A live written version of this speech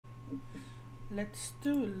Let's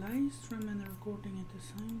do a live stream and recording at the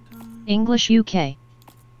same time. English UK.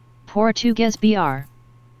 Portuguese BR.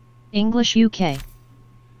 English UK.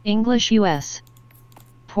 English US.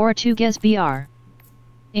 Portuguese BR.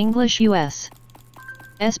 English US.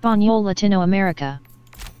 Español Latino America.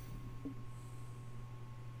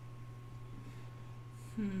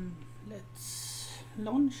 Let's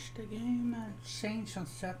launch the game and change some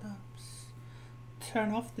setups.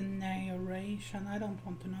 Turn off the narration. I don't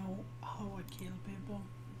want to know how I kill people.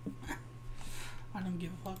 I don't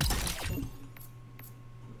give a fuck about that.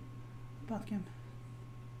 Bad game.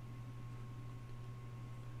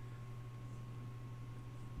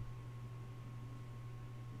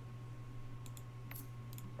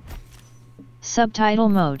 Subtitle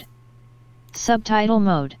mode. Subtitle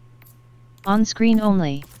mode. On screen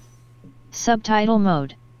only. Subtitle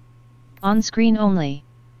mode. On screen only.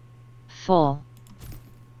 Full.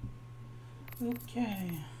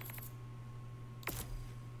 Okay.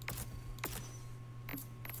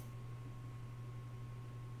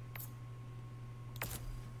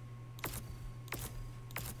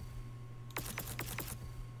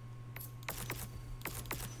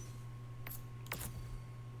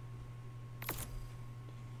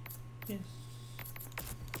 Yes.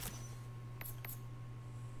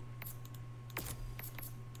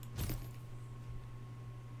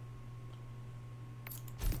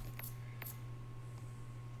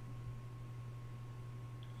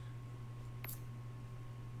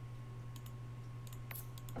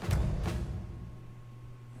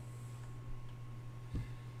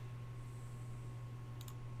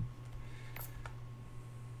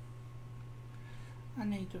 I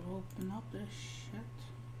need to open up this shit.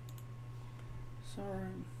 Sorry.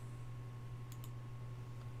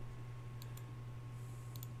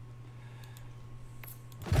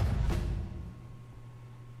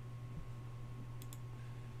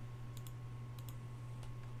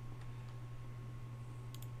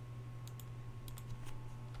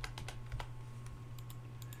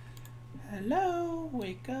 Hello,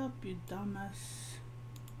 wake up, you dumbass.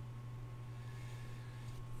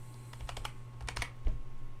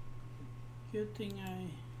 Good thing I...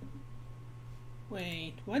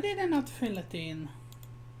 Wait, why did I not fill it in?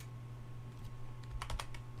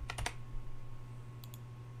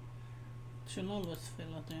 Should always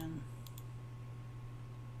fill it in.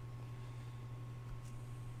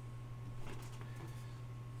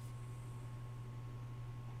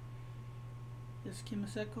 Just give me a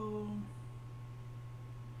second.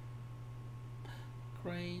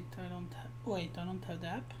 Great, I don't have... Wait, I don't have the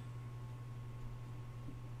app.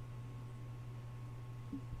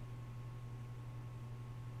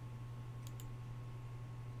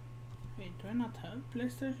 Wait, do I not have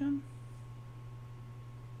PlayStation?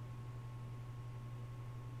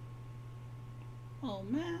 Oh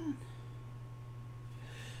man.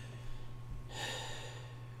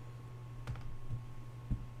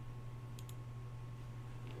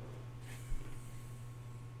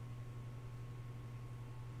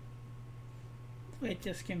 Wait,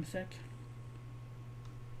 just give me a sec.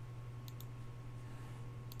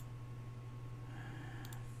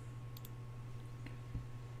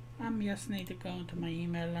 I just need to go into my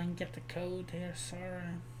email and get the code here,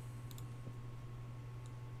 sorry.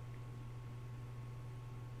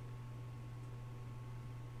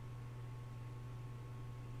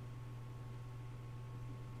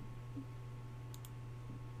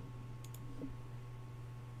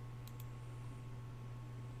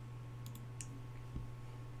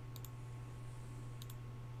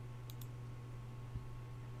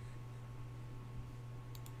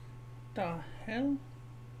 The hell?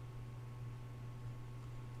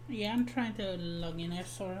 Yeah, I'm trying to log in here,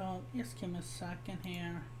 so just give me a second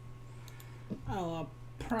here. Oh, I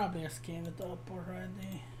probably just gave it up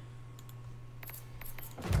already.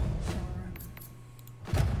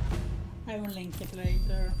 Sorry. I will link it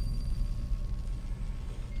later.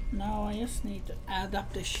 Now I just need to add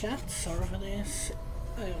up the chat, sorry for this.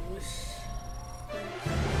 I always...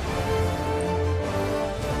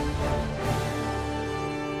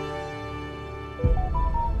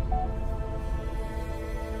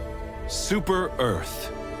 Super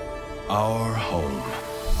Earth, our home.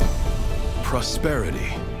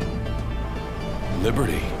 Prosperity.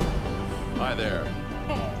 Liberty. Hi there.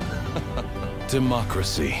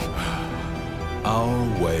 Democracy.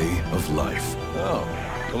 Our way of life. Oh,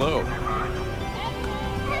 hello.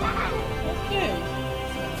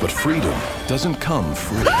 But freedom doesn't come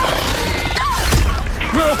free.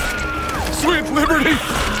 No! Sweet liberty!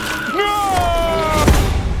 No!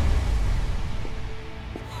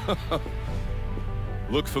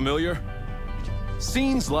 Look familiar?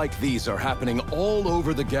 Scenes like these are happening all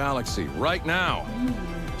over the galaxy right now.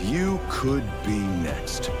 You could be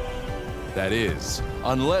next. That is,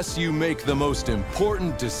 unless you make the most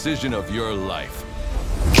important decision of your life.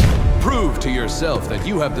 Prove to yourself that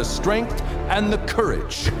you have the strength and the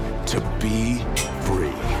courage to be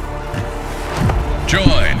free.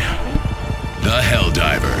 Join the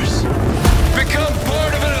Helldivers. Become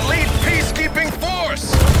part of an elite peacekeeping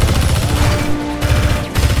force!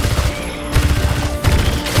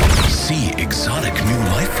 See exotic new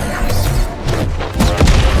life forms.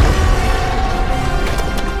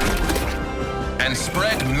 And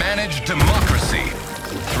spread managed democracy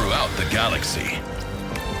throughout the galaxy.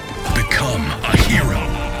 Become a hero.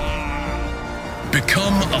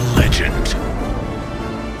 Become a legend.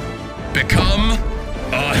 Become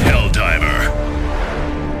a Helldiver.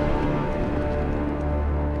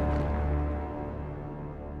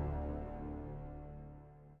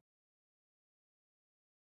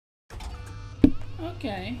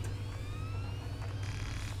 Okay.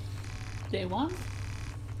 Day one.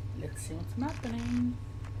 Let's see what's happening.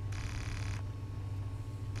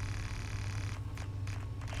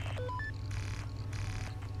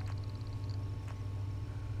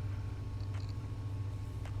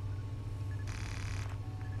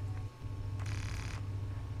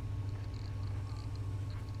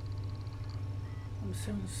 I'm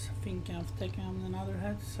soon thinking of taking on another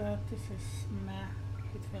headset. This is meh.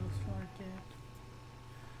 It feels like it.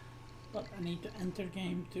 But I need to enter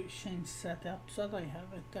game to change setup so that I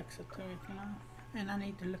have it access to it, you know. And I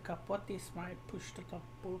need to look up what is my push to top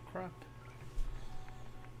bullcrap.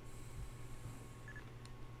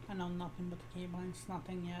 I know nothing but the keybinds,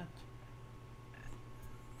 nothing yet.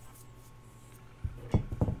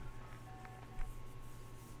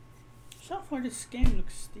 So far this game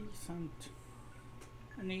looks decent.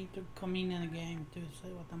 I need to come in a game to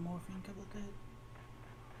say what I more think about it.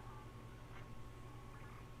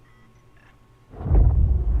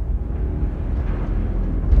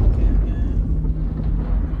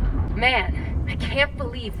 Man, I can't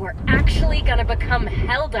believe we're actually gonna become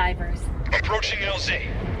Helldivers. Approaching LZ.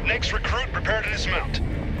 Next recruit, prepare to dismount.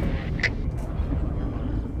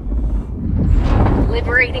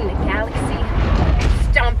 Liberating the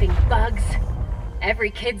galaxy, stomping bugs. Every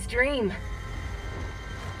kid's dream.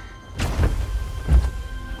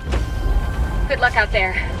 Good luck out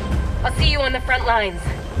there. I'll see you on the front lines.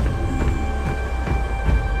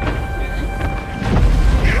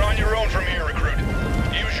 You're on your own from here, recruit.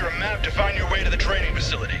 Use your map to find your way to the training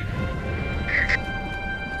facility.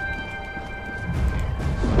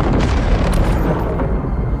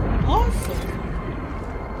 Awesome!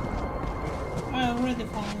 I already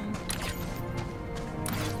found.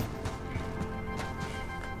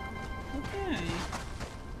 Okay.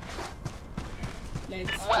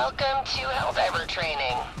 Let's Welcome to Helldiver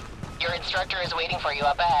training. Your instructor is waiting for you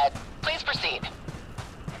up ahead. Please proceed.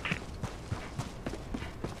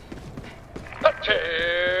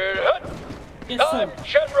 Yes, sir. I'm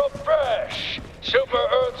General Brash, Super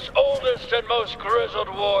Earth's oldest and most grizzled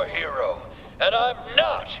war hero, and I'm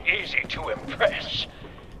not easy to impress.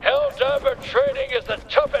 Helldiver training is the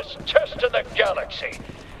toughest test in the galaxy,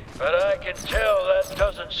 but I can tell that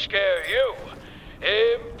doesn't scare you.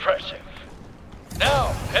 Impressive.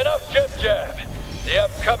 Now, enough jib-jab. The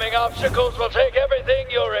upcoming obstacles will take everything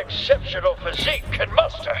your exceptional physique can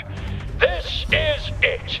muster. This is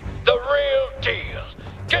it, the real deal.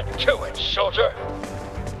 Get to it, soldier.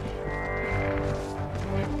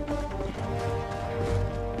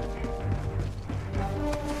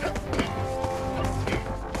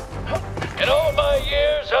 In all my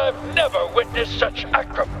years, I've never witnessed such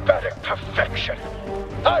acrobatic perfection.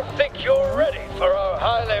 I think you're ready for our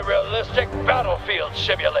highly realistic battlefield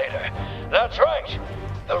simulator. That's right,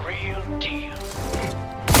 the real deal.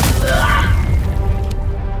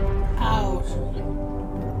 Ouch.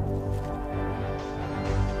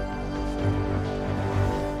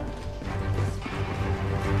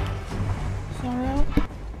 Sorry.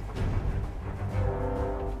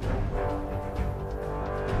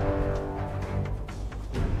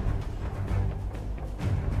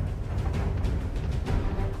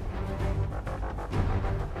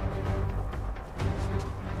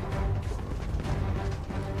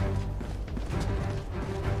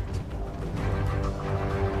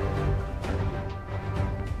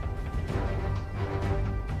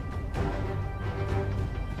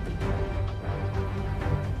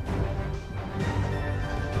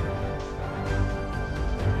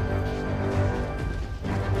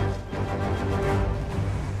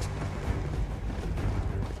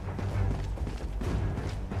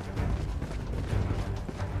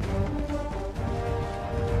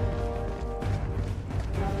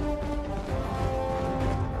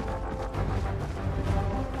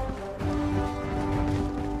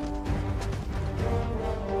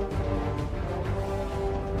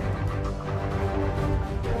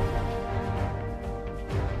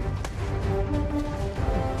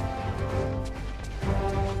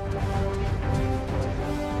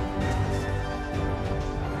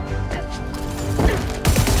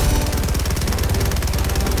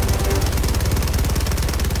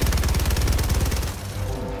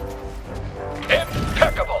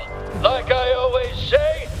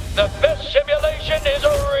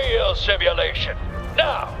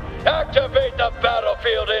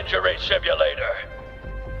 simulator.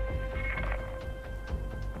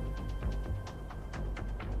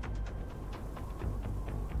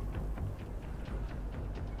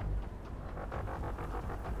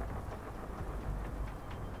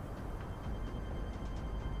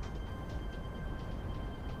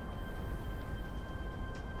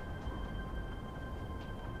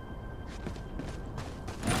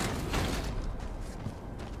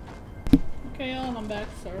 Okay, I'm back.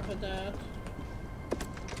 Sorry for that.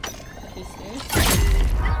 Is this?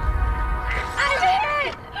 I'm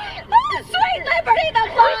here! Sweet liberty, the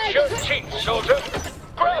Grit your fun! teeth, soldier.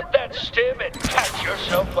 Grab that stim and catch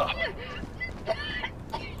yourself up.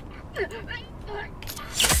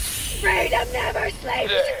 Freedom never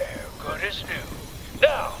sleeps! There, good as new.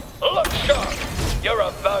 Now, look sharp. You're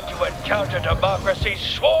about to encounter democracy's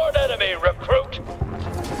sworn enemy, recruit.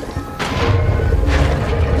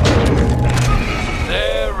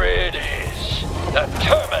 There it is. The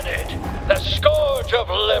Terminid, the scourge of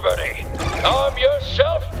liberty. Arm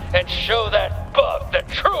yourself and show that bug the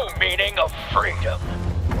true meaning of freedom.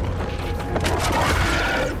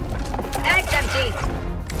 Thanks, MG.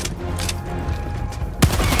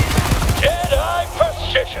 Dead-eye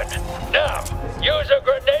precision. Now, use a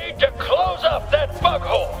grenade to close up that bug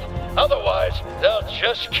hole. Otherwise, they'll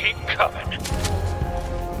just keep coming.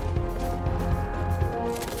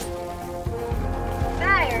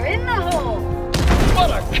 Fire in the hole! What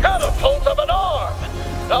a catapult of an arm!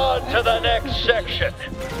 On to the next section.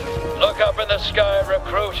 Look up in the sky,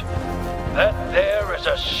 recruit. That there is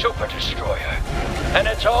a super destroyer. And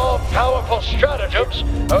its all-powerful stratagems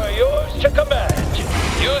are yours to command.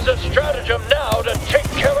 Use a stratagem now to take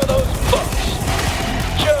care of those bugs.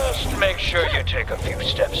 Just make sure you take a few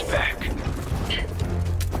steps back.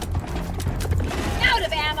 Out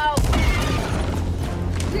of ammo!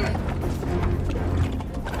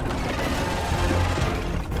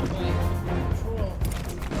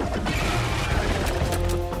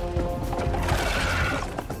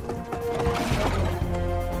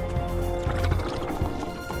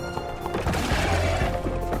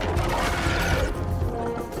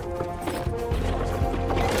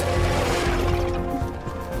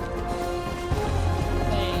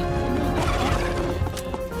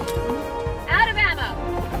 Out of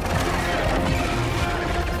ammo!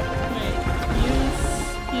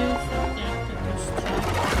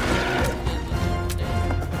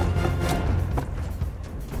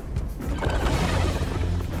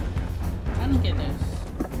 I don't get this.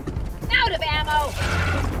 Out of ammo!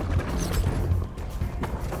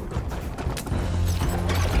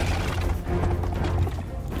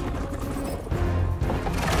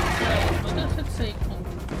 What does it say?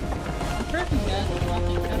 I'm pressing that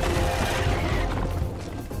blocking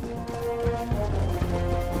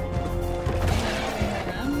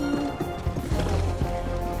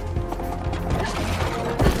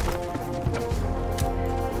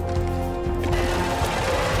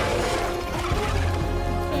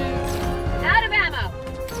Out of ammo!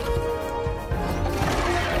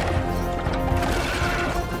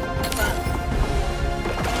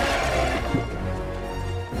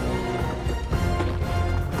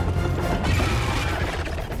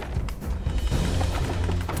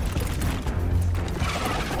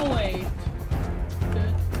 Oh wait.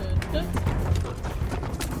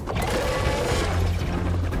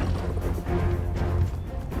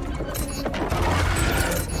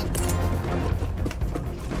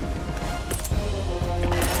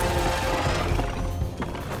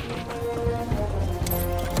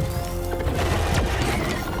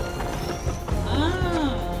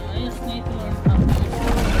 I just need to learn how to use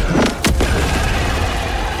it.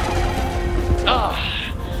 Ah,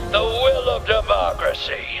 the will of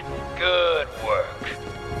democracy. Good work.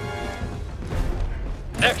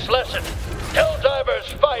 Next lesson.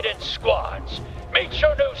 Helldivers fight in squads. Meet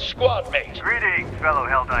your new squad mate. Greetings, fellow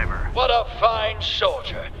Helldiver. What a fine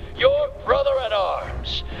soldier. Your brother in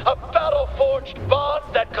arms. A battle-forged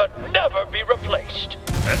bond that could never be replaced.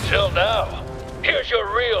 Until now. Here's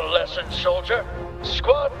your real lesson, soldier.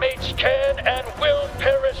 Squad mates can and will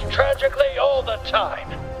perish tragically all the time.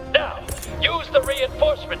 Now, use the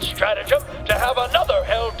reinforcement stratagem to have another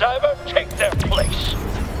Helldiver take their place.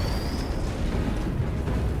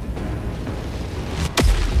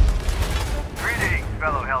 Greetings,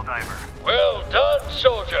 fellow Helldiver. Well done,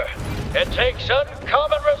 soldier. It takes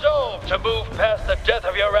uncommon resolve to move past the death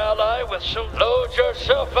of your ally with so... Load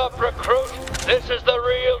yourself up, recruit. This is the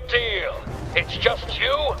real deal. It's just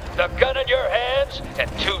you, the gun in your hands,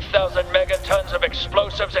 and 2,000 megatons of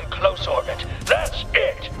explosives in close orbit. That's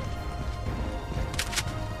it!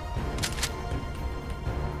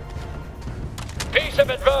 Piece of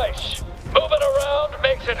advice. Moving around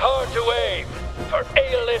makes it hard to aim. For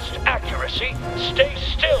A-list accuracy, stay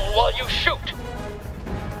still while you shoot.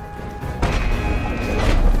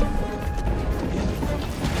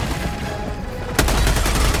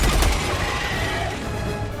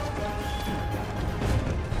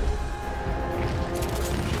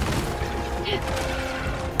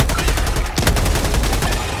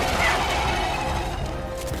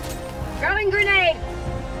 Throwing grenade!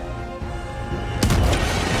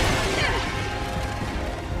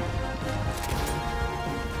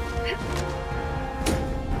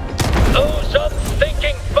 Those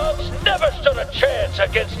unthinking bugs never stood a chance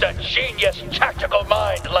against a genius tactical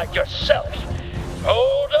mind like yourself.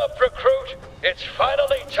 Hold up, recruit. It's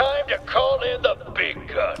finally time to call in the big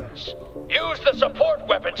guns. Use the support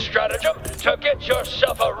weapon stratagem to get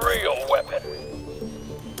yourself a real weapon.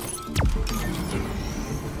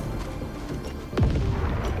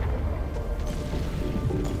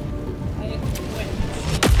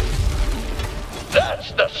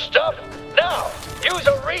 That's the stuff. Now, use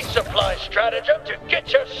a resupply stratagem to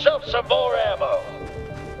get yourself some more ammo.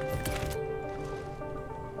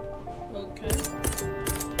 Okay.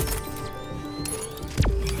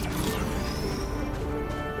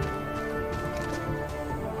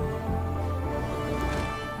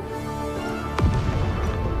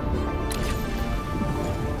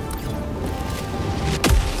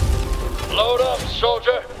 Load up,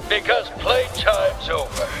 soldier, because playtime's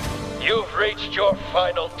over. You've reached your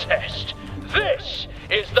final test. This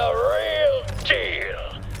is the real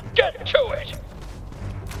deal. Get to it.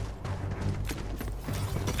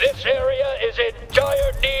 This area is in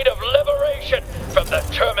dire need of liberation from the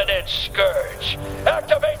Terminid Scourge.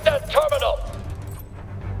 Activate that terminal.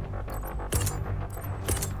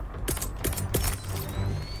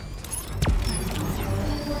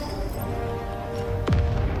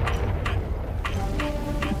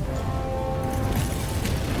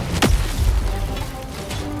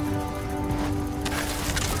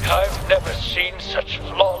 I've never seen such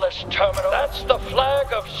flawless terminal. That's the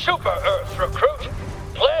flag of Super Earth, recruit.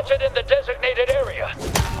 Planted in the designated area.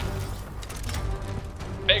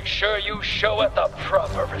 Make sure you show it the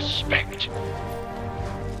proper respect.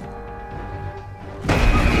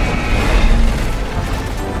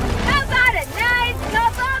 How about a nice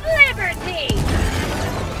cup of liberty?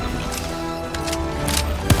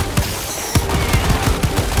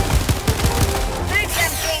 Nice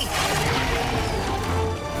empty.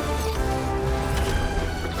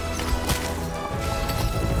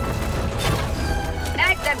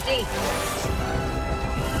 Bag's empty.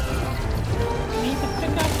 Need to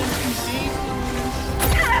pick up them containers.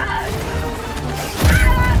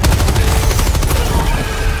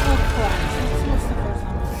 Oh crap, this was the first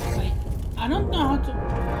time I was gonna say. I don't know how to...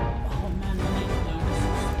 Oh man, I need to learn this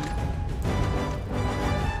system.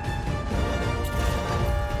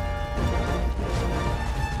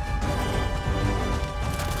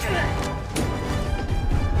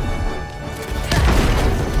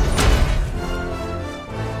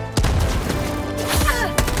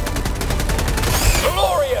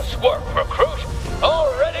 Glorious work, recruit!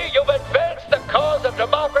 Already you've advanced the cause of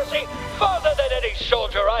democracy farther than any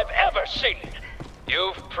soldier I've ever seen.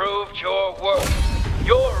 You've proved your worth.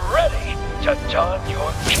 You're ready to don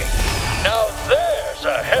your cape. Now there's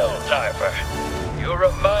a Helldiver. You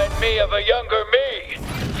remind me of a younger me.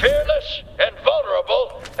 Fearless and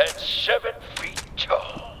vulnerable and 7 feet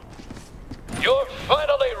tall. You're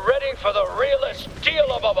finally ready for the realest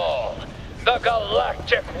deal of them all. The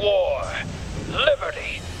Galactic War.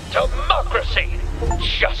 Liberty, democracy,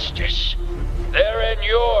 justice. They're in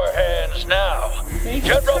your hands now.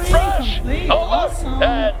 General Brush, over Awesome.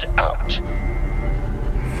 and out.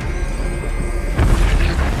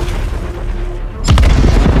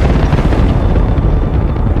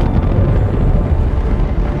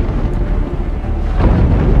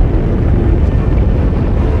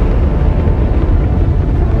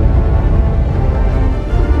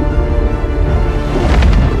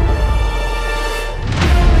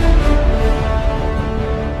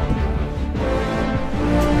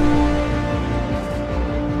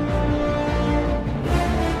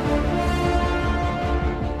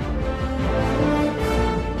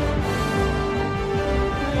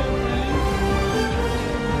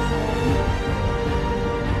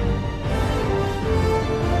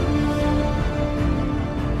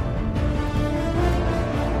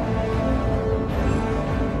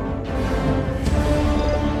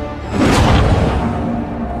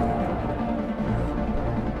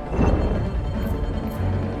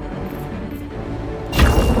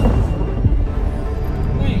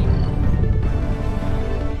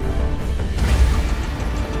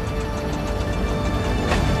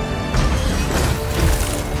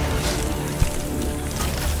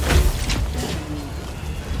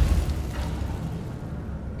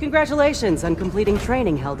 Congratulations on completing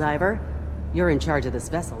training, Helldiver. You're in charge of this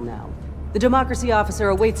vessel now. The Democracy Officer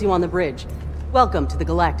awaits you on the bridge. Welcome to the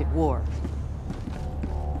Galactic War.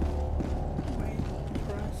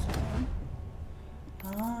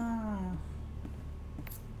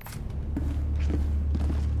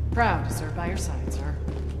 Proud to serve by your side, sir.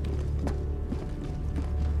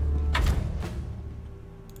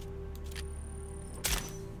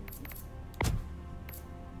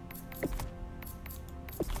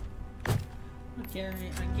 Okay,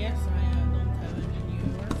 I guess I don't have any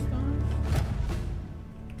newer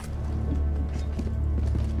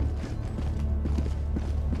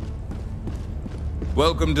stuff.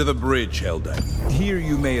 Welcome to the bridge, Helldivers. Here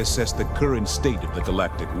you may assess the current state of the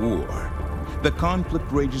Galactic War. The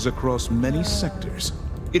conflict rages across many sectors.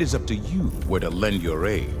 It is up to you where to lend your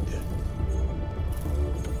aid.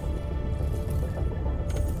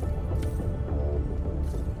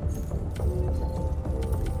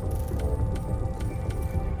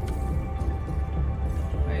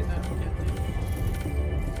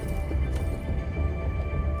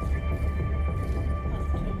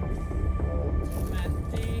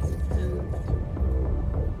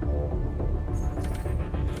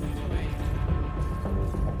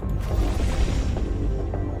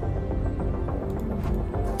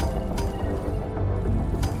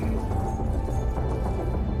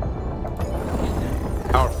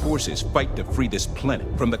 Forces fight to free this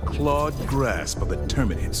planet from the clawed grasp of the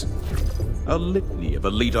Terminids. A litany of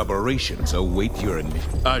elite operations await your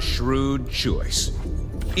a shrewd choice.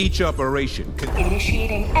 Each operation could...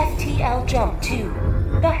 Initiating FTL jump to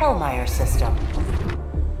the Hellmeyer system.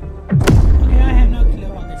 Yeah, I have no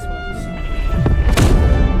clue how this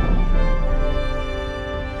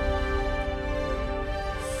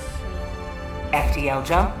works. FTL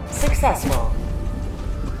jump successful.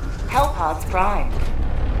 Hellpods primed.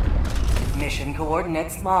 Mission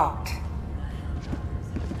coordinates locked.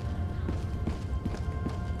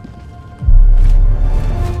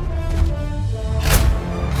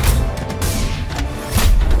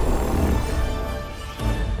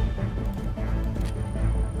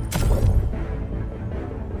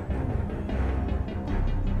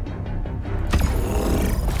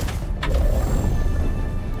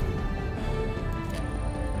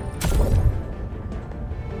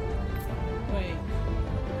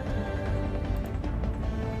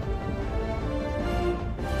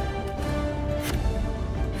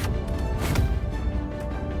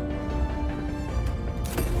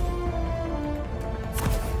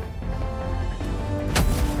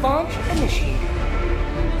 Launch initiated.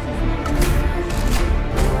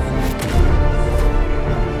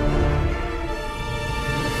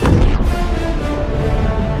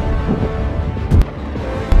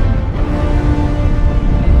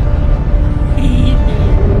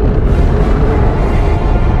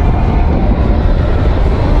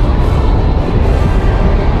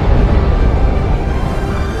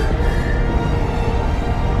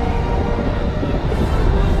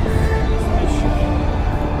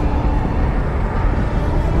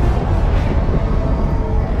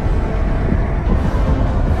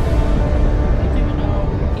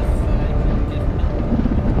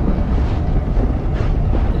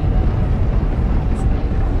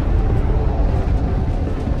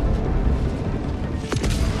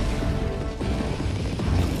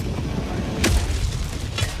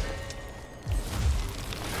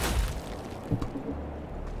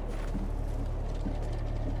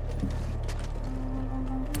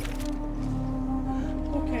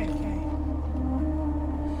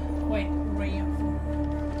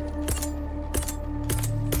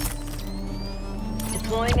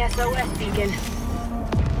 Deploying SOS beacon.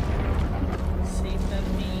 See if that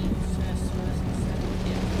means SOS instead.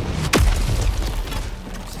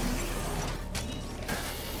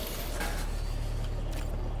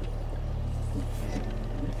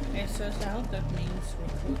 SOS out, that means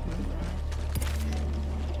recruitment, right?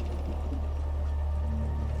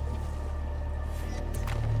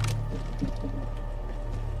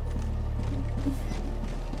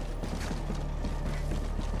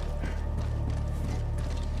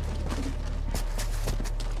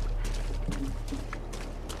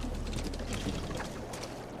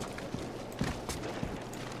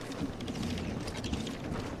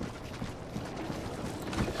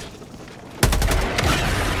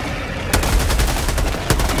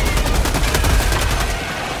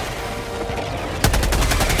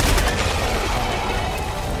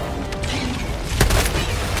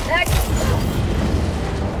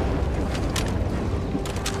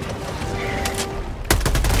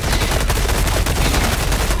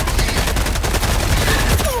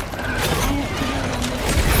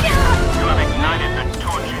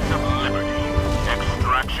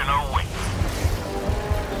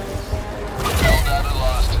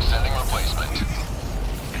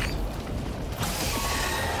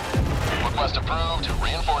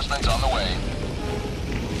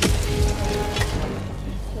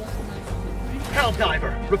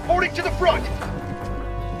 Helldiver, reporting to the front.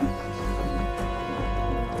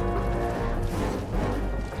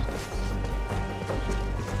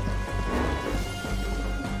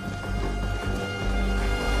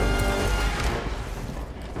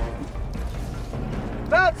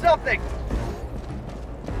 Found something.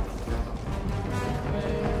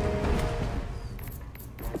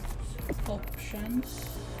 Options.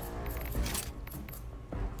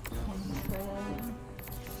 Control.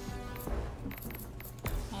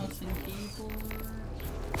 Mouse and keyboard.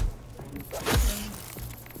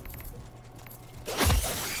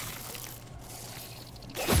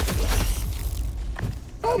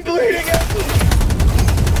 I'm bleeding out.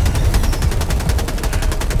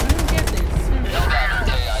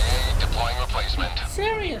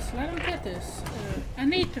 Seriously, I don't get this. I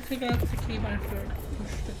need to figure out the keybind for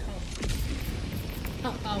push the code.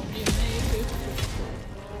 Oh, you may do.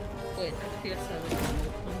 Wait, here's how we can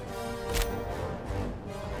open.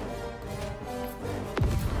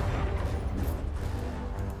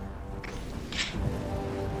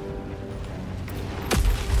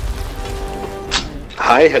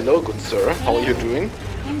 Hi, hello, good sir. How are you doing?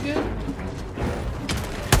 I'm good.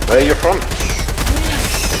 Where are you from?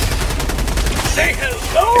 Say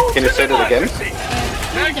hello. Can you say that again?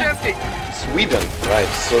 Empty. Sweden,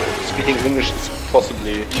 right. So speaking English is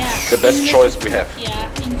possibly the best choice we have. Yeah.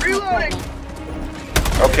 Reloading.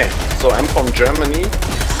 Okay, so I'm from Germany,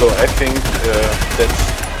 so I think that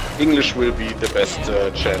English will be the best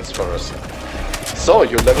chance for us. So,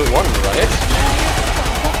 you're level 1, right?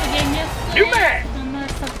 You man! I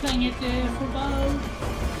started playing it for about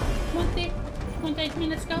 28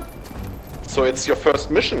 minutes ago. So it's your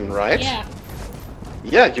first mission, right? Yeah.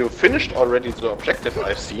 Yeah, you finished already the objective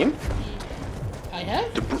I've seen. I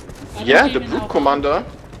have? The Brute Commander.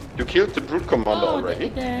 You killed the Brute Commander already.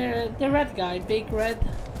 The red guy, big red.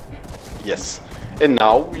 Yes. And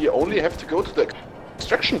now we only have to go to the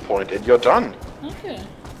extraction point and you're done. Okay.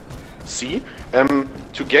 See?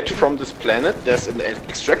 To get from this planet, there's an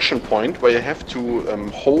extraction point where you have to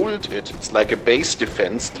hold it. It's like a base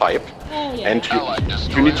defense type. Oh, yeah. And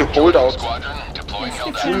you need to hold out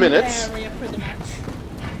 2 minutes. Area, pretty much.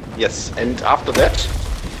 Yes, and after that,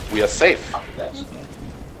 we are safe.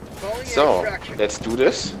 So, let's do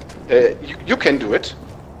this. You can do it.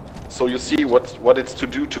 So you see what it's to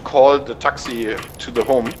do to call the taxi to the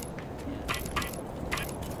home.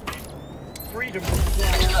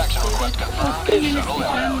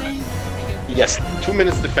 Yes, 2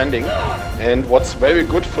 minutes defending. And what's very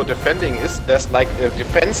good for defending is there's like a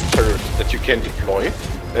defense turret that you can deploy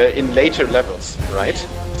in later levels, right?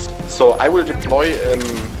 So I will deploy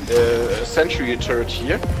a sentry turret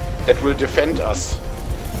here that will defend us.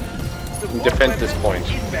 Defend this point.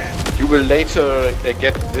 You will later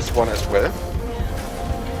get this one as well.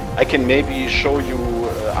 I can maybe show you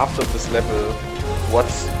after this level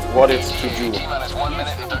what it's to do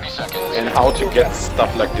and how to get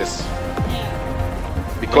stuff like this.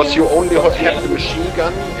 Because you only have the machine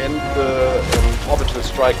gun and the orbital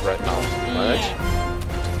strike right now, right? I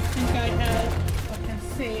think I have, I can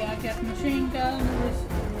see, I got machine gun,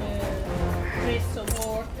 wrist of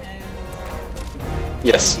war, and...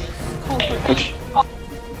 Yes.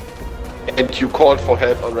 And you called for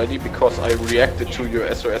help already because I reacted to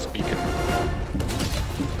your SOS beacon.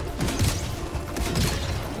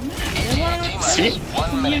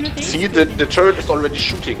 See, the turret is already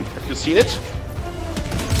shooting. Have you seen it?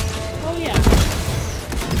 Oh yeah.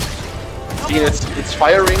 See, it's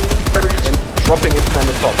firing and dropping it from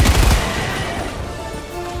the top.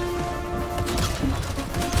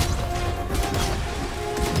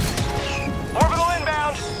 Orbital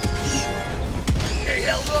inbound. Say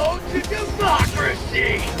hello to democracy.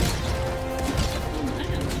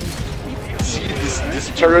 See,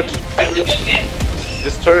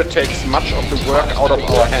 this turret takes much of the work out of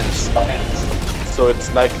our hands. So it's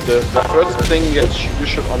like the first thing that you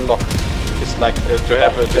should unlock is like to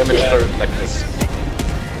have a damage turret like this.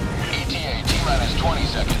 ETA T-minus 20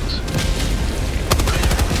 seconds.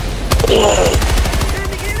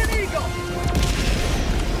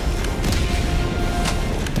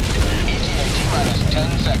 ETA T-minus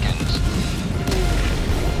 10 seconds.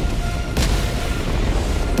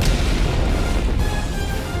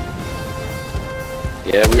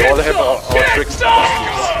 Yeah, we all have our tricks.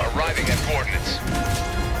 Arriving at coordinates.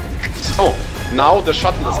 So, now the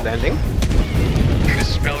shuttle is landing. This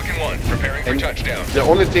is Pelican 1, preparing for touchdown. The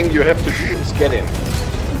only thing you have to do is get in.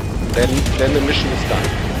 Then the mission is done.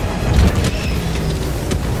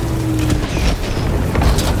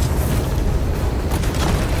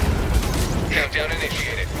 Countdown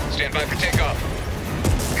initiated. Stand by for takeoff.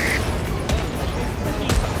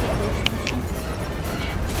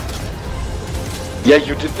 Yeah,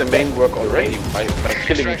 you did the main work already by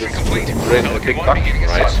killing this big bug,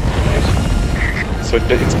 right? So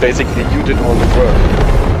it's basically you did all the work.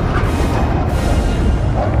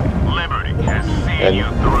 Liberty has seen you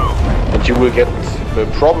through. And you will get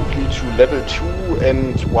probably to level 2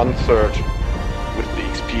 and 1/3 with the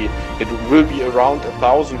XP. It will be around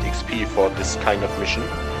 1000 XP for this kind of mission.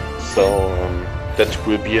 So that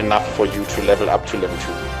will be enough for you to level up to level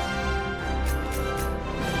 2.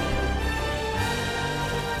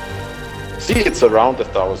 See, it's around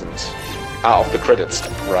 1000 of the credits,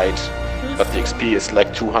 right? But the XP is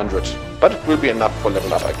like 200. But it will be enough for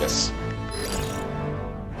level up, I guess.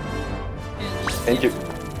 And you,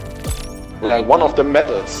 like one of the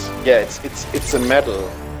medals. Yeah, it's a medal.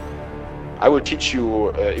 I will teach you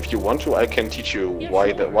if you want to. I can teach you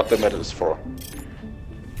what the medal is for.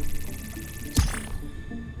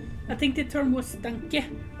 I think the term was danke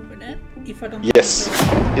for that. If I don't. Yes,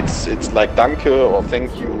 it's like danke or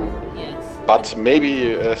thank you. Yes. But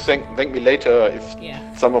maybe thank me later if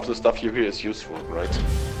some of the stuff you hear is useful, right?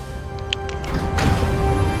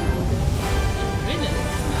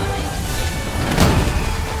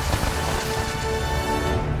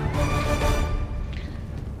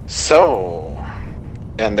 So,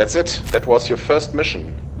 and that's it. That was your first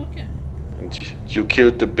mission. Okay. And you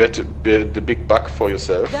killed the big bug for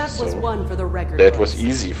yourself. That was one for the record. That was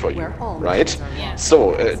easy for you, right?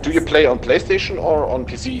 So, do you play on PlayStation or on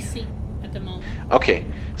PC? PC at the moment. Okay.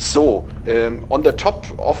 So, on the top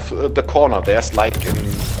of the corner, there's like an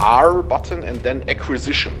R button and then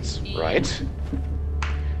acquisitions, right?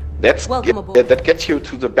 That gets you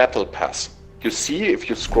to the battle pass. You see, if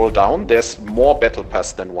you scroll down, there's more battle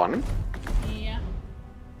pass than one. Yeah.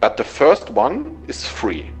 But the first one is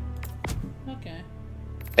free. Okay.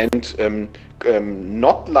 And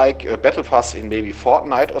not like a battle pass in maybe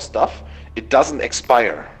Fortnite or stuff. It doesn't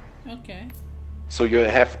expire. Okay. So you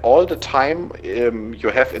have all the time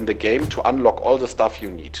you have in the game to unlock all the stuff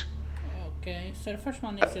you need. Okay. So the first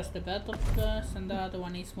one is just the battle pass, and the other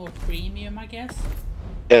one is more premium, I guess.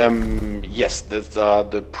 Yes, there's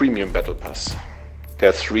the premium battle pass. There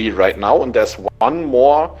are 3 right now, and there's one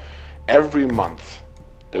more every month.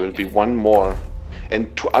 There will be one more,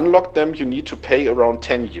 and to unlock them, you need to pay around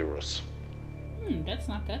 10 euros. That's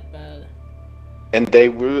not that bad. And they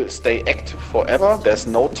will stay active forever. There's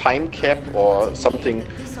no time cap or something.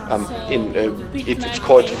 It's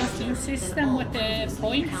called. New system with the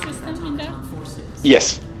point system in there.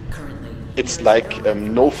 Yes, it's like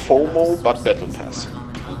no FOMO but battle pass.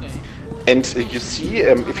 And you see,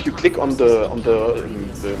 if you click on the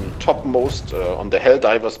topmost on the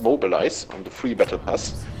Helldivers Mobilize on the free battle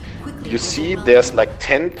pass, you see there's like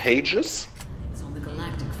 10 pages.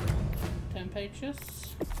 10 pages.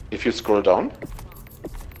 If you scroll down.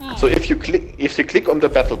 So if you click on the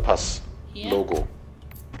battle pass logo,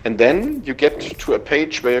 and then you get to a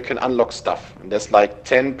page where you can unlock stuff, and there's like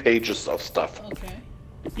 10 pages of stuff. Okay.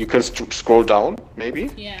 You can scroll down,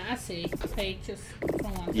 maybe. Yeah, I see pages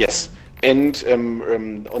from one. Yes. And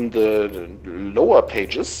on the lower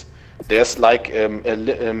pages, there's like on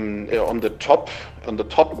the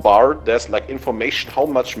top bar, there's like information how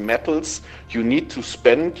much metals you need to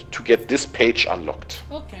spend to get this page unlocked.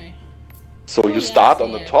 Okay. So you start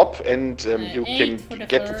on the top, and you can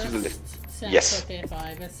get to the list. Yes.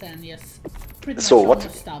 35, and yes, pretty so much what?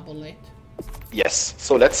 Almost double it. Yes.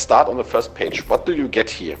 So let's start on the first page. What do you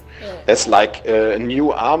get here? There's like a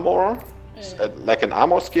new armor. Like an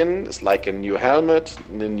armor skin, it's like a new helmet,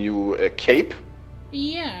 a new cape.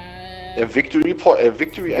 Yeah. A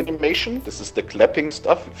victory animation. This is the clapping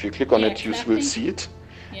stuff. If you click on it, you will see it.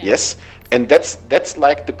 Yeah. Yes, and that's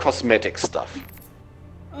like the cosmetic stuff.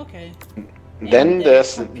 Okay. Then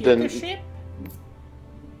there's computer ship?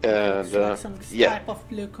 the some type of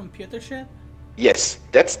blue computer ship. Yes,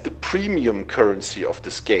 that's the premium currency of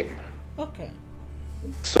this game. Okay.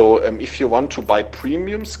 So if you want to buy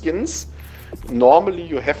premium skins, normally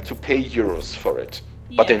you have to pay euros for it.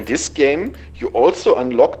 Yeah. But in this game, you also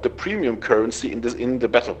unlock the premium currency in the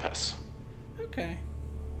battle pass. Okay.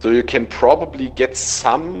 So you can probably get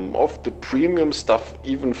some of the premium stuff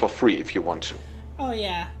even for free if you want to. Oh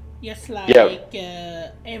yeah, just like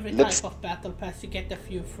every type of battle pass, you get a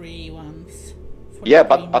few free ones. Yeah,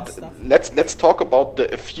 but let's talk about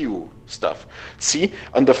the a few stuff. See,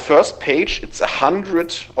 on the first page, it's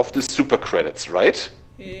 100 of the super credits, right?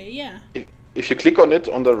 Yeah. If you click on it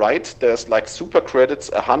on the right, there's like super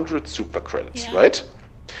credits, 100 super credits, right?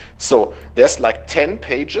 So there's like 10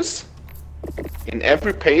 pages. In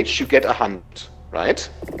every page you get 100, right?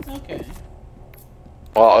 Okay.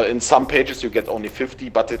 Or in some pages you get only 50,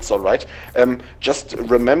 but it's all right. Just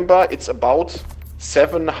remember, it's about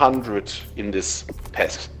 700 in this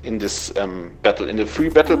pass, in this battle. In the free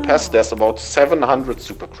battle pass, there's about 700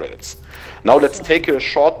 super credits. Now let's take a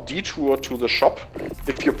short detour to the shop.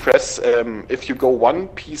 If you press, if you go one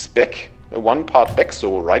piece back, one part back,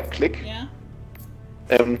 so right click,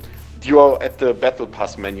 you are at the battle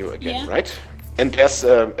pass menu again, right? And there's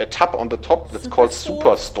a tab on the top that's called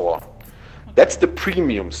Superstore. That's the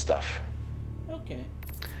premium stuff. Okay.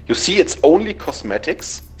 You see, it's only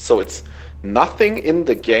cosmetics, so it's nothing in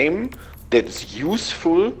the game that is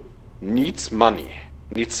useful needs money,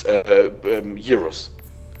 needs euros.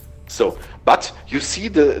 So, but you see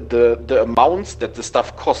the amounts that the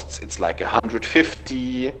stuff costs. It's like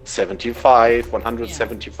 150, 75,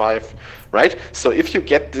 175, right? So if you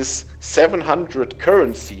get this 700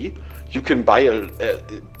 currency, you can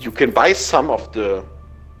buy some of the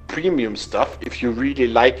premium stuff if you really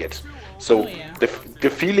like it. So the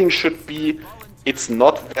feeling should be, it's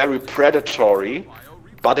not very predatory,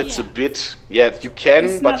 but it's a bit, you can,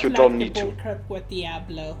 it's but you like don't need to. Bullcrap with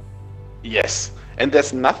Diablo. Yes, and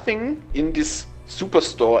there's nothing in this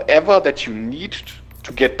superstore ever that you need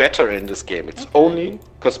to get better in this game. It's only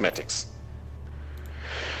cosmetics.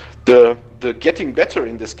 The getting better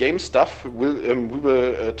in this game stuff we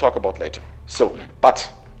will talk about later. So, but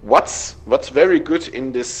what's very good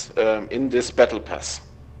in this battle pass?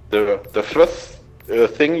 The first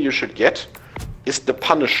thing you should get is the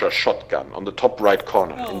Punisher shotgun on the top right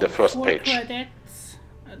corner in the first page. Credits.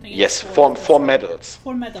 I think Yes, four medals.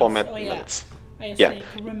 Four medals. Four medals. medals. I just need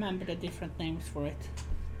to remember the different names for it.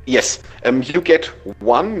 Yes, you get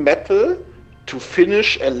one medal to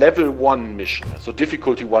finish a level 1 mission, so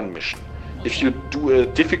difficulty 1 mission. If you do a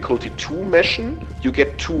difficulty 2 mission, you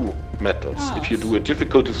get 2 medals. If you do a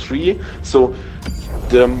difficulty 3, so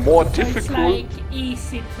the more difficult... It's like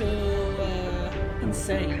easy to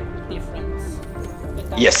insane difference.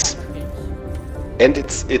 Yes. And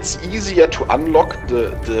it's easier to unlock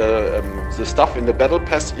the stuff in the battle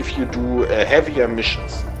pass if you do heavier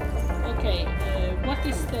missions. Okay, what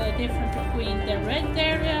is the difference between the red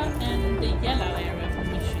area and the yellow area for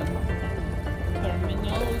mission?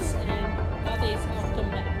 Terminals and what is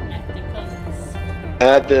automaticons?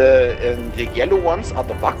 The yellow ones are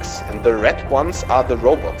the bugs and the red ones are the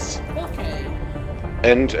robots. Okay.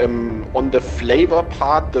 And on the flavor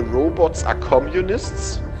part, the robots are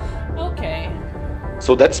communists. Okay.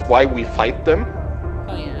 So that's why we fight them.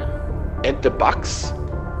 Oh yeah. And the bugs,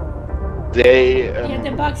 they... yeah, the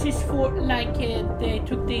bugs is for, like, they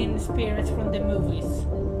took the experience from the movies.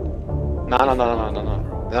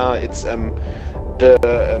 No, it's, in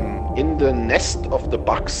the nest of the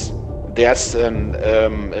bugs, there's a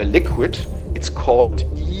liquid, it's called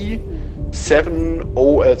E710,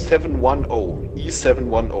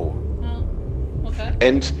 E710. Oh, okay.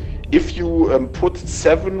 And if you put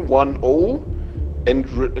 710 and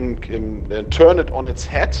turn it on its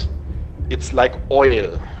head, it's like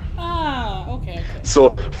oil. Ah, okay.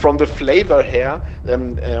 So from the flavor here,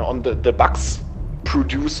 on the bugs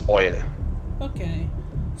produce oil. Okay.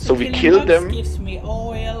 So we kill them. Gives me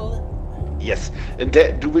oil. Yes, and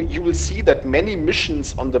you will see that many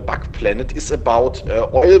missions on the bug planet is about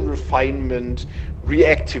oil refinement,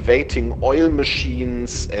 reactivating oil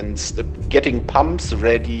machines, and getting pumps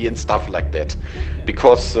ready and stuff like that.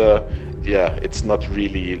 Because it's not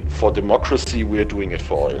really for democracy. We're doing it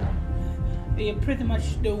for oil. We're pretty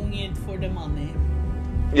much doing it for the money.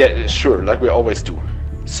 Yeah, sure, like we always do.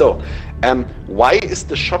 So, why is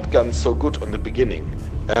the shotgun so good on the beginning?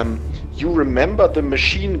 You remember the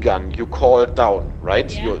machine gun you called down,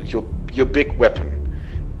 right? Yeah. Your big weapon.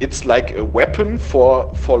 It's like a weapon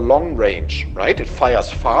for long range, right? It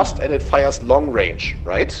fires fast and it fires long range,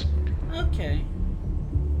 right? Okay.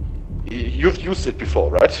 You've used it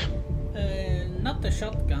before, right? Not the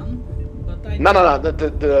shotgun, but I... No,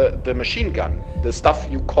 the machine gun. The stuff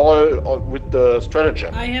you call with the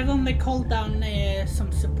stratagem. I have only called down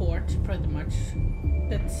some support, pretty much.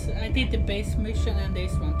 I did the base mission and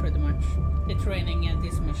this one, pretty much. The training and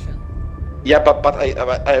this mission. Yeah, but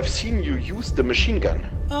I have seen you use the machine gun.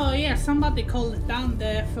 Oh yeah, somebody called it down,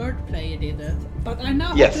 the third player did it. But I know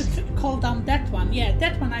how to call down that one. Yeah,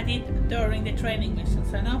 that one I did during the training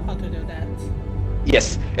missions. I know how to do that.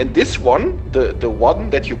 Yes, and this one, the one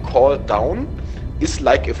that you call down, is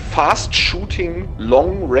like a fast shooting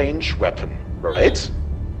long range weapon, right?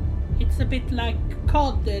 It's a bit like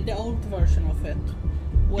COD, the old version of it.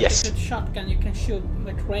 With a good shotgun you can shoot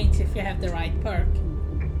with range if you have the right perk.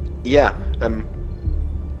 Yeah,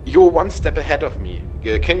 you're one step ahead of me.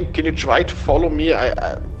 Can you try to follow me?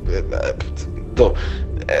 I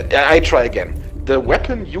try again. The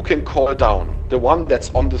weapon you can call down, the one that's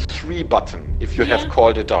on the 3 button, if you have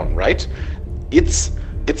called it down, right? it's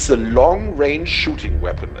a long-range shooting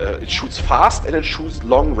weapon. It shoots fast and it shoots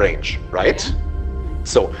long range, right? Yeah.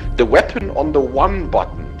 So the weapon on the 1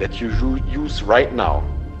 button that you use right now,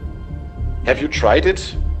 have you tried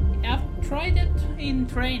it? I've tried it in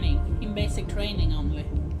training, in basic training only.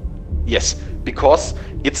 Yes, because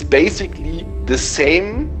it's basically the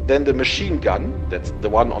same than the machine gun, that's the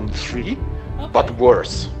one on the 3, but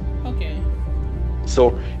worse. Okay.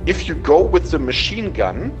 So if you go with the machine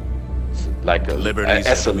gun, like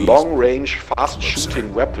as a long-range,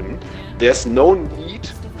 fast-shooting weapon, there's no need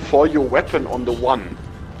for your weapon on the 1,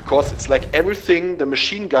 because it's like everything the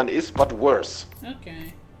machine gun is, but worse.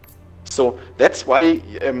 Okay. So that's why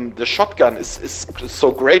the shotgun is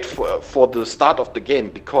so great for the start of the game,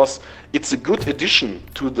 because it's a good addition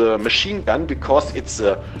to the machine gun, because it's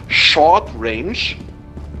a short-range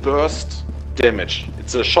burst damage.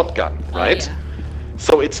 It's a shotgun, right? Yeah.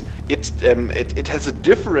 So it has a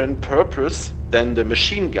different purpose than the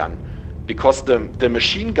machine gun, because the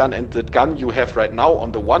machine gun and the gun you have right now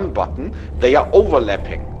on the 1 button, they are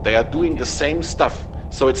overlapping. They are doing the same stuff.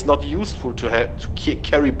 So it's not useful to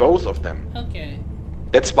carry both of them. Okay.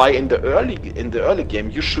 That's why in the early game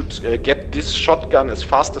you should get this shotgun as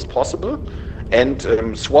fast as possible and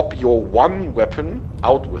swap your 1 weapon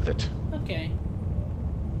out with it. Okay.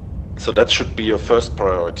 So that should be your first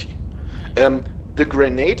priority. The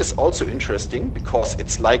grenade is also interesting because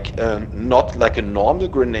it's like not like a normal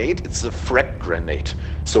grenade, it's a frag grenade.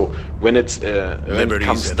 So when it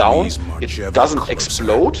comes down, it doesn't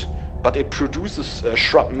explode, but it produces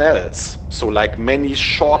shrapnels. So like many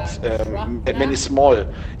short, many small.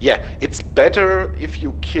 Yeah, it's better if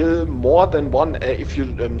you kill more than one, if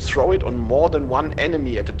you throw it on more than one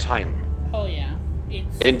enemy at a time. Oh yeah.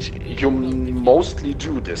 And you mostly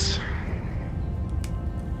do this.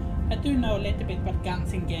 I do know a little bit about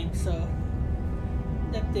guns in games, so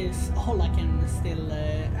that is all I can still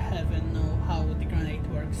have and know how the grenade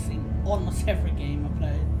works in almost every game I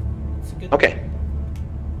play. It's a good Okay.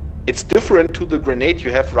 It's different to the grenade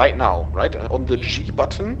you have right now, right? On the G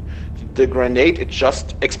button, the grenade, it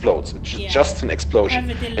just explodes. It's just an explosion.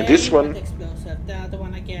 Have a delay, and this one, explosive. The other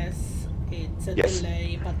one, I guess, it's a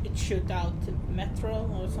delay, but it shoots out metal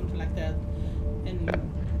or something like that, and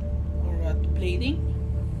or what, bleeding.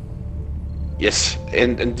 yes,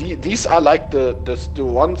 and these are like the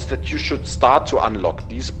ones that you should start to unlock.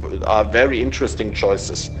 These are very interesting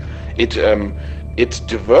choices. It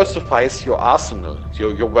diversifies your arsenal,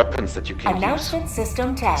 your weapons that you can Announcement use.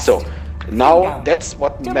 system test. So now that's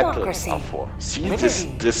what Democracy. metals are for. See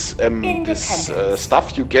Liberty. this Independence.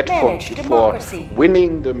 stuff you get Manage for democracy.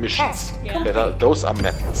 winning the missions. Yeah. Those are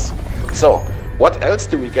metals. So what else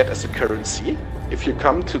do we get as a currency? If you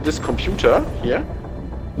come to this computer here.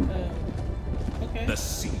 Okay. The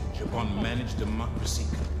siege upon managed democracy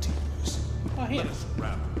continues. Oh, here. Let us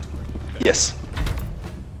rally to it. Yes.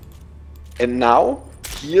 And now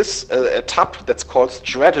here's a tab that's called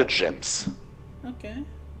stratagems. Okay.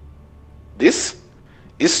 This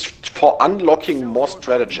is for unlocking more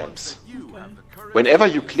stratagems. Whenever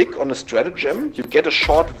you click on a stratagem, you get a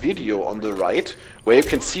short video on the right where you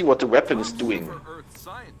can see what the weapon is doing.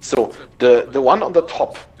 So the one on the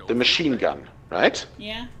top, the machine gun, right?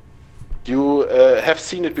 Yeah. You have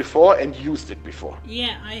seen it before and used it before.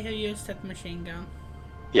 Yeah, I have used that machine gun.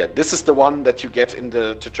 Yeah, this is the one that you get in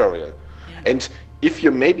the tutorial. Yeah. And if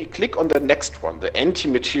you maybe click on the next one, the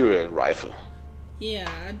anti-material rifle. Yeah,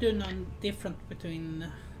 I do know difference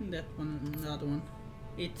between that one and the other one.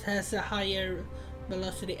 It has a higher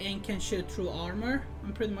velocity and can shoot through armor,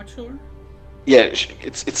 I'm pretty much sure. Yeah,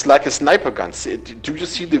 it's like a sniper gun. Do you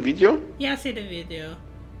see the video? Yeah, I see the video.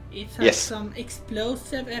 It has some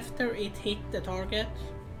explosive after it hit the target.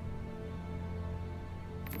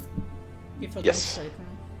 If I don't say it wrong.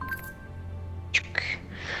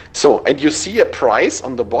 So, and you see a price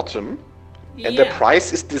on the bottom, and the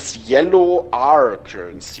price is this yellow R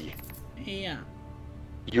currency. Yeah.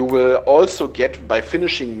 You will also get by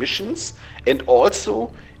finishing missions, and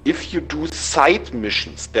also if you do side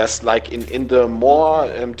missions. There's like in the more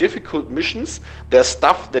difficult missions, there's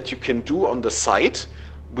stuff that you can do on the side,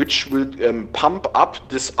 which will pump up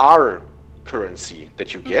this R currency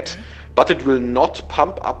that you get, but it will not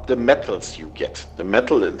pump up the metals you get. The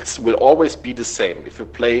metals will always be the same. If you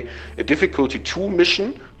play a difficulty 2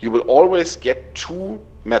 mission, you will always get 2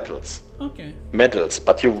 metals. Okay. Metals,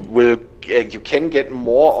 but you can get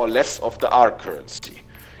more or less of the R currency.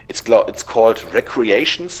 It's called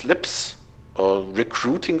recreation slips or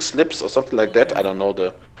recruiting slips or something like that. I don't know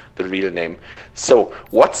the real name. So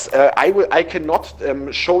what's I cannot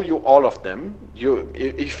show you all of them.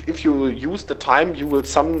 If you use the time, you will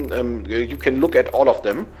you can look at all of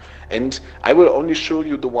them, and I will only show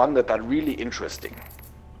you the one that are really interesting,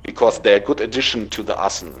 because they're a good addition to the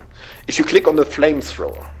arsenal. If you click on the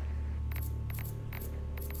flamethrower.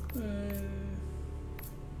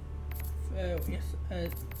 Yes,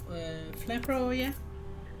 flamethrower, yeah.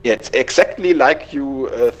 Yeah, it's exactly like you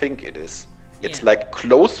think it is. It's like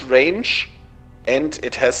close range, and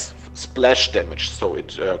it has splash damage, so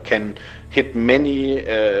it can hit many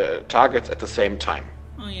targets at the same time.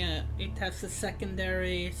 Oh yeah, it has a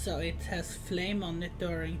secondary, so it has flame on it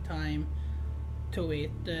during time to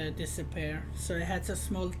it disappear. So it has a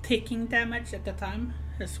small ticking damage at the time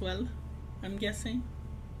as well, I'm guessing.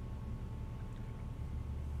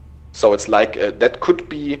 So it's like that could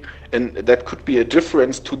be a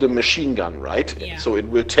difference to the machine gun, right? Yeah. So it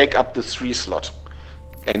will take up the 3 slot,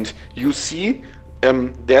 and you see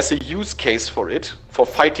there's a use case for it for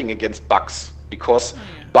fighting against bugs, because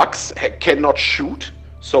bugs cannot shoot,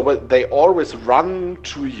 so they always run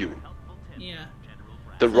to you. Yeah.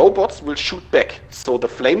 The robots will shoot back, so the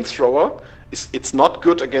flamethrower it's not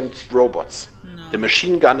good against robots. No. The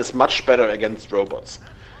machine gun is much better against robots.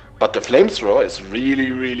 But the flamethrower is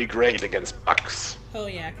really, really great against bugs. Oh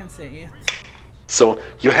yeah, I can see it. So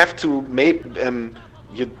you have to make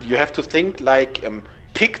you have to think like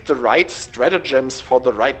pick the right stratagems for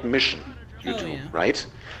the right mission. Right?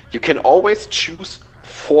 You can always choose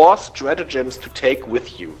 4 stratagems to take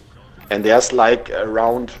with you, and there's like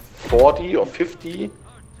around 40 or 50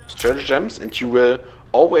 stratagems, and you will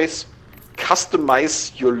always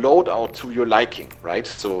customize your loadout to your liking, right?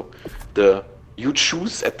 So you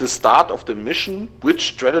choose at the start of the mission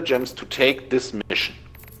which stratagems to take this mission.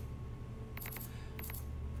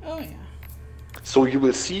 Oh yeah. So you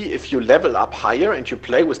will see if you level up higher and you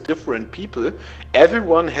play with different people,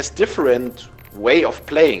 everyone has different way of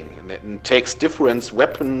playing and takes different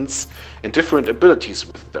weapons and different abilities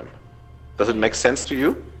with them. Does it make sense to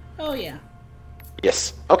you? Oh yeah.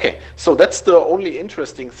 Yes. Okay. So that's the only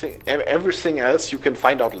interesting thing. Everything else you can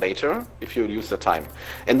find out later if you use the time.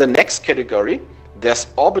 In the next category, there's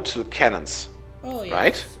orbital cannons. Oh yeah.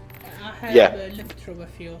 Right? I have looked through a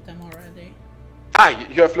few of them already.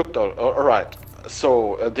 You have looked all right.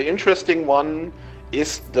 So the interesting one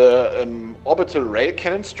is the orbital rail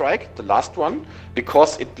cannon strike, the last one,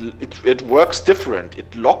 because it works different.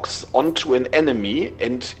 It locks onto an enemy,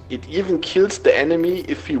 and it even kills the enemy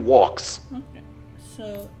if he walks. Okay.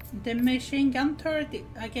 So the machine gun turret,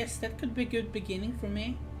 I guess that could be a good beginning for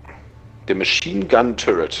me. The machine gun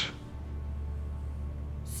turret.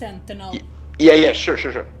 Sentinel. Yeah,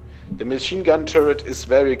 sure. The machine gun turret is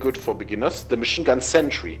very good for beginners. The machine gun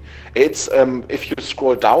sentry. It's if you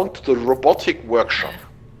scroll down to the robotic workshop.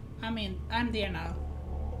 I mean, I'm there now.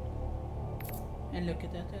 And look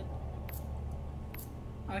at that.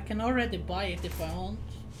 I can already buy it if I want.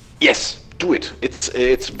 Yes, do it.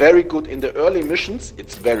 It's very good in the early missions.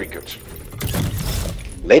 It's very good.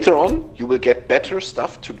 Later on, you will get better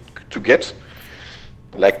stuff to get,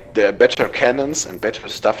 like the better cannons and better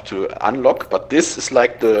stuff to unlock. But this is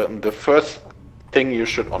like the first thing you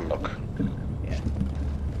should unlock. Yeah.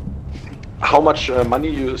 How much money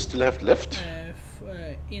you still have left?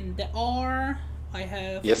 In the R, I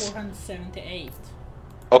have 478.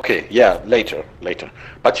 Okay, yeah, later.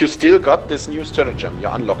 But you still got this new stratagem. You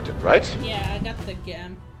unlocked it, right? Yeah, I got the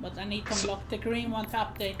gem, but I need to unlock the green one to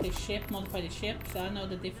update the ship, modify the ship, so I know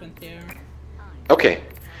the difference there. Okay.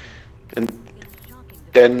 And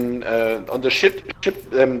then on the ship,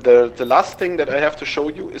 the last thing that I have to show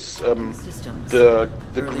you is the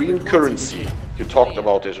green currency. You talked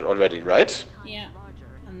about it already, right? Yeah,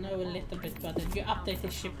 I know a little bit about it. You update the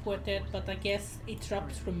ship with it, but I guess it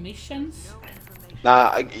drops from missions.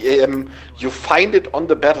 You find it on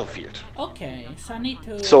the battlefield. Okay, so I need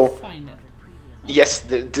to find it. Yes,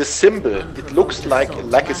 the symbol, it looks like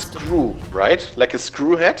a screw, right? Like a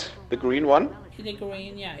screw head, the green one. The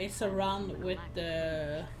green, yeah, it's around with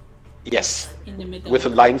the... Yes, in the middle. with a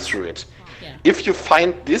line through it. Yeah. If you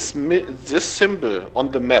find this symbol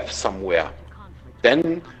on the map somewhere,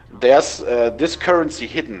 then there's this currency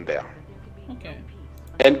hidden there. Okay.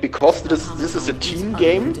 And because this is a team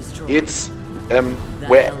game, it's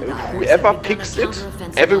where whoever picks it,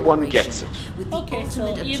 everyone gets it. Okay,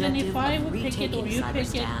 so even if I would pick it or you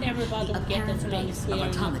pick it, everybody would get it as long as we are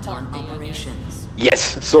in operations.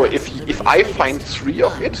 Yes, so if I find 3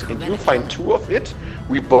 of it and you find 2 of it,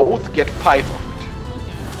 we both get 5 of it.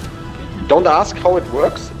 Okay. Don't ask how it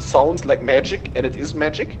works. It sounds like magic, and it is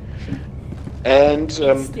magic. And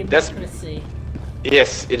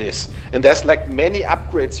Yes, it is. And there's like many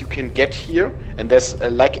upgrades you can get here, and there's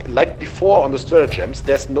like before on the stratagems,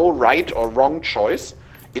 there's no right or wrong choice.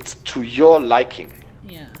 It's to your liking.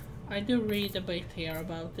 Yeah, I do read a bit here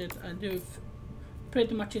about it. I do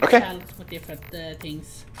pretty much it Okay. sells with different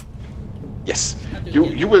things. Yes,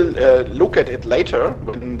 you will look at it later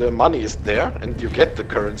when the money is there and you get the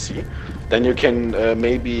currency. Then you can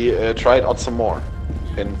maybe try it out some more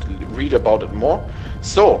and read about it more.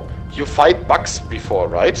 So, you fight bugs before,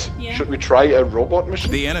 right? Yeah. Should we try a robot mission?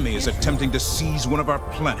 The enemy is attempting to seize one of our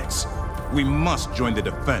planets. We must join the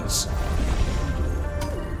defense.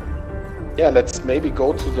 Yeah, let's maybe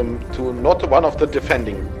go to not one of the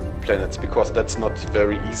defending planets, because that's not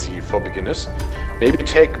very easy for beginners. Maybe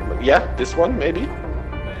take, yeah, this one maybe.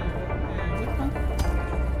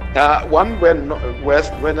 One where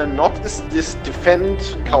the knot is this defend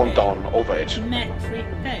countdown over it. Metric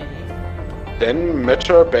Bay. Then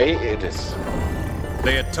Meteor Bay it is.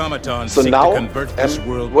 The automatons So seek now, to convert this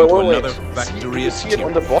world wait, into wait, another factory you of see it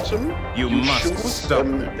on the bottom? You must choose stop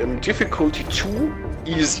them. difficulty 2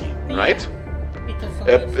 easy, Yeah. right?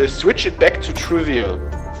 Because Switch it back to trivial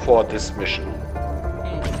for this mission.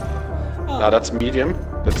 Now that's medium.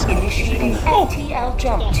 That's Initiating FTL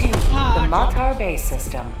jump to the Matar base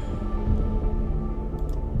system.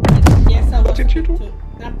 Yes, I What did you do?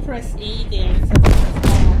 I press E there instead of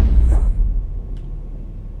press R.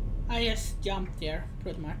 I just jumped there,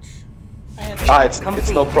 pretty much.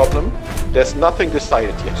 it's no problem. There's nothing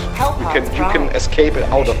decided yet. You can escape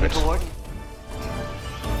out of it. Okay.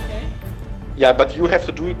 Yeah, but you have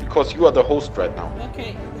to do it because you are the host right now.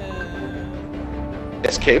 Okay.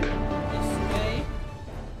 Escape. Escape.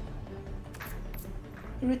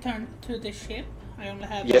 Return to the ship. I only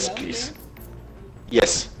have Yes, alone please. here.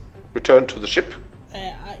 Yes. Return to the ship.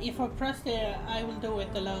 If I press there, I will do it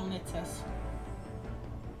alone, it says.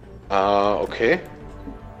 Okay.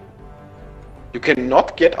 You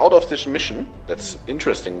cannot get out of this mission. That's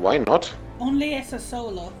interesting. Why not? Only as a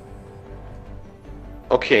solo.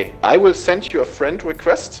 Okay, I will send you a friend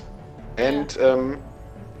request, and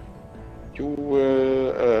you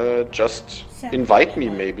will just invite me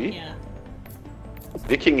maybe. Yeah.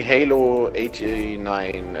 Viking Halo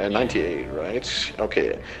 89, 98, right?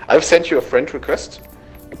 Okay, I've sent you a friend request,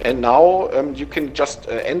 and now you can just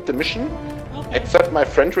end the mission, accept my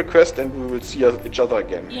friend request, and we will see each other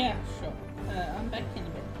again. Yeah, sure. I'm back in a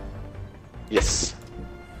bit. Yes.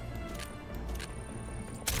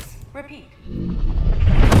 Repeat.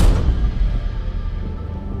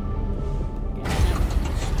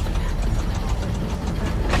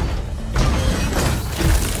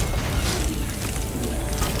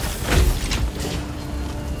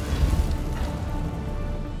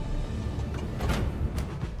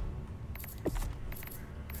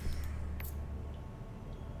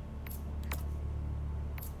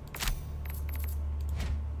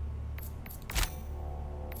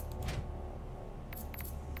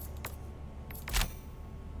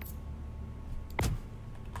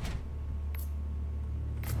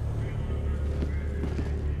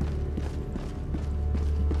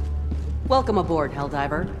 Welcome aboard,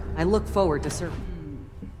 Helldiver. I look forward to serving.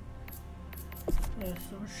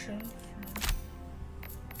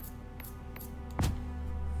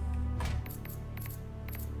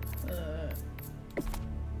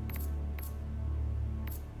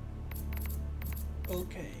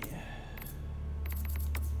 Okay.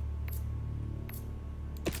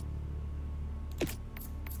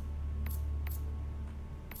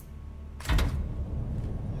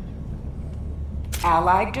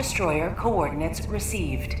 Allied destroyer coordinates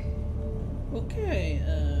received. Okay,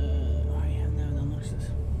 ja, nou dan is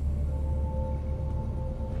het.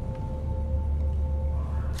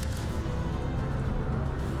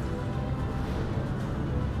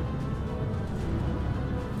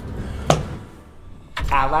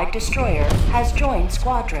 Allied destroyer has joined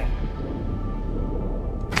squadron.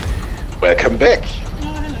 Welcome back.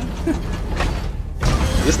 Oh, hello.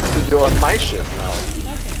 You're on my ship now.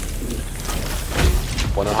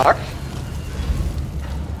 Wanna hug?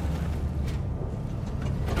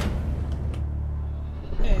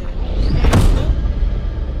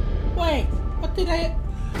 Wait, what did I...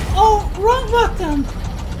 Oh, wrong button!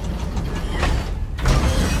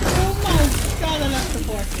 Oh my god, I left the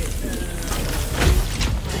party.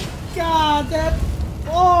 My god, that...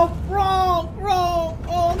 Oh, wrong,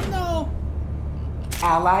 oh no!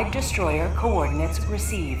 Allied destroyer coordinates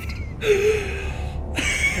received.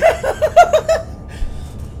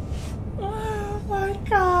 Oh my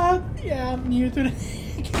god! Yeah, I'm new to the...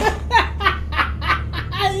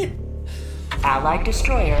 Allied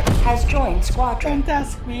destroyer has joined squadron. Don't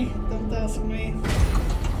ask me, don't ask me.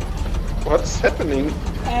 What's happening?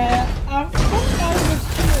 I thought I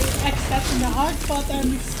was accepting the hard, but I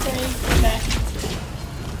mistake left.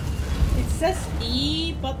 It says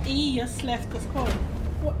E, but E just left the scroll.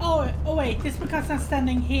 Oh wait, it's because I'm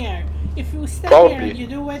standing here. If you stand here and you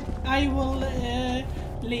do it, I will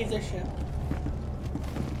leave the ship.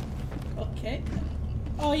 Okay.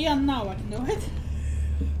 Oh yeah, now I can do it.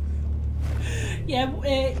 Yeah,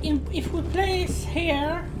 if we place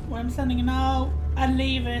here, where I'm standing now, I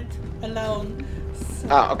leave it alone. So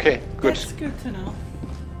okay, good. That's good to know.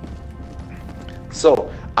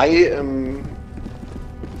 So,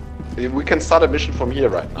 we can start a mission from here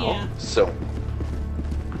right now. Yeah. So,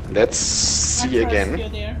 let's see I again. You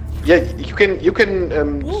there. Yeah, you can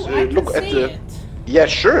Ooh, look at the. Yeah,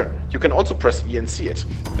 sure. You can also press E and see it.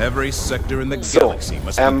 Every sector in the galaxy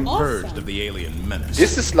must be purged of the alien menace.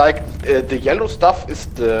 This is like the yellow stuff is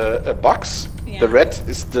the bugs. Yeah. The red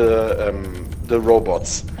is the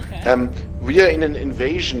robots. Okay. We are in an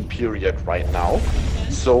invasion period right now. Okay.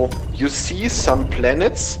 So you see some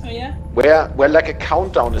planets where like a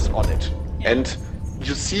countdown is on it, and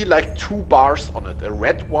you see like 2 bars on it, a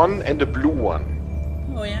red one and a blue one.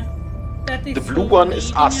 Oh yeah. That is the blue one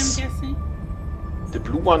is us. The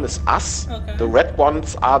blue one is us. Okay. The red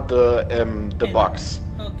ones are the bugs.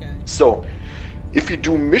 Okay. So, if you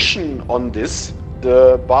do mission on this,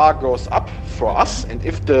 the bar goes up for us, and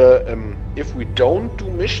if we don't do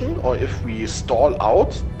mission or if we stall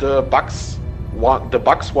out, the bugs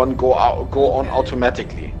one go on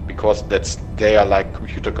automatically because they are like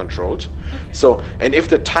computer controlled. Okay. So, and if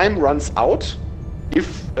the time runs out,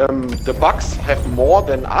 if the bugs have more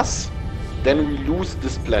than us, then we lose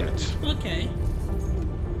this planet. Okay.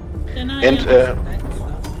 And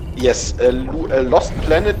yes, a lost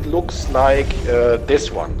planet looks like this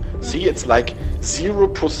one. Okay. See, it's like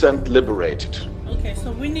 0% liberated. Okay,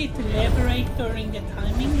 so we need to liberate during the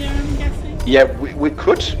timing there, I'm guessing? Yeah, we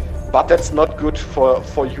could, but that's not good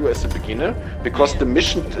for you as a beginner, because the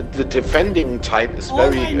mission, the defending type is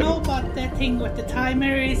very... All I know about that thing with the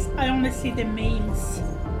timer is I only see the memes.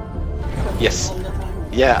 Yes.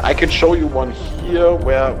 Yeah, I can show you one here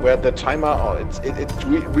where the timer, it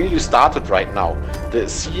really started right now.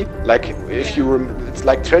 See, like if you it's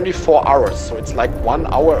like 24 hours, so it's like 1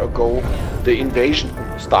 hour ago the invasion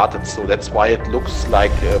started. So that's why it looks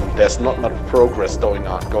like there's not much progress going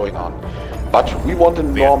on. But we want a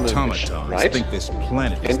normal mission, right? Think this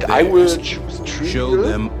planet is and theirs. I will choose trivial,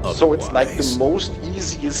 them so it's like the most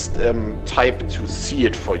easiest type to see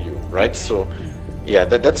it for you, right? So yeah,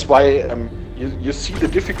 that's why. You see the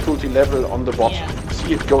difficulty level on the bottom. Yeah.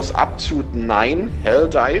 See, it goes up to 9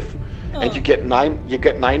 Helldive, and you get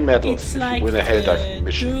 9 medals it's like with a Helldive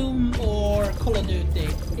mission. Doom or Call of Duty.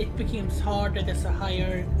 It becomes harder the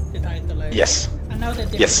higher the title is. Yes. I know the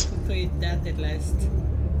difference between that at last.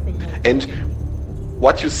 And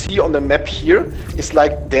what you see on the map here is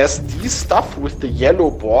like there's this stuff with the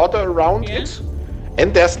yellow border around it,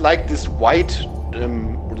 and there's like this white,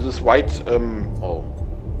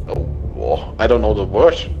 I don't know the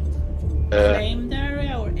word. Claimed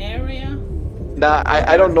area or area? Nah,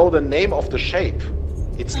 I don't know the name of the shape.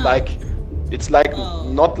 It's like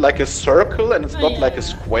not like a circle, and it's not like a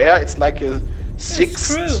square. It's like a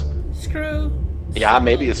six. Screw. Yeah,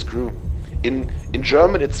 maybe a screw. In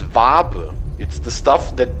German, it's Wabe. It's the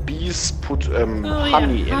stuff that bees put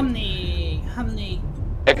honey in. Honey.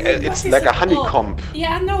 It's like a honeycomb.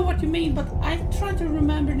 Yeah, I know what you mean, but I'm trying to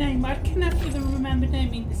remember the name. I cannot even remember the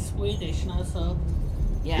name in the Swedish now, so...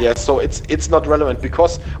 Yeah, so it's not relevant,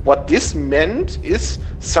 because what this meant is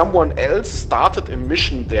someone else started a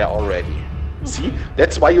mission there already. See?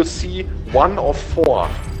 That's why you see 1 of 4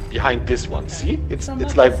 behind this one. See? It's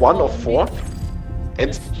like 1 of 4.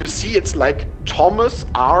 And you see it's like Thomas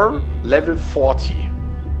R level 40.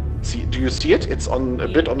 See, do you see it? It's on a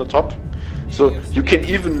bit on the top. So you can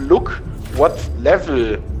even look what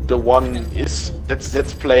level the one is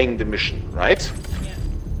that's playing the mission, right? Yeah.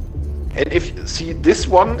 And if you see this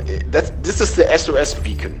one, this is the SOS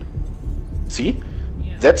beacon. See?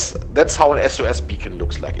 Yeah. That's how an SOS beacon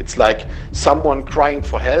looks like. It's like someone crying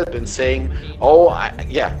for help and saying, "Oh,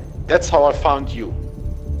 yeah, that's how I found you."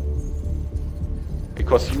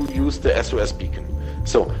 Because you used the SOS beacon.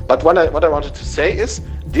 So, but what I wanted to say is,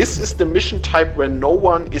 this is the mission type where no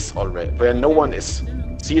one is already, where no one is.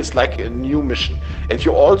 See, it's like a new mission. And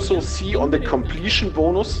you also see on the completion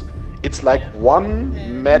bonus, it's like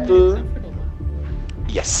 1 medal.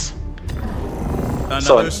 Yes.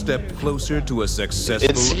 Another step closer to a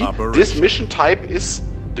successful operation. This mission type is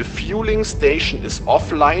the fueling station is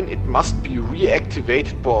offline. It must be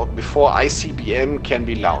reactivated before ICBM can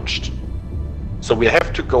be launched. So we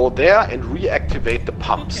have to go there and reactivate the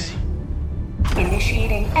pumps.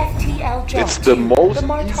 Initiating FTL jump. It's the most the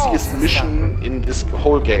Martal easiest system. mission in this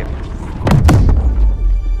whole game.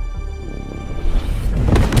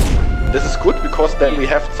 This is good because then we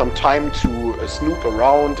have some time to snoop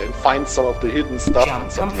around and find some of the hidden stuff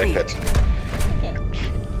and something like that.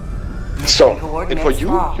 So, and for you,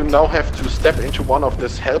 you now have to step into one of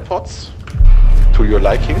these hell pods to your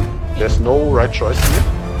liking. There's no right choice here.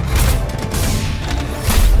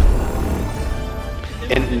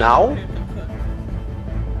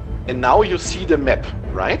 And now you see the map,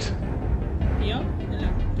 right? Yeah.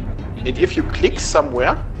 And if you click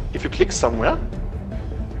somewhere,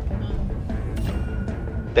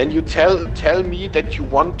 then you tell me that you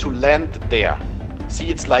want to land there. See,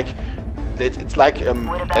 it's like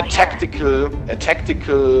a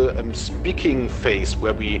tactical speaking phase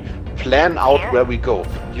where we plan out where we go.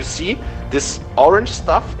 You see this orange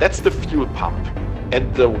stuff? That's the fuel pump,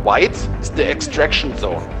 and the white is the extraction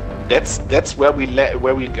zone. That's where we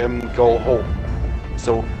go home.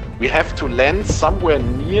 So we have to land somewhere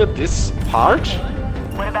near this part,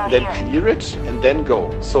 then clear it, and then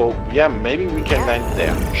go. So yeah, maybe we can land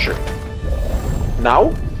there. Sure.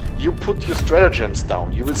 Now you put your stratagems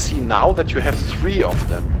down. You will see now that you have 3 of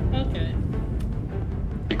them. Okay.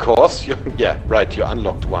 Because you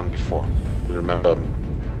unlocked one before. You remember?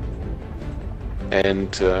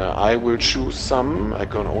 And I will choose some. I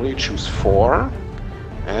can only choose 4.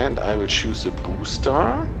 And I will choose a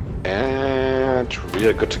booster, and we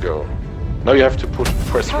are good to go. Now you have to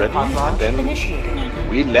press ready, and then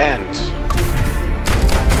we land.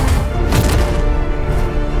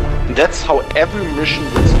 And that's how every mission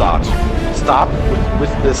will start. Start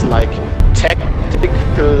with this like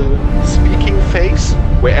tactical speaking phase,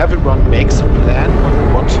 where everyone makes a plan what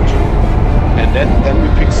we want to do, and then we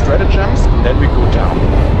pick stratagems, and then we go down.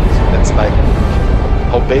 So that's like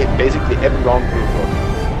how basically every round will work.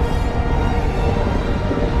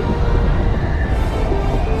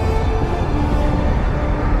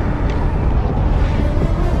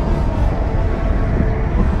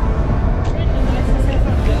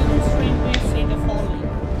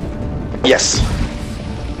 Yes.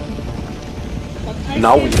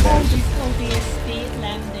 Now we land.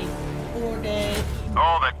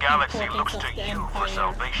 All the galaxy looks to you for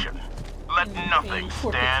salvation. Let nothing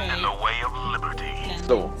stand in the way of liberty.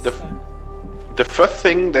 So, the first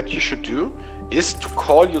thing that you should do is to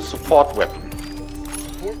call your support weapon.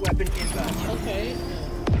 Support weapon inbound. Okay.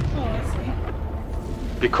 Oh, I see.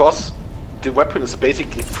 Because the weapon is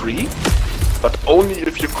basically free, but only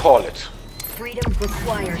if you call it. Freedom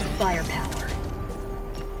requires firepower.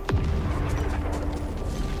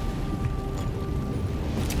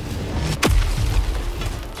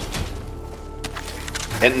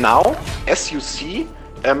 And now, as you see,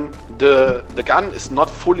 the gun is not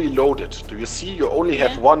fully loaded. Do you see? You only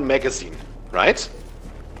have 1 magazine, right?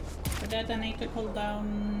 For that I need to call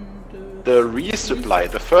down the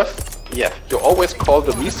resupply. The first, yeah, you always call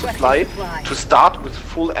the resupply to start with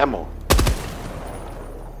full ammo.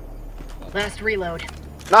 Last reload.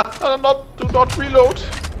 Do not reload.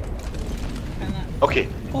 Okay,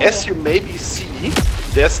 as you maybe see,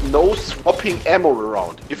 there's no swapping ammo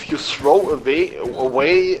around. If you throw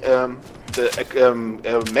away the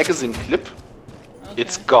magazine clip,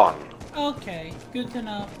 it's gone. Okay, good to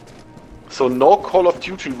know. So no Call of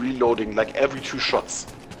Duty reloading like every 2 shots.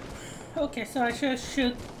 Okay, so I should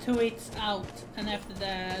shoot 2 hits out, and after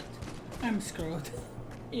that, I'm screwed.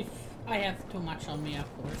 If I have too much on me, of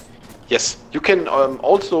course. Yes, you can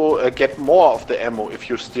also get more of the ammo if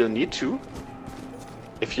you still need to.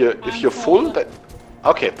 If you're full, that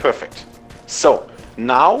okay, perfect. So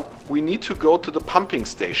now we need to go to the pumping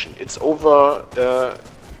station. It's over,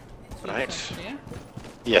 right?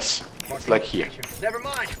 Yes, it's like here. Never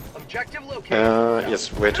mind. Objective located.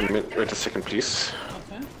 Yes. Wait a minute. Wait a second, please.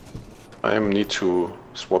 Okay. I need to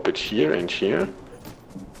swap it here and here.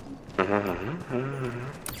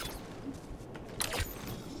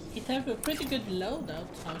 It have a pretty good loadout,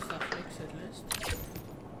 some stuff looks at least.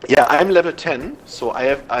 Yeah, I'm level 10, so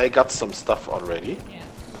I got some stuff already. Yeah.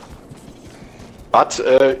 But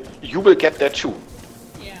you will get that too.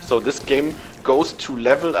 Yeah. So this game goes to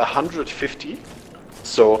level 150.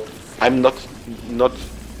 So I'm not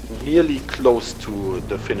nearly close to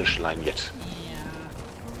the finish line yet. Yeah.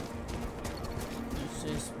 This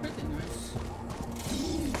is pretty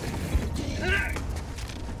nice.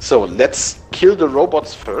 So let's kill the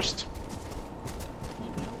robots first.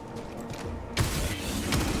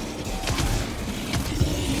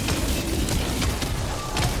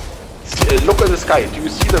 Look at the sky. Do you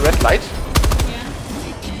see the red light?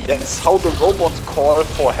 Yeah. That's how the robots call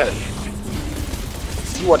for help.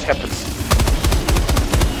 See what happens.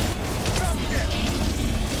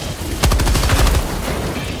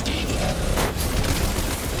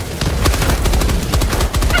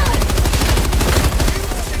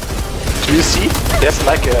 Do you see? There's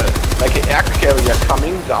like an air carrier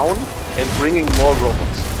coming down and bringing more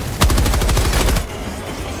robots.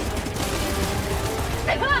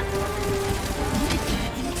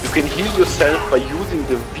 You can heal yourself by using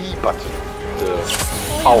the V button, the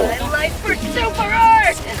power. Life for super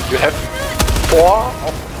art! You have 4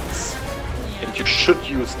 of these, and you should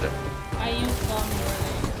use them. I used one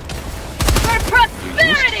For You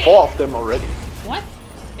prosperity! used 4 of them already. What?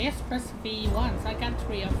 Yes, press V once. I got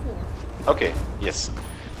 3 or 4. Okay, yes.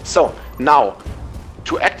 So, now,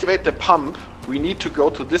 to activate the pump, we need to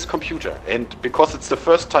go to this computer. And because it's the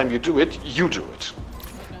first time you do it, you do it.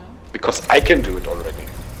 Okay. Because I can do it already.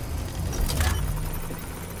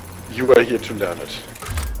 You are here to learn it.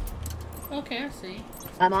 Okay, I see.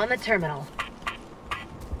 I'm on the terminal.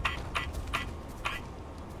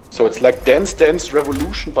 So it's like Dance Dance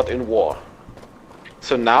Revolution, but in war.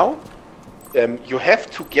 So now, you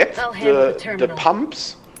have to get the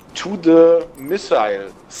pumps to the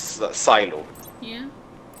missile silo. Yeah.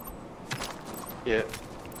 Yeah.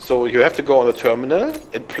 So you have to go on the terminal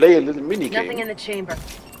and play a little mini game. Nothing in the chamber.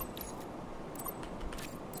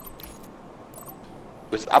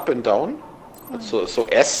 With up and down. So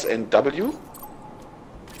S and W.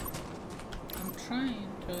 I'm trying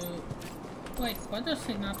to... Wait, why does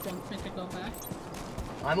he not want me to go back?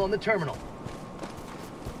 I'm on the terminal.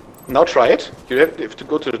 Now try it. You have to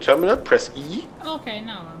go to the terminal, press E. Okay,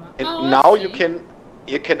 now I'm... And now you can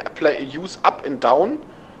use up and down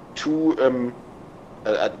to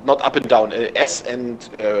not up and down, S and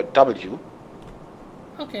W.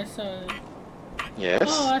 Okay, so... Yes.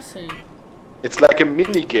 Oh, I see. It's like a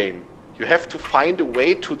mini game. You have to find a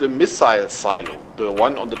way to the missile silo, the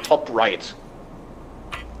one on the top right.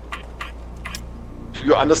 Do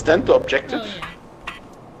you understand the objective? Oh,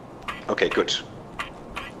 yeah. Okay, good.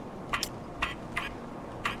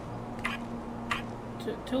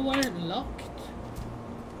 Two are locked.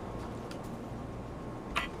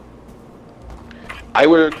 I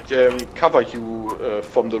will cover you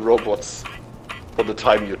from the robots for the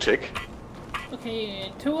time you take.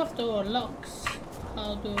 Okay, 2 of the locks.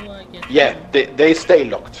 How do I get Yeah, them? they stay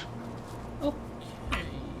locked. Okay.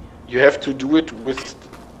 You have to do it with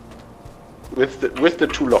the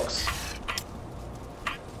 2 locks.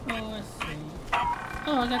 Oh, I see.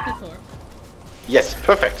 Oh, I got the door. Yes,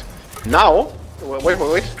 perfect. Now,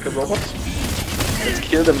 wait, the robots. Let's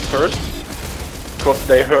kill them first, because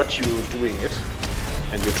they hurt you doing it,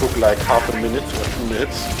 and you took like half a minute or 2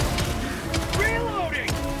 minutes. Reloading!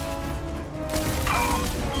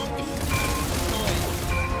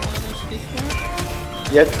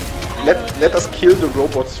 Yeah, let us kill the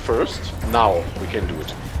robots first. Now we can do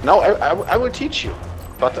it. Now I will teach you,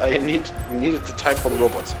 but I needed the time for the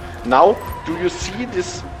robots. Now, do you see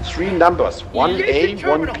these 3 numbers? 1A,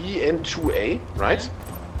 1B, and 2A, right?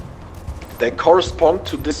 They correspond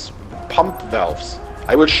to this pump valves.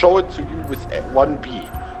 I will show it to you with 1B.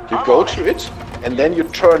 You go to it, and then you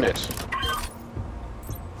turn it.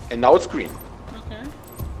 And now it's green. Okay.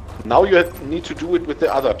 Now you need to do it with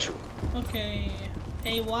the other 2. Okay.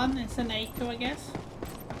 A1 is an A2, I guess?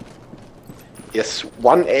 Yes,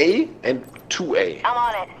 1A and 2A. I'm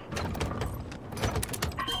on it.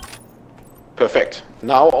 Perfect.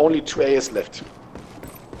 Now only 2A is left.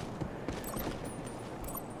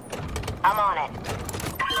 I'm on it.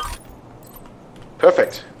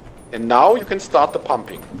 Perfect. And now you can start the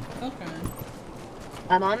pumping. Okay.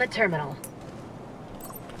 I'm on the terminal.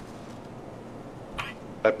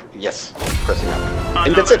 Yes, pressing up.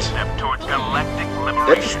 And that's it.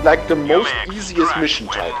 That's like the most easiest mission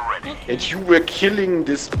type. And you were killing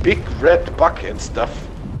this big red bug and stuff.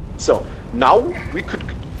 So, now we could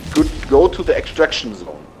go to the extraction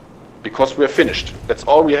zone. Because we're finished. That's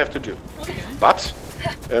all we have to do. But,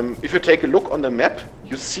 if you take a look on the map,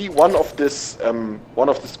 you see one of this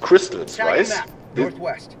crystals, right?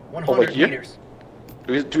 Northwest, 100 over here. meters.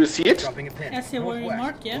 Do you see it? Dropping a pin. I see where you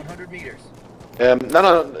marked, yeah? 100 meters.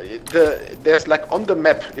 No. There's like on the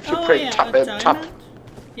map, if you press tab.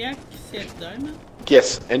 Yeah, see a diamond?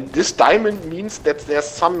 Yes, and this diamond means that there's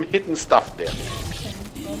some hidden stuff there. Okay,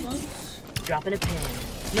 robots. Dropping a pin.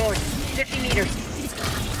 North, 50 meters.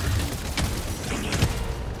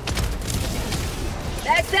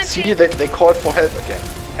 That's empty. See, they called for help again.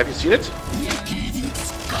 Have you seen it? Yeah.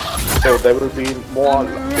 So there will be more.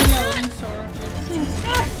 Reloading, sorry.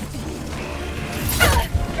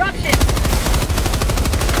 Dropship.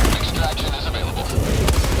 Extraction is available.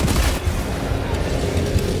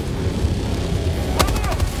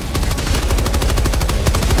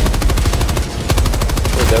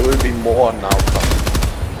 So there will be more now coming.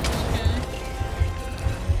 Okay.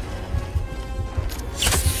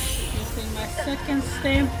 Using my second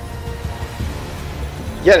stamp.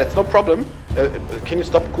 Yeah, that's no problem. Can you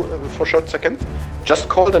stop for a short second? Just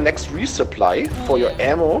call the next resupply for your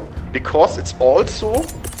ammo, because it's also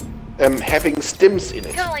having stims in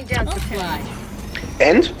it. Calling down supply.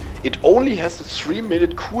 And it only has a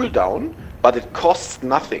 3-minute cooldown, but it costs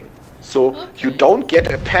nothing. So you don't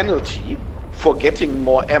get a penalty for getting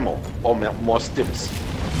more ammo or more stims.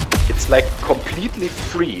 It's like completely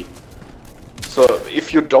free. So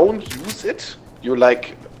if you don't use it, you're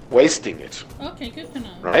like wasting it. Okay, good to know.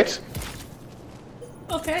 Right?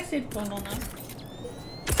 Okay, I see it going on now.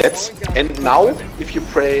 And now, if you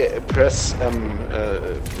press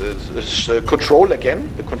control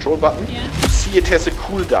again, the control button, you see it has a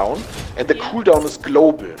cooldown, and the cooldown is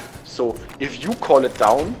global. So if you call it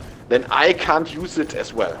down, then I can't use it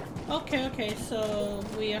as well. Okay, so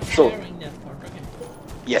we are sharing that part, okay.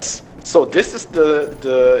 Yes, so this is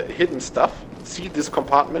the hidden stuff. See this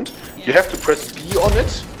compartment? Yeah. You have to press B on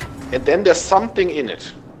it, and then there's something in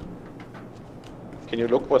it. Can you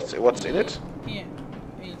look what's in it? Yeah.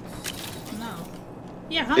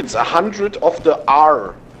 Yeah, it's 100 of the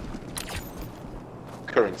R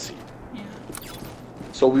currency. Yeah.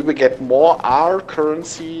 So we will get more R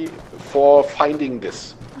currency for finding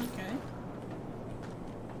this. Okay.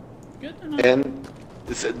 Good to know. And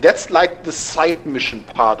that's like the side mission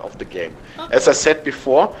part of the game. Okay. As I said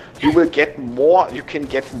before, you will get more. You can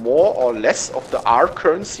get more or less of the R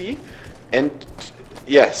currency, and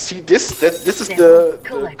yeah, see this. This is the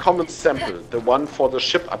common sample, the one for the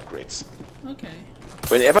ship upgrades. Okay.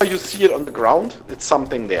 Whenever you see it on the ground, it's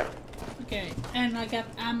something there. Okay, and I got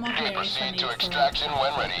ammo here. Proceed to extraction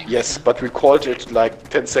when ready. Yes, but we called it like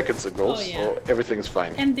 10 seconds ago, so everything is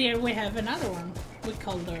fine. And there we have another one we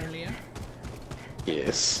called earlier.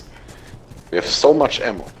 Yes. We have so much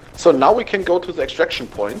ammo. So now we can go to the extraction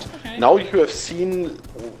point. Okay. Now you have seen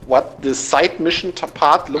what the side mission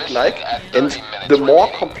part look like, and the more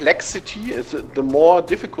complexity, the more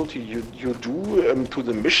difficulty you do to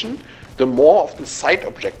the mission, the more of the side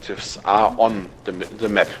objectives are on the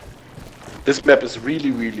map. This map is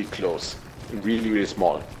really, really close and really, really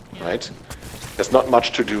small, right? There's not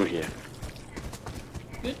much to do here.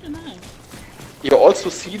 Good to know. You also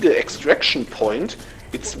see the extraction point.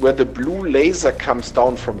 It's where the blue laser comes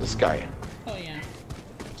down from the sky. Oh yeah.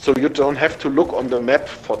 So you don't have to look on the map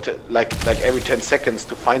for like every 10 seconds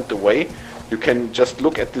to find the way. You can just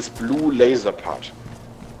look at this blue laser part.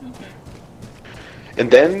 Okay.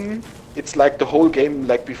 And then it's like the whole game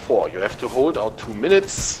like before. You have to hold out 2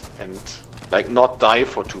 minutes and like not die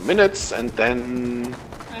for 2 minutes, and then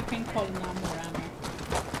I can call now more ammo.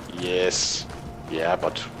 Yes. Yeah,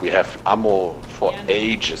 but we have ammo for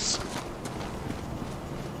ages.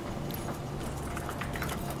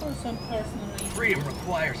 For some personal reasons. Freedom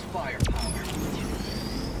requires firepower.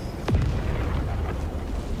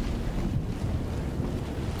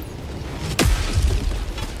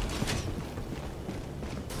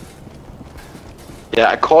 Yeah,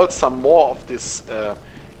 I called some more of this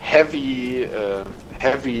heavy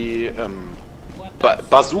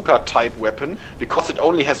bazooka type weapon, because it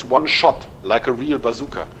only has one shot, like a real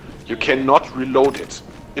bazooka. You cannot reload it.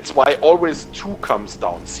 It's why always 2 comes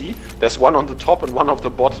down. See, there's one on the top and one on the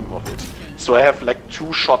bottom of it. So I have like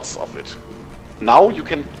 2 shots of it. Now you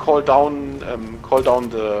can call down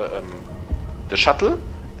the shuttle,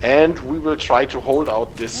 and we will try to hold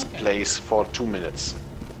out this place for 2 minutes.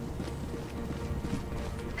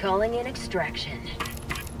 Calling in extraction.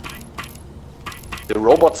 The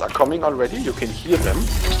robots are coming already, you can hear them.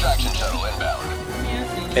 Extraction shuttle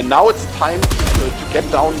inbound. And now it's time to get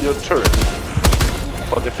down your turret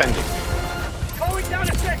for defending. Calling down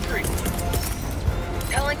a sentry!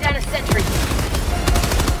 Calling down a sentry.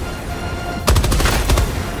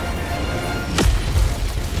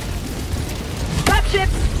 Stop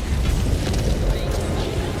ships!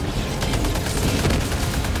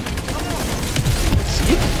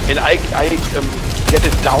 See? And I get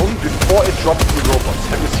it down before it drops the robots.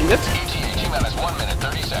 Have you seen it? T-minus 1 minute,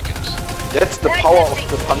 30 seconds. That's the power of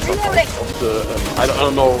the Panzerfaust, of the, I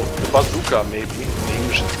don't know, the bazooka maybe, in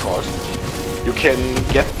English it's called. You can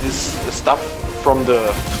get this stuff from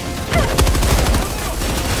the...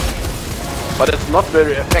 But it's not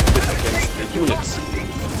very effective against the units.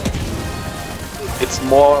 It's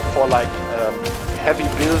more for like heavy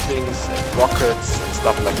buildings and rockets and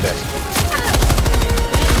stuff like that.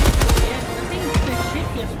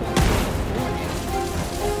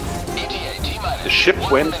 The ship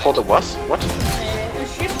went for the what? The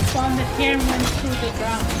ship spawned here and went through the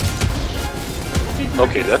ground.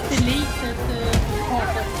 Okay, that... deleted the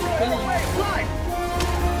part of the building.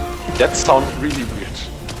 That sounds really weird.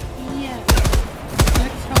 Yeah.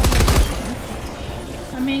 Let's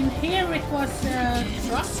hope. I mean, here it was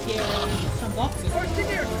truck here and some boxes.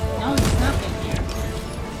 Now it's nothing here.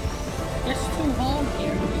 There's 2 holes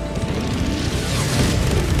here.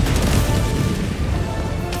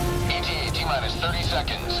 T-minus 30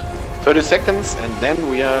 seconds. 30 seconds and then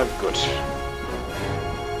we are good.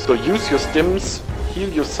 So use your stims, heal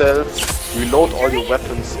yourself, reload all your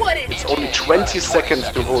weapons. It's only 20 seconds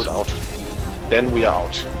to hold out. Then we are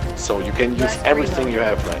out. So you can use everything you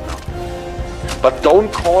have right now. But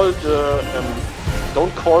don't call the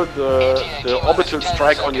orbital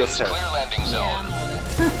strike on yourself.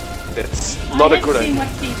 That's not a good idea.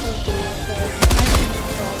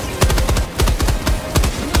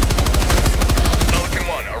 Pelican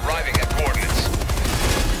 1 arriving at coordinates.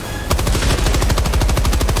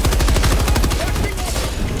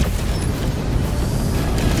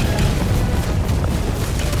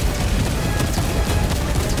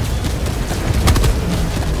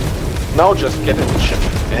 Now just get in the ship.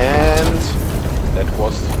 And that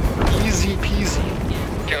was easy peasy.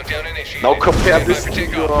 Countdown initiated. Now compare this to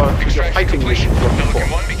your fighting mission from before,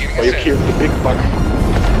 where you killed the big bug.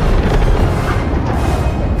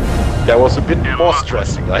 That was a bit more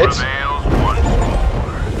stressing, right?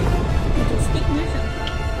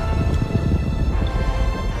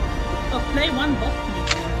 Play one button.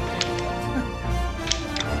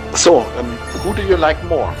 So, who do you like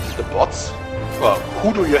more? The bots? Well,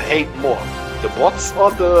 who do you hate more? The bots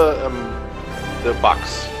or the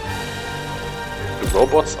bugs? The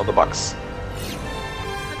robots or the bugs? I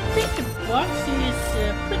think the bugs is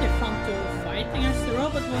pretty fun to fight against. The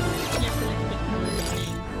robot was just a little bit more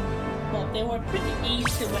annoying. But they were pretty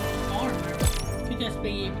easy with armor. To just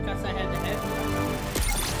be because I had the head.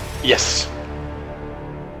 Yes.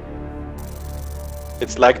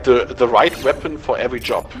 It's like the right weapon for every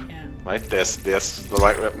job. Yeah. Right? There's the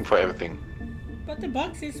right weapon for everything. But the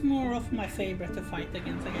bugs is more of my favorite to fight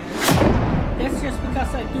against, I guess. That's just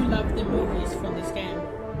because I do love the movies from this game.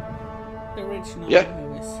 The original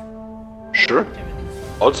movies. Sure.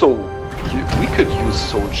 Also, we could use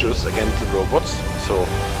soldiers against the robots, so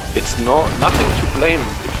it's nothing to blame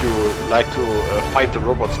if you like to fight the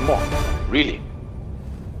robots more. Really.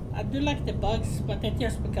 I do like the bugs, but that's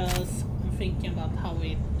just because I'm thinking about how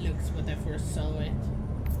it looks when I first saw it.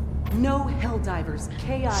 No Helldivers,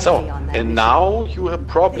 KIA So, on that. and now you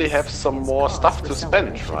probably have some more stuff to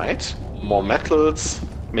spend, right? More metals,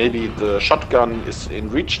 maybe the shotgun is in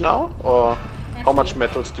reach now, or how much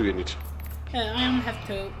metals do you need? I only have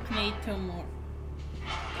need 2 more.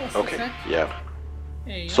 Okay, yeah.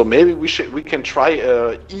 So maybe we can try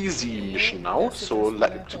a easy mission now, so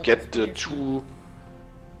like to get the 2...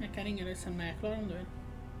 Jag kan ringa dig sen när jag är klar om du vill.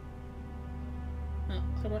 Ja,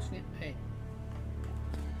 det var snett. Hej.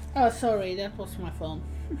 Oh, sorry, that was my phone.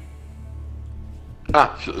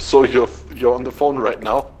 So you're on the phone right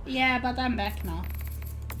now? Yeah, but I'm back now.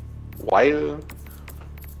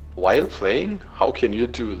 While playing? How can you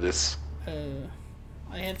do this? I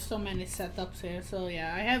have so many setups here, so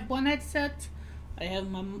yeah, I have one headset, I have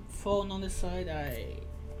my phone on the side,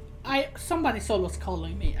 somebody's always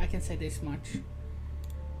calling me, I can say this much.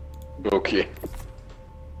 Okay.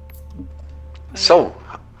 So...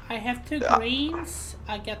 I have 2 greens,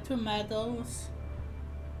 I got 2 medals.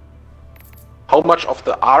 How much of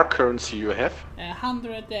the R currency you have?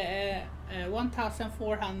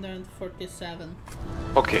 1,447.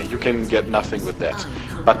 Okay, you can get nothing with that.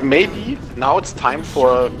 But maybe now it's time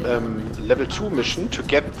for level 2 mission to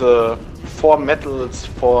get the 4 medals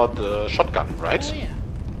for the shotgun, right? Oh, yeah.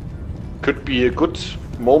 Could be a good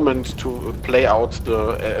moment to play out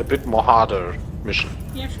the a bit more harder mission.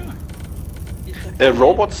 Yeah, sure.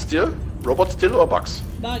 Robots still? Robots still or bugs?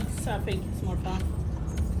 Bugs, I think it's more fun.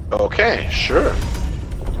 Okay, sure.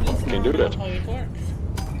 You can do that. How it works.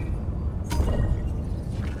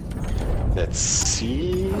 Let's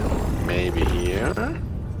see. Maybe here.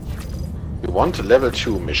 We want a level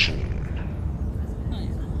 2 mission. Oh,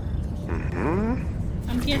 yeah. Mm-hmm.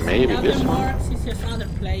 I'm guessing maybe other this one. marks is just other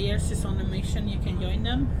players is on a mission, you can join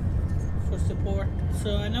them for support.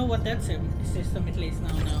 So I know what that system at least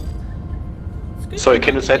now. Sorry,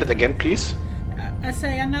 can you say that again, please? I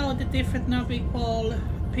say I know the different now we call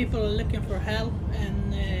people looking for help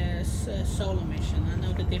and solo mission. I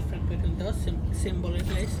know the difference between those symbol at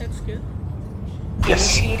least. That's good.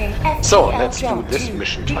 Yes. So let's do this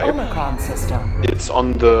mission type. It's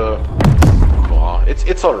on the. Oh,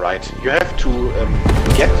 it's all right. You have to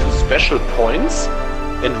get to special points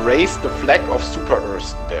and raise the flag of Super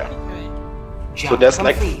Earth there. Okay. So there's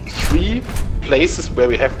like 3 places where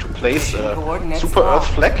we have to place a Super Earth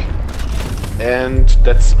flag, and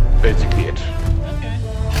that's basically it. Okay.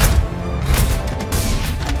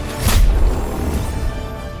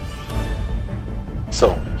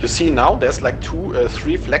 So, you see now there's like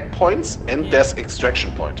three flag points and there's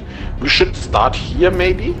extraction point. We should start here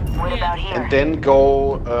maybe, and then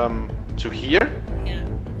go to here,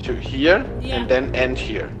 to here, and then end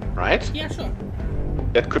here, right? Yeah, sure.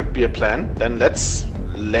 That could be a plan. Then let's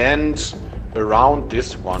land around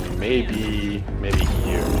this one, maybe here.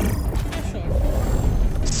 Yeah,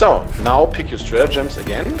 sure. So, now pick your stratagems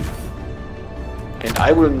again. And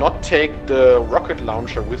I will not take the rocket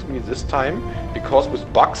launcher with me this time, because with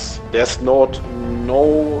bugs there's no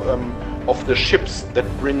of the ships that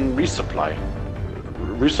bring resupply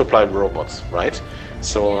robots, right?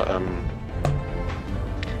 So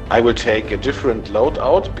I will take a different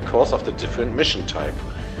loadout because of the different mission type.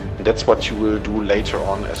 And that's what you will do later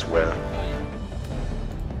on as well.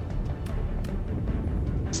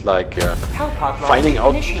 It's like finding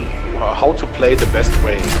out how to play the best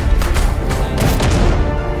way.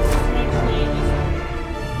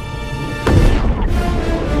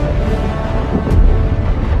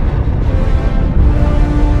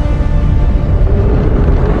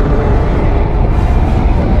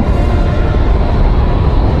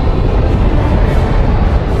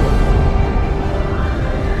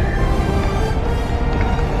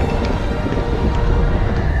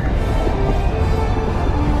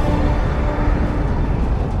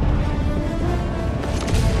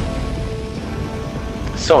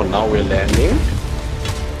 So now we're landing.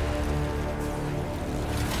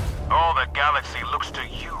 All the galaxy looks to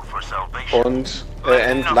you for salvation.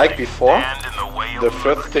 And like before, the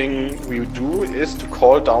first thing we do is to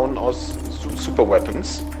call down our super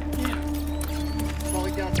weapons.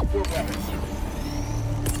 Calling down support weapons.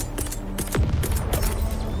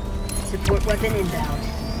 Support weapon inbound.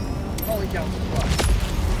 Calling down supply.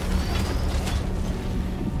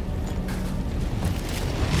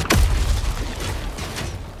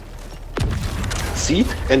 See,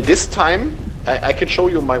 and this time I can show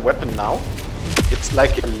you my weapon now. It's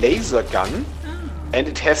like a laser gun, and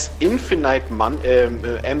it has infinite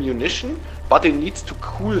ammunition, but it needs to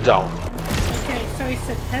cool down. Okay, so it's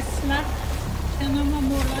a Tesla cannon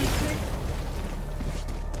more likely?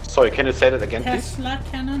 Sorry, can you say that again, please? Tesla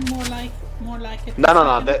cannon more like a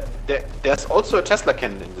No. There's also a Tesla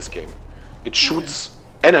cannon in this game. It shoots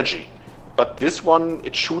energy, but this one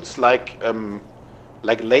it shoots like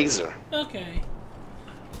laser. Okay.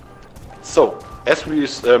 So, as we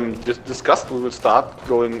discussed, we will start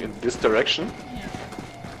going in this direction. Yeah.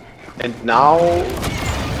 And now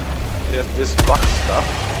there's this bug stuff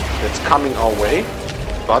that's coming our way,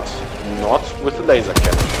 but not with the laser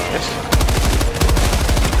cannon, right?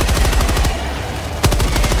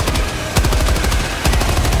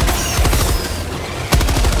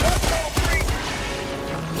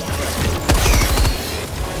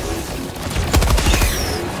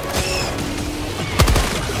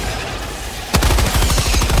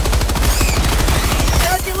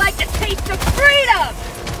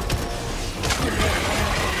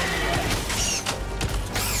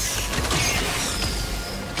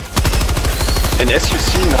 And as you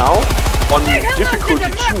see now, on difficulty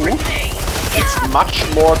 2, it's much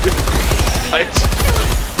more difficult, right?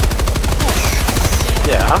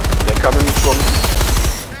 Yeah, they're coming from...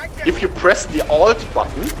 If you press the Alt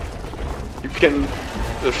button, you can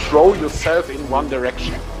throw yourself in one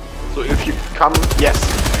direction. So if you come... Yes,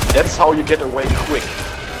 that's how you get away quick.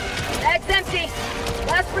 Bag's empty!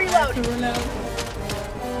 Last reload!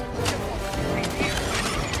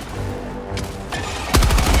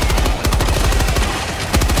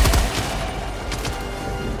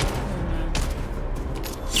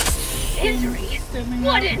 Injury?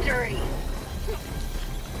 What injury?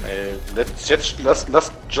 Let's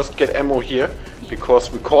just get ammo here,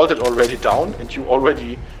 because we called it already down, and you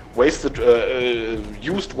already wasted,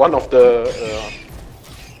 used one of the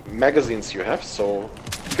magazines you have. So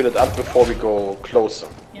fill it up before we go closer.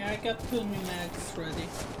 Yeah, I got 2 new mags ready.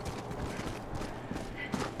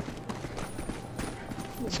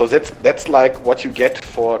 So that's like what you get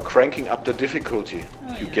for cranking up the difficulty.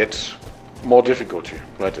 Oh, you yeah. get more difficulty,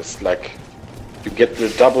 right? It's like you get the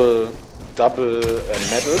double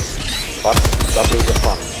medals, but double the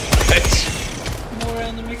fun. More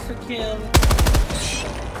enemies to kill.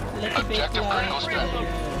 Little bit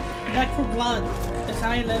back for blood. As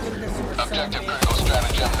high level the super Objective critical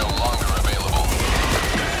stratagem no longer available.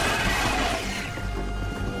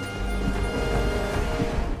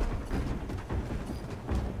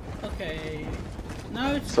 Okay.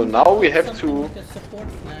 Now it's So now we have to... like a support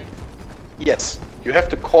flag. Yes, you have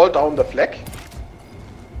to call down the flag.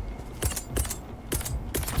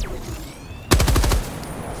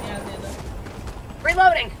 Yeah, I did that.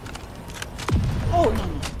 Reloading! Oh no.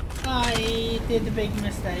 I did a big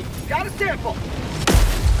mistake. Got a sample!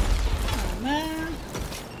 man.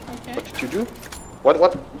 Okay. What did you do?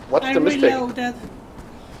 What's the mistake? I reloaded.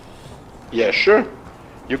 Yeah, sure.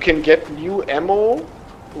 You can get new ammo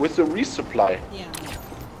with a resupply. Yeah.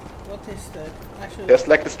 What is that? Actually, there's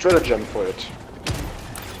like a stratagem for it.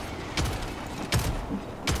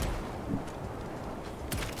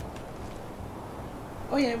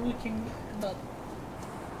 Oh yeah, we can. But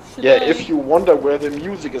yeah, if you wonder where the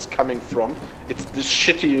music is coming from, it's this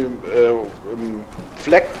shitty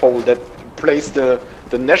flagpole that plays the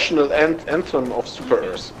national anthem of Super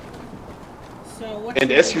Earth. So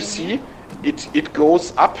and as you see, it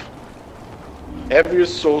goes up ever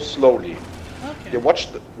so slowly. Okay. Yeah,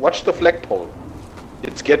 watch the flagpole.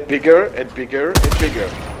 It's get bigger and bigger and bigger.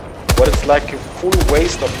 But it's like a full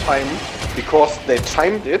waste of time because they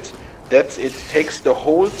timed it. That it takes the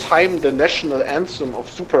whole time the national anthem of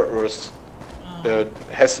Super Earth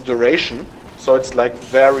has a duration, so it's like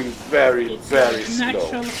very, very, it's very a slow.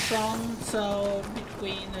 natural song, so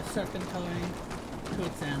between a certain time to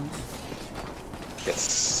its end.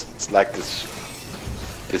 Yes, it's like this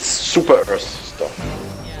Super Earth stuff.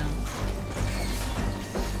 Yeah.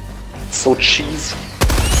 It's so cheesy.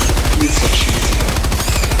 It's so cheesy.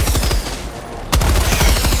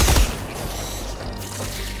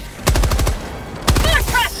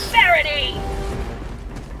 Prosperity!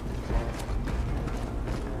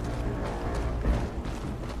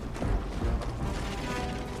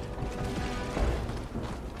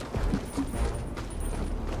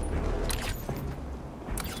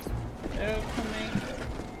 They're coming.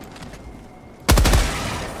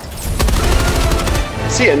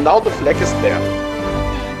 See, and now the flag is there.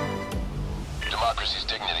 Democracy's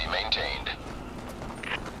dignity maintained.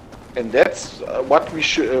 And that's what we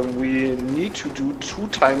should. We need to do 2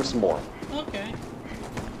 times more. Okay.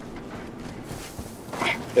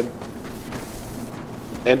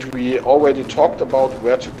 And we already talked about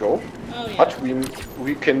where to go. Oh, yeah. But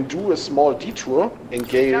we can do a small detour and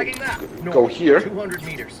go here. 200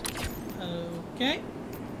 meters. Okay.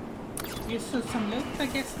 You saw some loot, I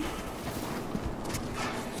guess.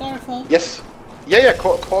 Sorry, folks. Yes. Yeah.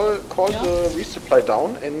 Call the resupply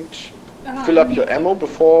down and fill up your ammo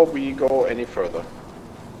before we go any further.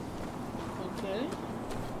 Okej.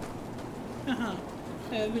 Jaha.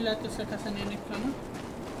 Vill att du sätter sig ner nycklarna?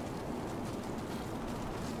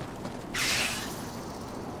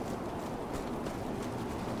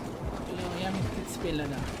 Ja, jag är mitt i ett spel där.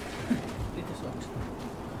 Lite svårt.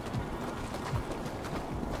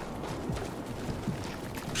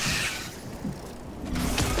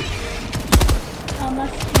 Annars,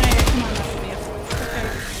 nej, jag kommer annars vet. Okej,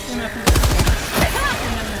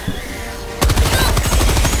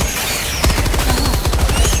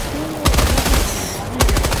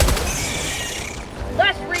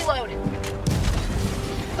 Last reload!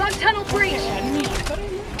 Bug tunnel breach!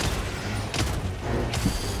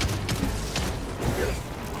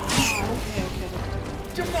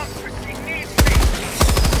 Democracy needs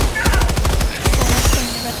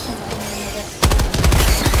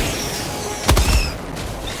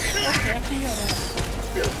jag kan göra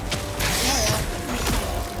det.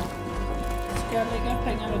 Ska jag lägga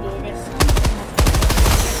pengarna då i väskan?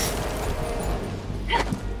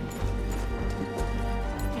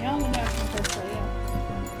 Ja, men jag kan testa igen.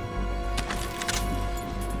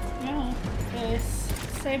 Ja,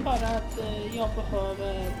 säg bara att jag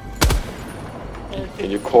behöver...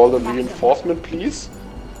 Can you call the reinforcement, please?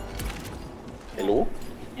 Hello?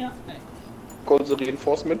 Ja, nej. Call the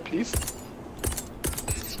reinforcement, please.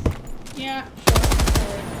 Yeah, sure.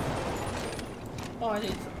 Oh, I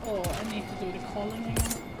need to do the calling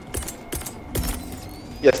again.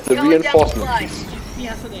 Yes, the reinforcement, please.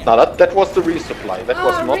 Yeah, so there. No, that was the resupply. That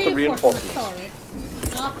was not the reinforcement. Sorry.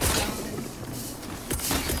 Okay.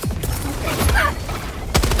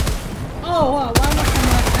 Oh, wow, why was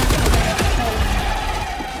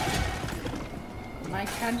I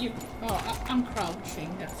can you? Oh, I'm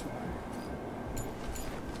crouching. That's why.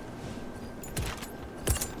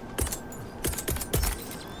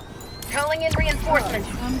 Calling in reinforcements.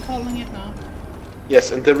 I'm calling it now.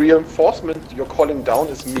 Yes, and the reinforcement you're calling down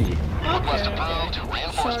is me. Okay.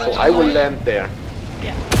 So I will land there.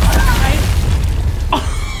 Yeah.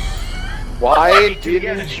 Why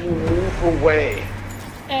didn't you move away?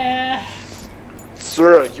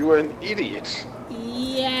 Sir, you're an idiot.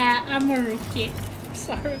 Yeah, I'm a rookie.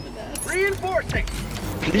 Sorry for that. Reinforcing!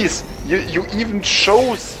 Please, you even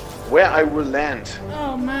chose where I will land.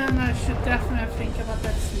 Oh man, I should definitely think about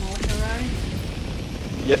that smarter, right?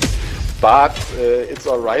 Yes, but it's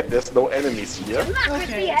alright, there's no enemies here.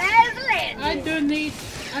 Okay. I do need...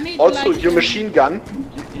 I need Also, like your machine gun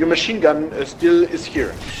still is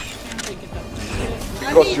here.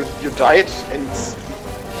 because you died, and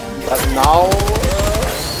but now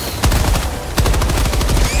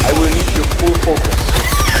I will need your full focus.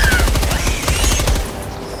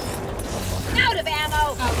 Out of ammo!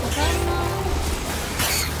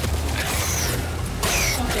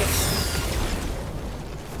 Okay.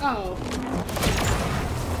 Oh.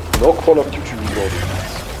 No Call of Duty reloading.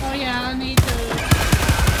 Oh yeah, I need to...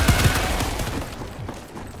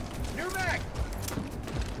 You're back!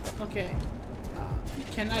 Okay.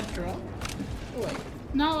 Can I drop? Wait.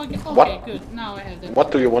 No, okay, What? good. Now I have that.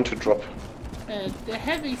 What do you want to drop? The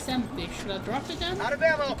heavy is empty. Should I drop it then? Out of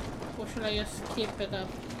ammo! Or should I just keep it up?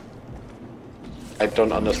 I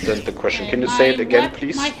don't understand the question. Can you say it again,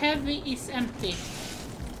 please? My heavy is empty.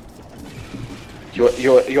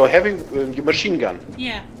 Your heavy your machine gun.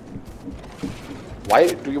 Yeah. Why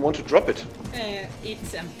do you want to drop it?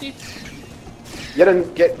 It's empty. Yeah,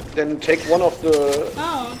 then take one of the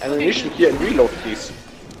ammunition here and reload, please.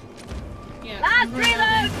 Yeah. Last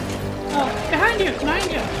reload! Oh, behind you!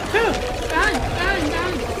 Two! Behind!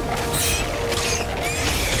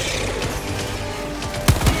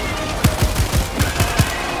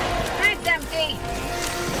 It's empty!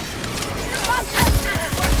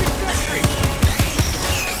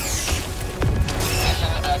 Mission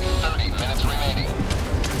at 30 minutes remaining.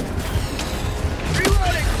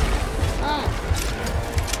 Reloading!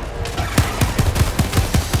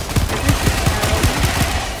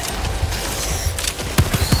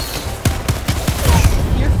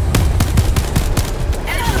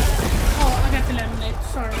 Oh, I got eliminated.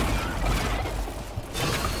 Sorry.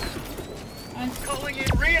 I'm Calling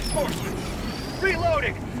in reinforcements!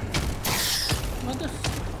 Reloading! What the?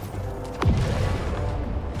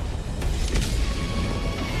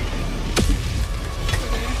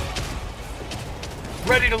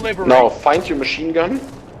 Ready to liberate! Now find your machine gun. I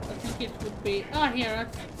think it would be... Oh, here.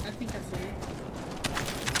 I think I see it.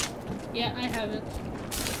 Yeah, I have it.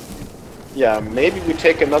 Yeah, maybe we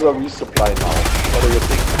take another resupply now. What do you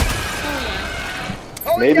think?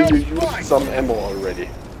 Oh, Maybe you used some ammo already.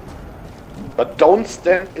 But don't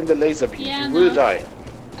stand in the laser beam. Yeah, You will no. die.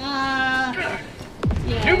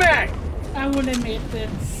 Yeah. New mag! I will admit that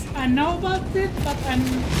I know about it, but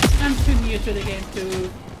I'm too new to the game to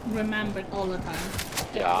remember it all the time.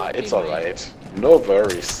 Yeah, it's alright. No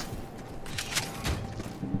worries.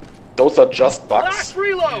 Those are just bugs. Last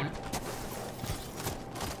reload!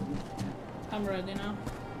 I'm ready now.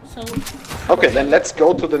 So... Okay, then let's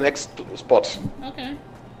go to the next spot. Okay.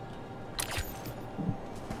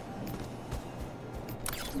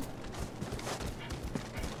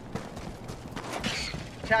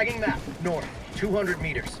 Tagging map, north, 200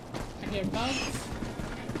 meters. I hear bugs.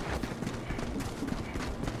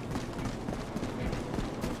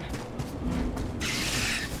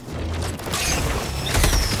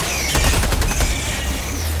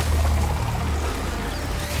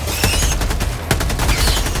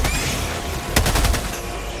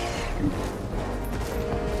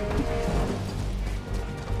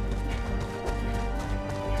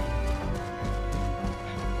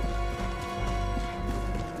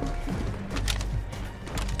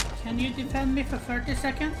 Can you defend me for 30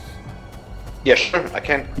 seconds? Yeah, sure, I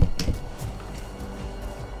can.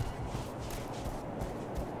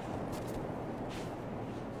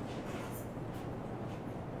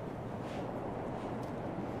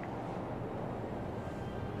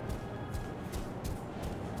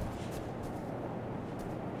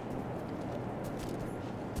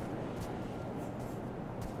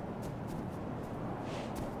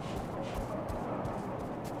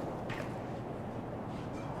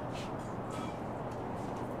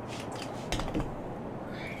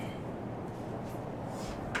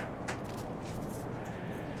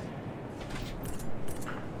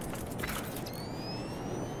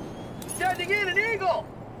 Sending in an eagle!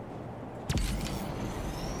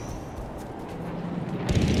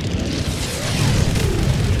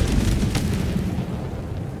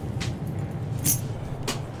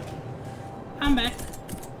 I'm back.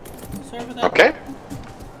 Sorry for that. Okay.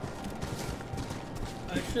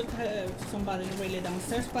 I should have somebody really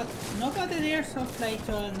downstairs, but nobody there, so play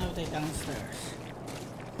to know they're downstairs.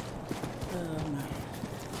 No.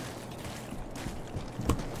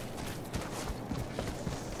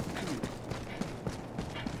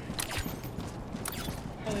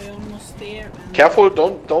 We're almost there. And Careful,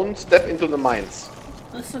 don't step into the mines.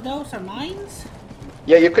 so those are mines?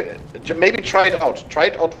 Yeah, you could maybe try it out. Try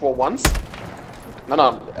it out for once.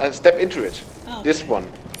 No, step into it. Oh, This okay.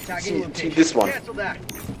 one. Tagging See location. this one. Cancel that.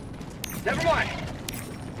 Never mind.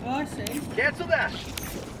 Oh, I see. Cancel that.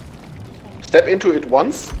 Step into it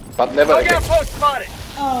once, but never Bug again. outpost spotted.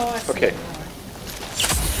 Oh, I see. Okay.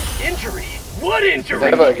 Injury. What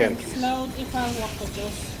injury? Never again. Slow if I walk with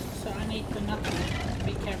this, so I need to not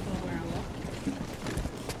be careful where I walk.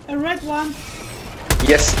 A red one.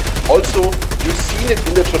 Yes. Also, you've seen it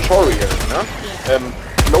in the tutorial, no? Yeah.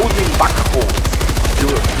 Closing bug holes. You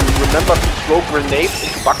remember to throw grenades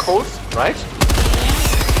into bug holes, right?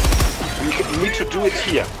 You need to do it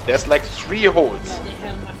here. There's like 3 holes.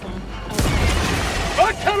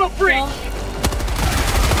 A tunnel breach!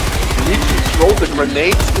 You need to throw the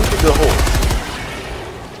grenades into the holes.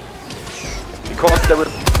 Because there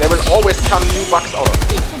will always come new bugs out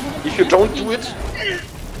of it. If you don't do it...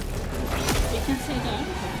 You can see that.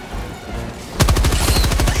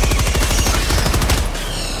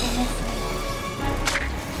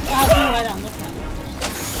 I'll do right on this one.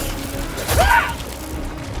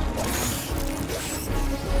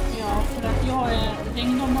 Ja, för att jag är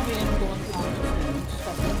ringd om man vill gå till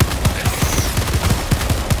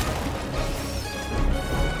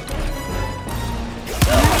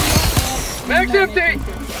Mag's empty!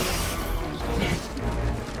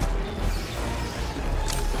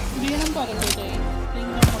 Det är en bara med dig. Ring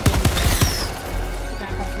om man vill. Så kan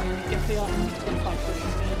jag passa mycket för jag har inte en fall för det.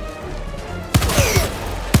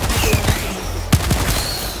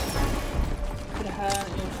 För det här är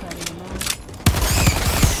färdigt.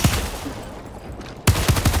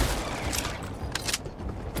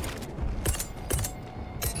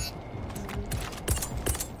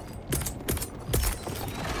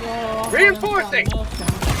 Reinforcing!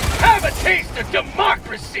 Have a taste of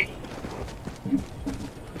democracy!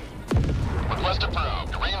 Request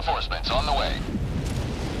approved. Reinforcements on the way.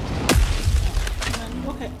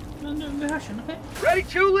 Okej, men vi hörs sen, okej? Ready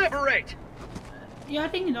to liberate!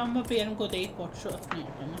 Jag ringde dem och ber dem gå dit bort så öppnar jag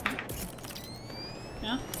den.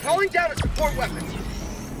 Ja? Calling down a support weapon!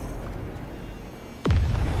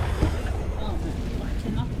 Oh, I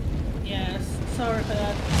cannot. Yes, sorry for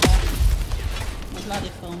that. My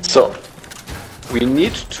bloody phone. So, we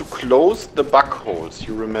need to close the bug holes,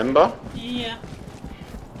 you remember? Yeah.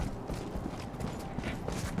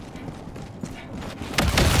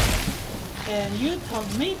 And you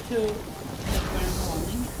told me to take very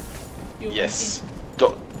morning. Yes.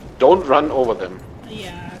 Don't run over them.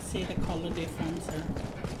 Yeah, I see the color difference.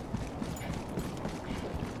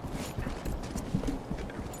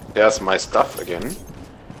 There's my stuff again.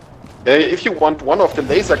 If you want one of the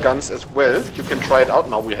laser guns as well, you can try it out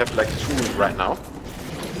now. We have like 2 right now.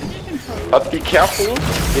 But be careful,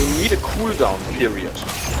 they need a cooldown period.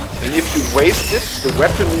 And if you waste it, the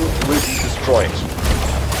weapon will be destroyed.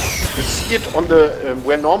 You see it on the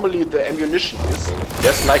where normally the ammunition is.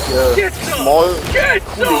 There's like a small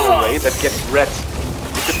cooling array that gets red.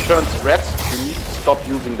 If it turns red, you need to stop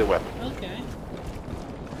using the weapon. Okay.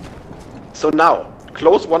 So now,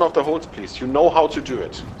 close one of the holes, please. You know how to do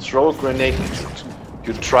it. Throw a grenade into it.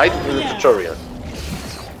 You tried it in the tutorial.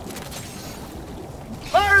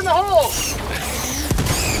 Fire in the hole!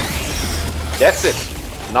 That's it.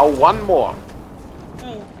 Now one more.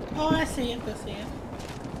 Oh, I see it, I see it.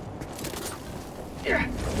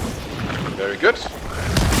 Very good.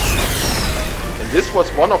 And this was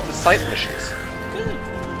one of the side missions. Good.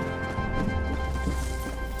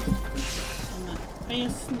 I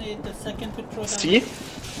just need a second to throw down. See?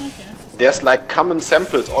 Okay. There's like common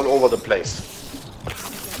samples all over the place.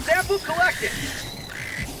 Sample collected!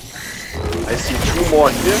 I see 2 more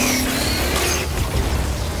here.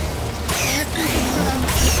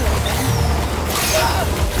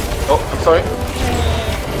 Oh, I'm sorry.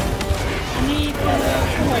 I need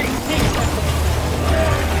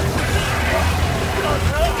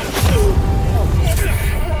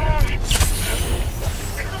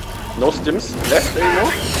No stims left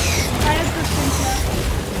anymore?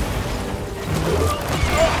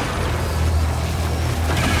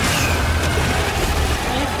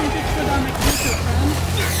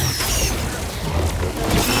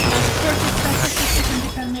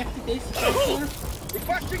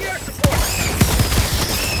 Requesting air support!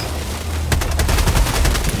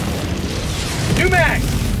 New mag!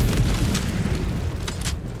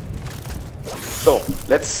 So,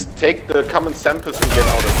 let's take the common samples and get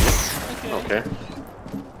out of here. Okay.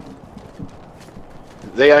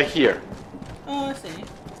 They are here. Oh, I see.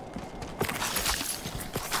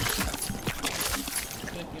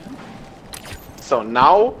 So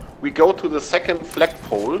now we go to the second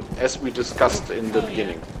flagpole as we discussed in the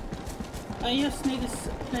beginning. I just need a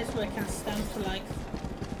place where I can stand for like...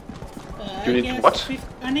 you need what?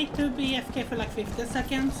 I need to be FK for like 50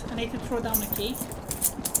 seconds. I need to throw down the key.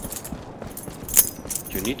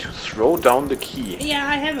 You need to throw down the key. Yeah,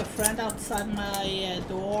 I have a friend outside my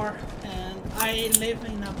door and I live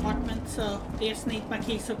in an apartment, so I just need my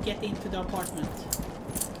keys to get into the apartment.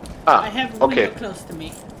 I have a okay. window close to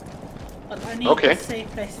me. But I need a safe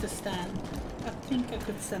place to stand. I think I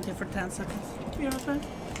could stand here for 10 seconds. Do you know what I'm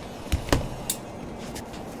saying?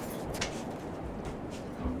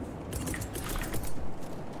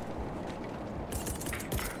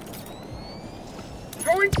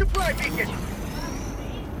 Throwing supply beacon!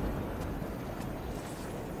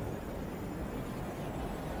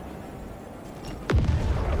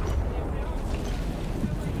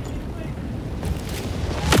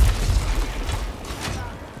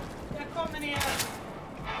 They're coming here!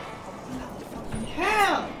 Fucking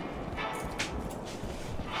hell!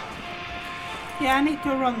 Yeah, I need to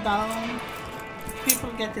run down.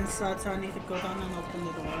 People get inside, so I need to go down and open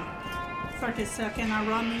the door. 30 seconds, I'm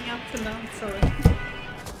running up and down, sorry.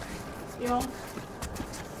 Yo.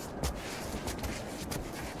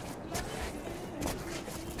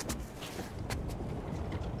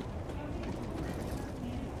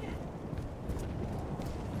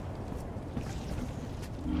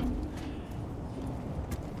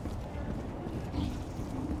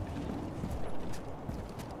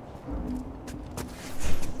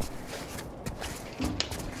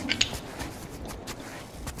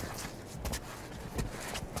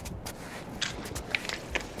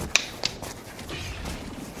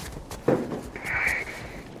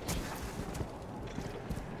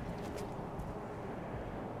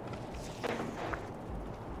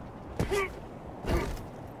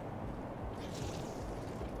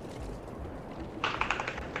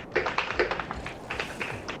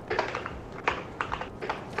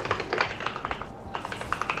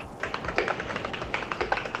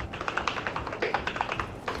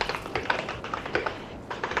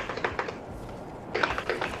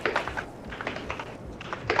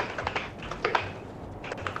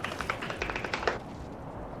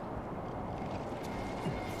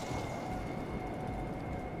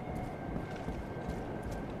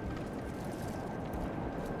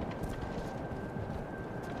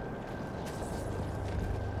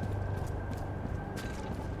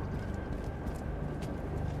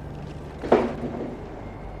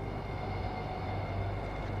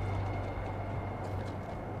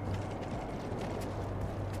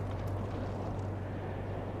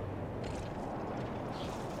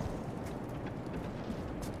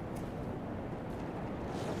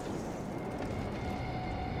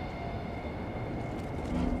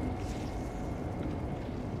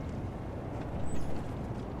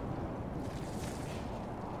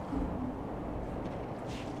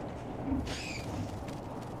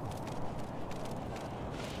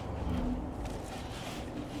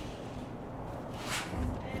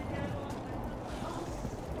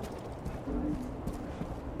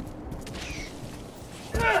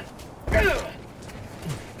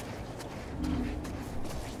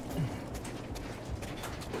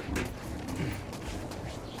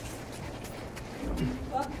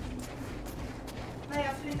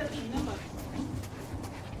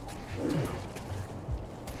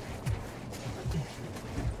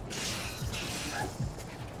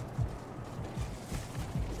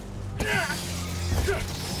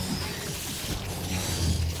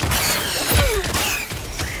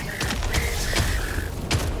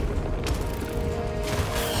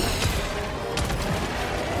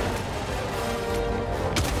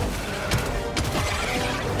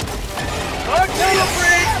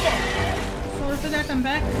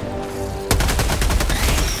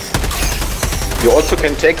 You also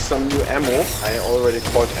can take some new ammo. I already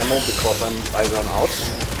bought ammo because I run out.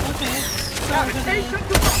 Okay.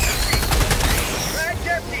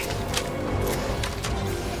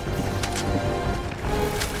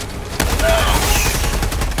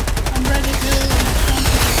 I'm ready to...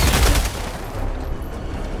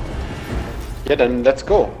 Yeah, then let's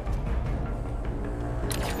go.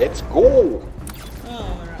 Let's go!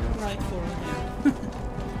 Oh, right forward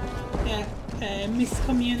here. Yeah,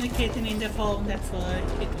 miscommunicating in the phone, that's why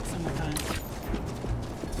it took some time.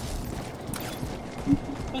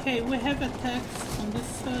 Okay, we have a text on this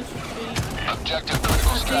search tree. Objective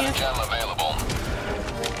critical stratagem available.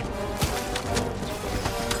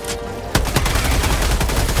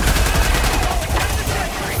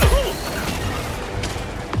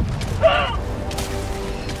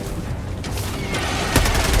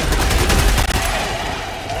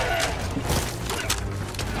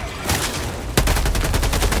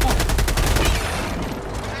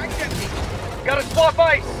 Gotta swap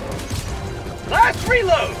ice! Last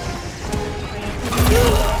reload!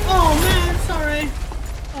 Oh man, sorry.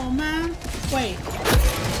 Oh man. Wait.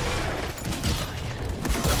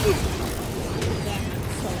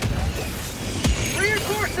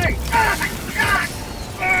 Reinforcing!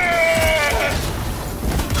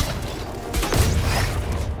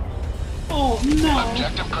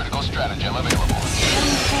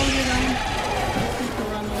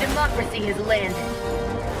 democracy has landed.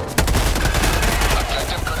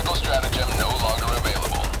 Objective critical stratagem no longer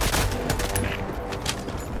available.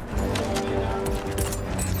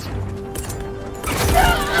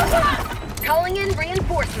 Calling in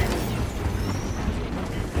reinforcements.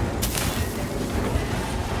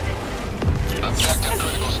 Objective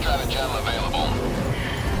critical stratagem available.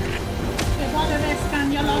 Det var det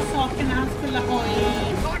väskan jag la sakerna han skulle ha i...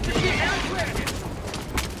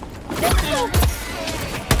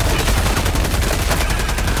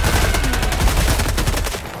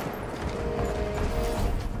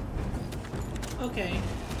 Okay,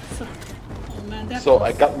 so... Oh man, that So was...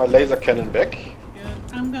 I got my laser cannon back. Yeah,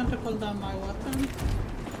 I'm going to pull down my weapon.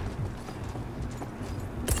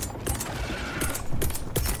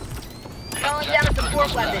 Calling down a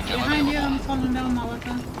support weapon. Behind you, I'm pulling down my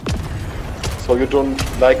weapon. So you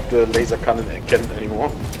don't like the laser cannon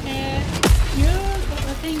anymore? Yeah, but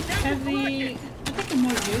I think heavy... I think I'm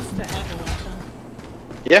more used to heavy weapon.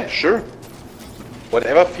 Yeah, sure.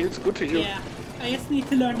 Whatever feels good to you. Yeah, I just need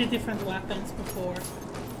to learn the different weapons before.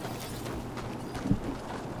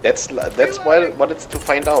 That's why what it's to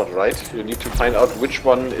find out, right? You need to find out which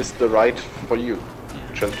one is the right for you,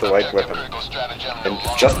 which is the right weapon. And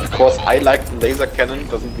just because I like the laser cannon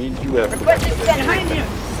doesn't mean you have to like the laser Behind cannon. you!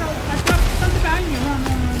 So, I dropped something behind you!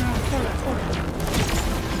 No, forward.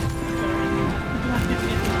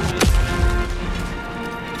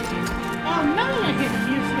 Oh, now I hit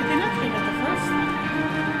him! I did not hit it the first time.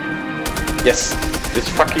 Yes, this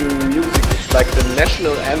fucking music is like the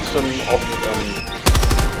national anthem of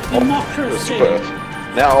Super Earth.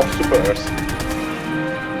 Now of Super Earth.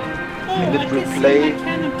 Oh, and I it will can play. see my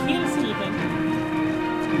cannon kills even.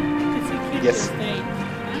 It's a Yes. Nice. I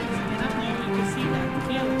don't know if you can see that.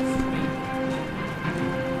 Kills.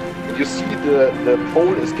 And you see the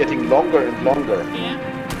pole is getting longer and longer. Yeah.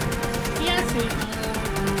 Yes,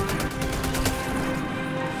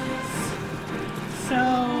 so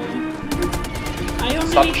I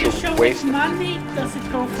only Such need to a show waste. it money. Does it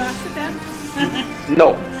go faster then?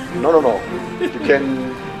 No. You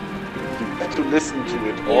have to listen to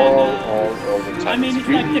it all the time. I mean, It's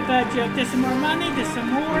it's like the budget. There's more money, there's some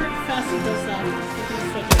more, faster does that.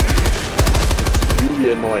 It's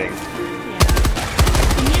really annoying.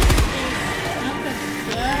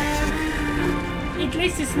 At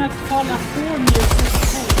least it's not Fallout 4 music.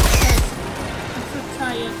 I'm so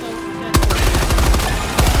tired of that.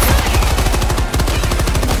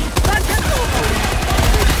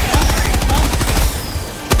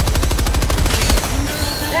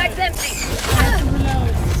 Bag's empty.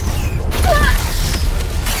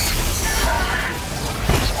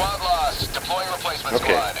 Squad lost. Deploying replacement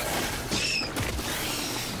squad.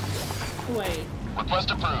 Wait. Request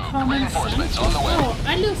approved. How many Reinforcements samples? on the way. Oh,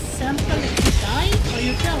 I lose sample if we die? Are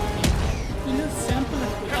you joking? You lose sample if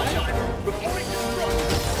we die?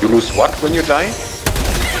 You lose what when you die?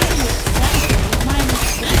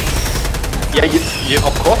 Yeah,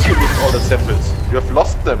 of course you lose all the samples. You have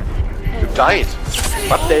lost them. You died.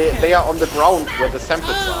 But they are on the ground where the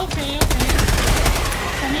samples are. Okay.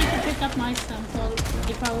 I need to pick up my sample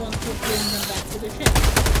if I want to bring them back to the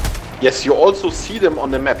ship. Yes, you also see them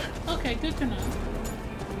on the map. Okay, good to know.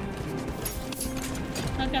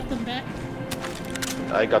 I got them back.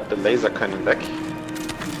 I got the laser cannon back. Okay.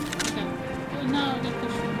 Well, now I got the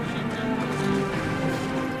machine gun.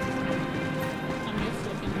 I'm just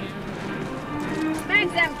looking here.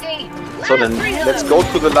 Bag's empty. So then let's go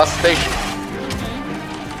to the last station.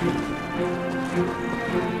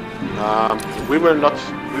 We will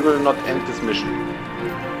not end this mission.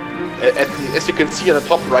 As you can see in the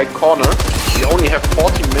top right corner, we only have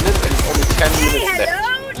 40 minutes and only 10 minutes left.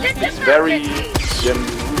 It's very...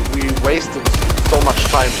 we wasted so much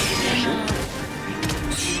time in this mission.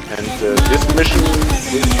 And this mission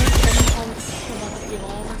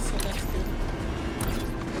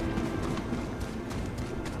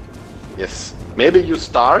Yes. Maybe you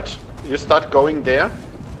start going there.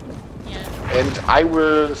 And I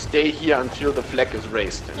will stay here until the flag is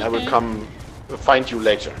raised, and I will come find you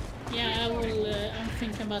later. Yeah, I will. I'm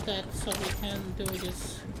thinking about that, so we can do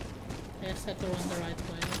this set around the right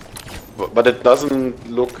way. But it doesn't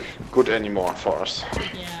look good anymore for us.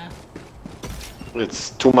 Yeah. It's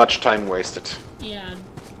too much time wasted. Yeah,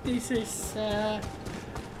 this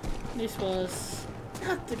was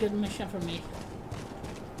not a good mission for me.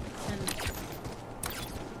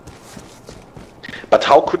 But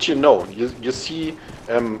how could you know? You see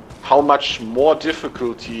how much more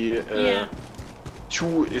difficulty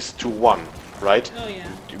 2 is to 1, right? Oh yeah.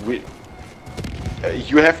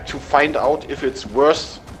 You have to find out if it's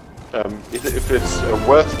worth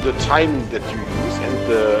worth the time that you use and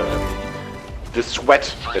the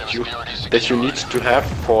sweat that you need to have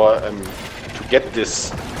for to get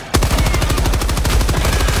this.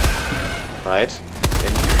 Right?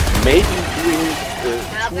 And maybe doing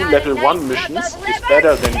 2 level 1 missions is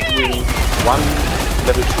better than doing 1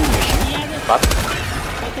 level 2 mission, but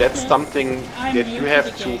that's something that you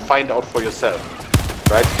have to find out for yourself,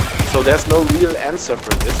 right? So there's no real answer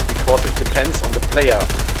for this because it depends on the player,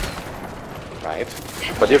 right?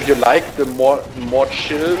 But if you like the more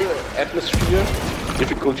chill atmosphere,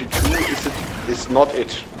 difficulty 2 is not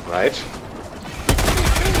it, right?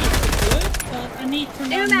 I need to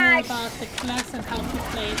know more about the class and how to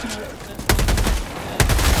play it more.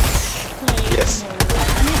 Yes. I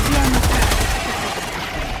need to learn the class.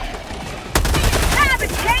 Have a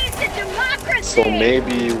taste of democracy! So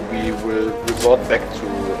maybe we will resort back to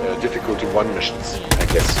difficulty 1 missions, I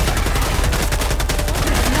guess.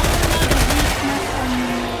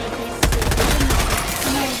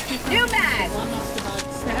 New mag! One of the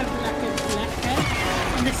bugs, they have like a black head.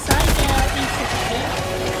 On the side they are easy to kill.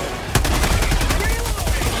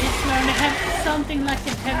 They have something like a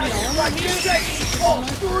heavy armor here.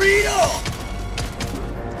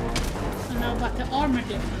 So now about the armor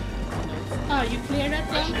difference. Oh, you clear that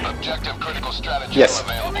one? Objective critical strategy Yes.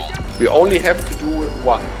 available. We only have to do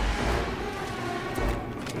 1.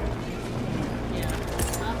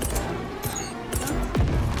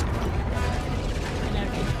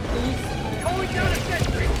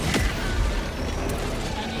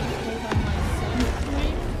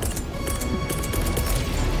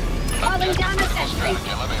 Falling down a sentry.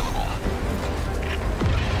 Available.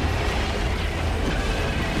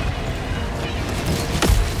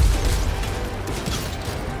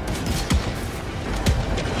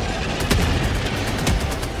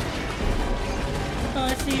 Oh,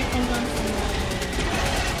 I see you hold on to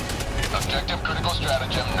Objective critical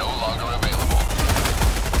stratagem no longer available.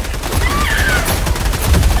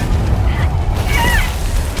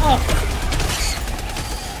 Oh!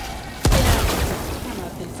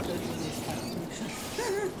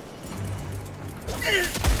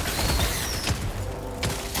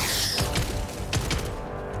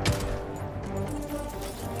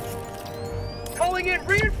 Calling in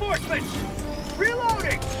reinforcements!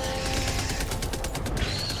 Reloading!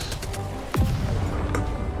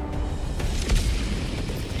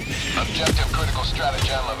 Objective critical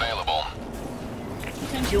stratagem available.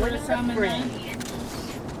 Join us up,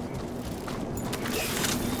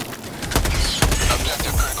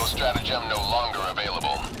 Objective critical stratagem no longer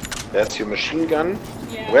available. There's your machine gun.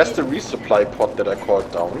 Yeah, Where's the resupply pod that I called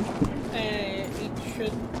down? it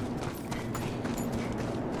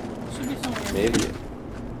should be somewhere.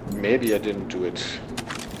 Maybe I didn't do it.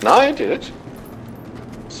 No, I did it.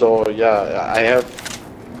 So yeah, I have.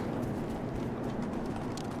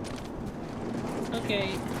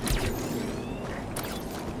 Okay.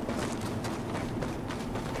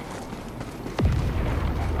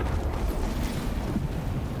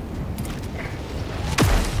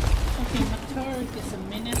 Okay, my turret is a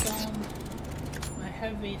minute on. My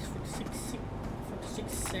heavy is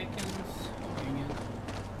 46 seconds. Okay, yeah.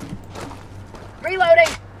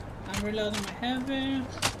 Reloading! I'm reloading my heavy.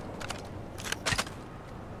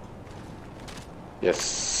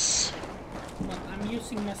 Yes. But I'm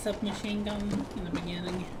using my submachine gun in the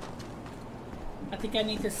beginning. I think I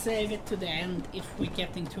need to save it to the end if we're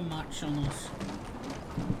getting too much on us.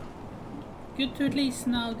 Good to at least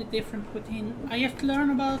know the difference between... I have to learn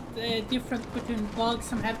about the difference between bugs.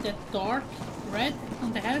 Some have that dark red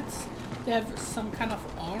on the heads. They have some kind of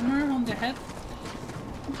armor on the head.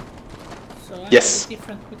 So I know the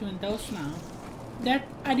difference between those now. That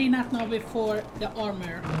I did not know before the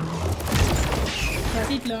armor. So I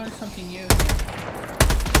did learn something new.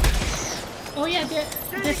 Oh yeah, the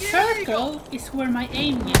circle is where my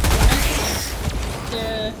aim is,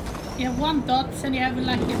 right? You have 1 dot and you have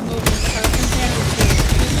like a moving circle there with the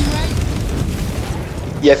shooting, right?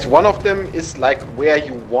 Yes, one of them is like where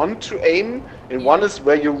you want to aim, and one is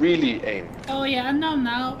where you really aim. Oh yeah, I know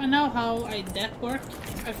now. I know how that works.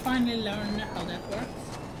 I finally learned how that works.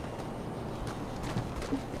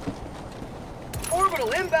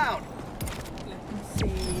 Orbital inbound! Let me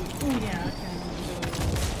see. Oh yeah, I can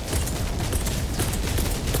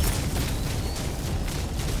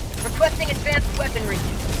go. Requesting advanced weaponry.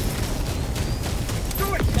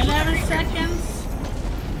 11 seconds.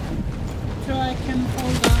 So I can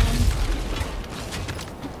hold down.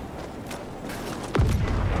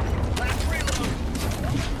 Last reload!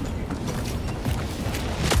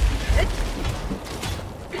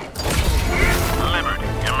 Liberty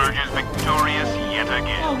emerges victorious yet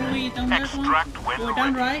again. Oh, we done that Extract one? when We're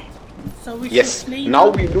done, ready. right? So we yes. Now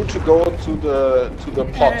we need to go to the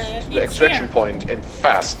pod, to the extraction point, and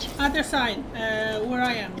fast. Other side, where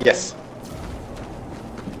I am. Yes.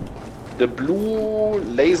 The blue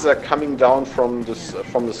laser coming down from the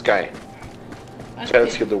sky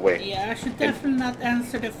tells you the way. Yeah, I should definitely not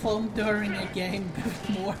answer the phone during a game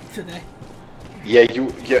more today. Yeah, you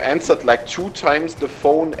answered like 2 times the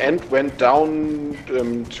phone and went down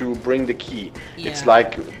to bring the key. Yeah. It's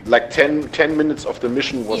like 10 minutes of the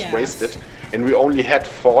mission was wasted, and we only had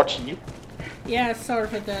 40. Yeah, sorry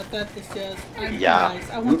for that. That is just. Yeah,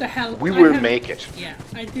 I want to help. We will make it. Yeah,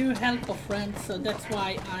 I do help a friend, so that's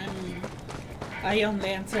why I only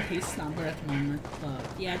answer his number at the moment. But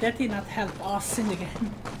yeah, that did not help us in the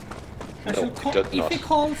game. If he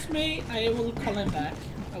calls me, I will call him back.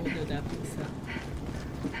 I will do that.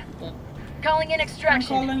 But calling in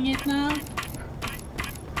extraction. I'm calling it now.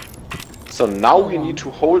 So now we need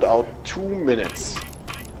to hold out 2 minutes.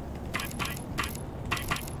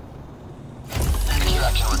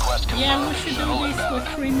 Yeah, we should do this with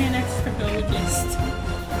 3 minutes to go at least.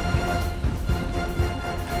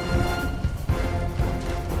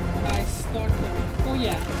 I started. Oh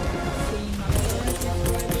yeah.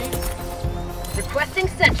 Requesting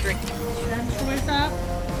sentry. Sentry is up.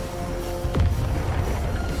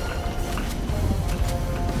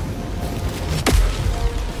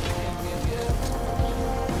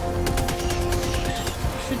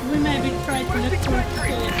 Should we maybe try to look for 2 more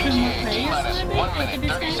players? Maybe? 1 minute,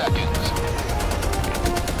 30 seconds.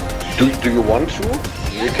 Do you want to?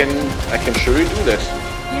 I can sure you do that.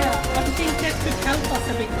 Yeah, I think that could help us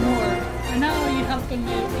a bit more. I know you're helping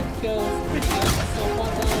me with girls pretty well, so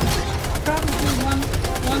probably one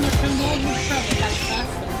or 2 more would probably help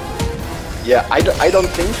faster. Yeah, I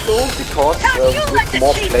don't think so, because with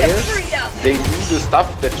more players, they do the stuff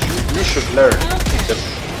that you should learn. That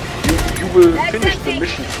you will finish the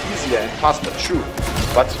mission easier and faster, true.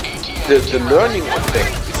 But the learning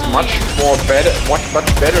effect is much better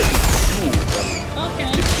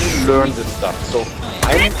if you learn this stuff. So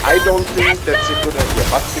I don't think that's a good idea.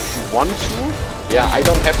 But if you want to, yeah, I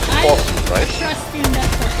don't have to force you, right? Trust you in that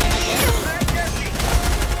person,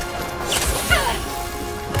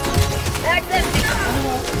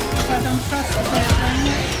 if I don't trust the person,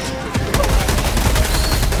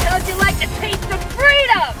 how'd you like to taste of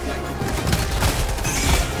freedom?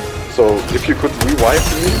 So if you could revive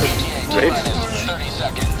me, great. 30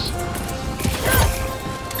 seconds.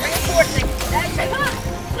 Reinforcing.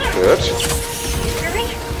 Good.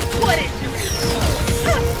 What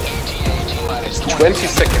is 20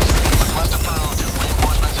 seconds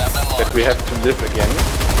that we have to live again,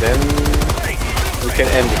 then we can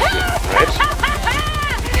end it here, right?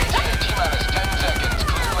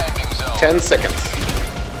 10 seconds.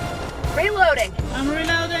 Reloading. I'm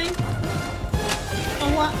reloading.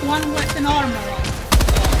 One weapon armor.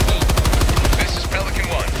 This is Pelican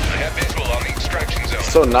 1. I have visual on the extraction zone.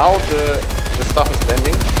 So now the stuff is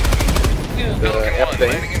landing. The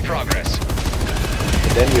airplane. Landing in progress.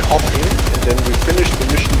 And then we hop in, and then we finish the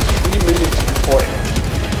mission 3 minutes before end.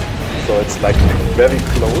 So it's like very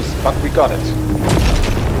close, but we got it.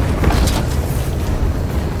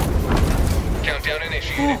 Countdown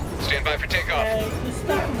initiated. Stand by for takeoff.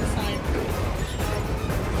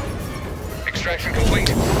 Extraction complete.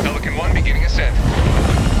 Pelican 1 beginning ascent.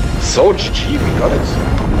 So GG, we got it.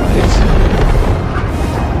 Right.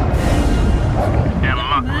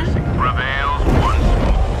 Democracy prevails once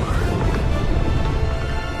more.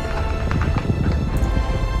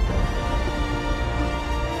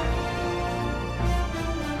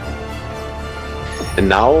 And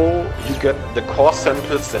now you get the core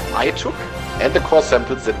samples that I took and the core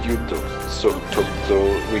samples that you took. So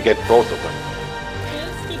we get both of them.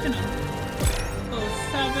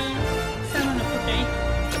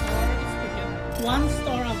 One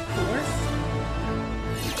star, of course.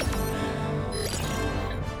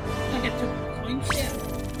 I get 2 coins, yeah.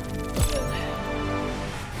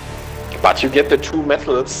 But you get the 2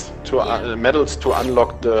 medals to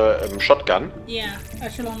unlock the shotgun. Yeah, I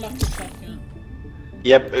should unlock the shotgun.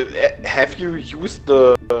 Yep. Have you used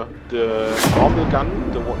the normal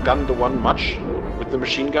gun, the one much with the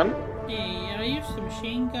machine gun? Yeah, I used the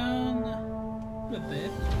machine gun a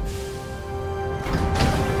bit.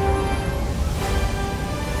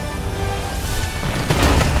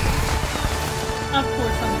 Of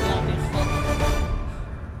course, I'm bloody fuck.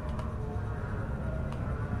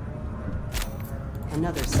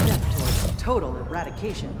 Another step towards total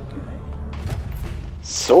eradication.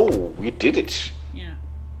 So we did it. Yeah.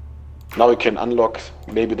 Now we can unlock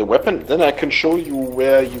maybe the weapon. Then I can show you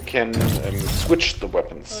where you can switch the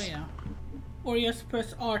weapons. Oh yeah. Or just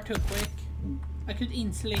press R to quick. I could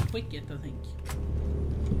instantly quick it, I think.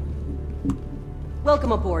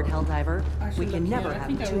 Welcome aboard, Helldiver. We can look never here. I have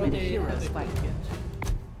think I too many already heroes have it fighting.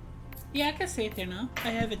 quick. Yeah, I can see it here now. I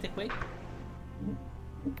have it equipped.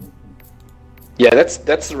 Yeah, that's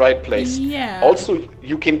the right place. Yeah. Also,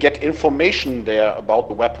 you can get information there about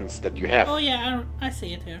the weapons that you have. Oh yeah, I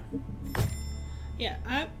see it here. Yeah,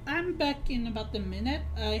 I'm back in about a minute.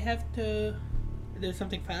 I have to do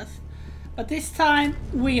something fast. But this time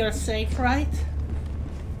we are safe, right?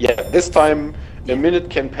 Yeah, this time a minute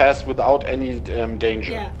can pass without any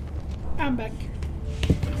danger. Yeah, I'm back.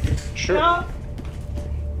 Sure. No.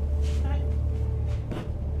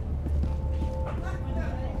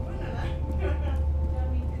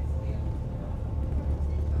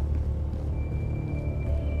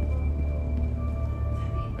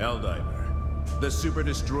 Helldiver, the Super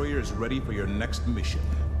Destroyer is ready for your next mission.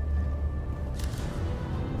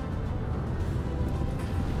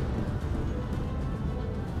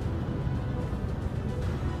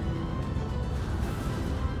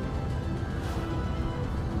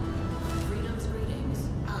 Freedom's greetings.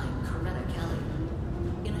 I'm Coretta Kelly.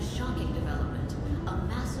 In a shocking development, a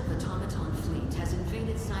massive automaton fleet has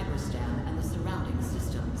invaded Cyberstam and the surrounding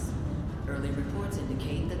systems. Early reports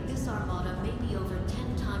indicate that this armada may be over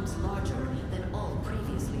 10 times larger than all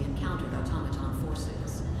previously encountered automaton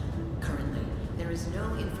forces. Currently, there is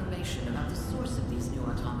no information about the source of these new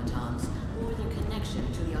automatons or their connection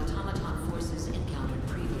to the automaton forces encountered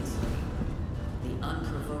previously. The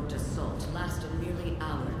unprovoked assault lasted merely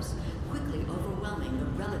hours, quickly overwhelming the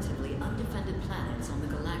relatively undefended planets on the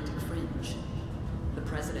galactic fringe. The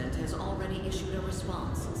President has already issued a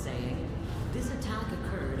response, saying, "This attack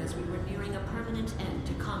occurred as we were nearing a permanent end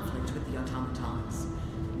to conflict with the automatons.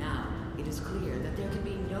 Now, it is clear that there can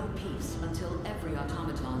be no peace until every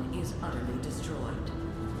automaton is utterly destroyed."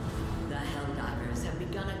 The Helldivers have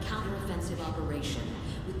begun a counteroffensive operation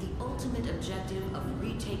with the ultimate objective of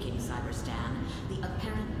retaking Cyberstan, the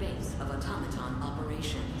apparent base of automaton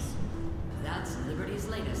operations. That's Liberty's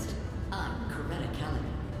latest. I'm Coretta Kelly.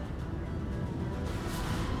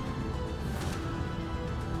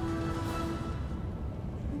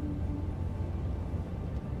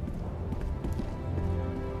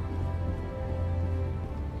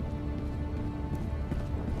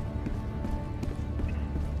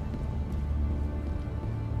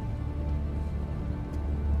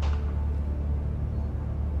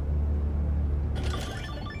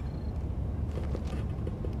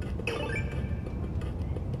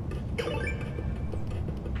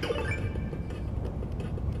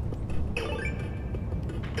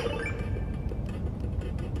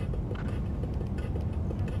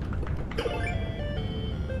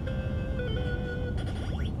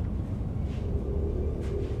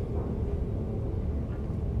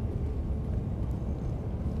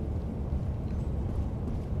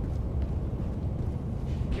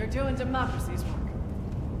 You're doing democracy's work.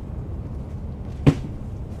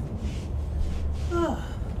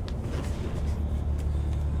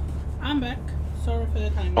 I'm back. Sorry for the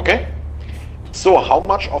time. Okay. So how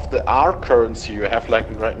much of the R currency you have like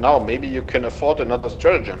right now? Maybe you can afford another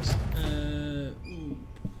stratagems.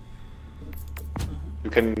 You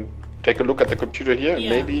can take a look at the computer here. Yeah.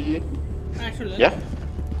 Maybe. Actually. Yeah.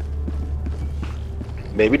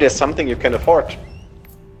 Maybe there's something you can afford.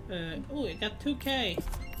 Oh, I got 2K.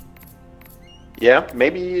 Yeah,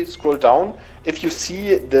 maybe scroll down. If you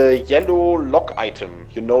see the yellow lock item,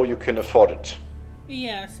 you know you can afford it.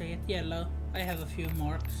 Yeah, I see it. Yellow. I have a few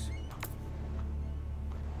marks.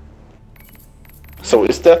 So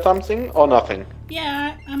is there something or nothing?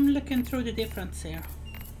 Yeah, I'm looking through the difference here.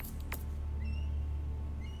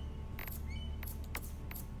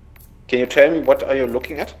 Can you tell me what are you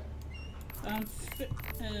looking at?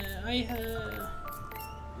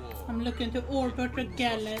 I'm looking to Orbiter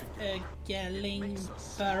Galling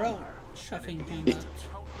Barrage, I think came out.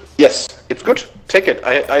 Yes, it's good. Take it.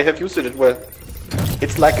 I have used it as well.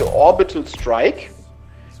 It's like an orbital strike,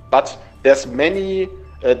 but there's many.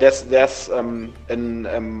 There's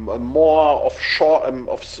more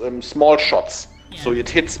of small shots, yeah. So it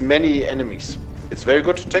hits many enemies. It's very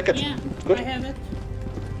good. Take it. Yeah, good. I have it.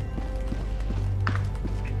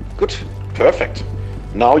 Good. Perfect.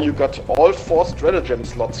 Now you got all 4 stratagem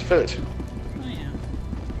slots filled. Oh yeah.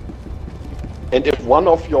 And if one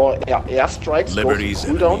of your airstrikes goes to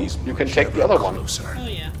cooldown, you can take the other one. Oh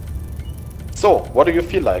yeah. So, what do you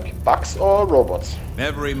feel like? Bugs or robots?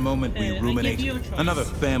 Every moment we ruminate, another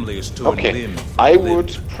family is torn limb. I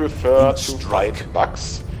would prefer to fight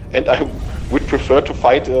bugs. And I would prefer to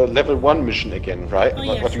fight a level 1 mission again, right? Oh,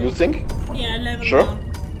 yeah, what do you think? Yeah, level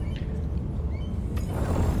 1.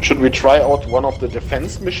 Should we try out one of the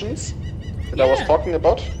defense missions? that I was talking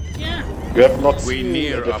about? Yeah. You have not seen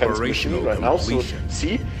the defense machine right now, so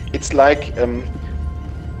see, it's like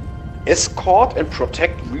escort and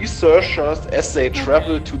protect researchers as they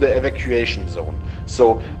travel to the evacuation zone.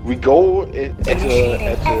 So we go at a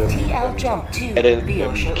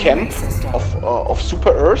camp of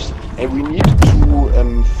Super Earth, and we need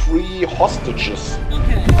to free hostages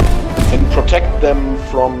and protect them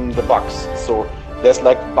from the bugs. So there's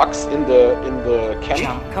like bugs in the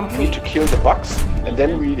camp. We need to kill the bugs, and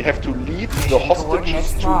then we have to lead the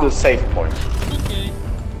hostages to the safe point. Okay.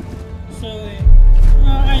 So,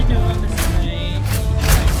 I do understand.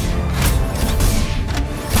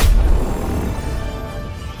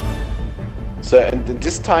 So, and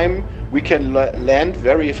this time we can land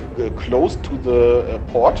very close to the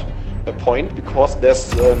point, because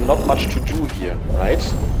there's not much to do here, right?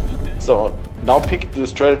 So now pick the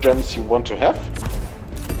stratagems you want to have.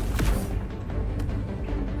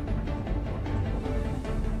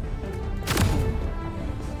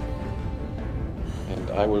 And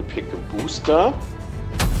I will pick a booster.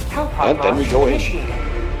 And then we go in.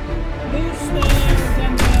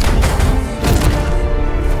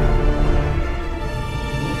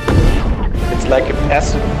 It's like a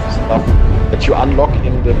passive stuff that you unlock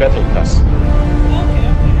in the battle pass.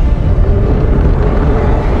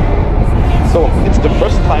 So it's the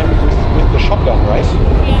first time with the shotgun, right?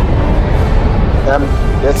 Yeah.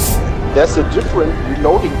 There's a different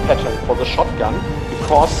reloading pattern for the shotgun,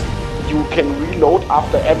 because you can reload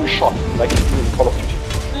after every shot, like you do in Call of Duty.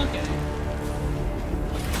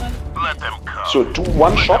 Let them come. So do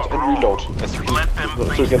one shot and reload, as you can,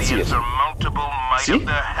 so you can see it. See?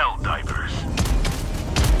 The Helldivers.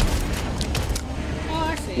 Oh,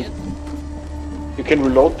 I see it. You can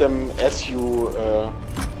reload them as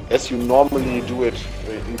you normally do it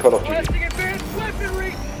in Call of Duty.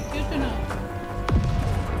 Good to know.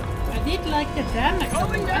 I did like the damage.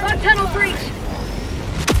 Tunnel breach.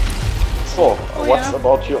 So, what's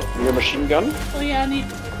about your machine gun? Oh yeah, I need.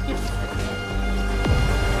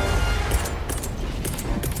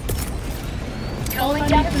 All I need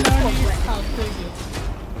to learn is how to do it.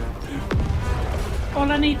 All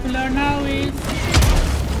I need to learn now is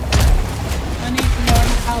I need to learn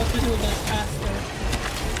how to do that faster.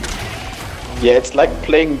 Yeah, it's like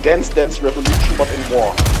playing Dance Dance Revolution but in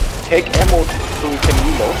war. Take ammo so you can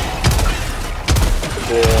reload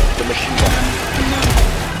the machine gun.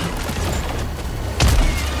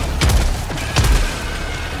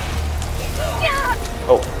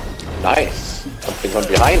 Oh, nice. Something on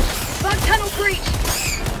behind. Bug tunnel breach.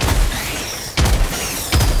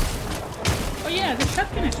 Oh yeah, the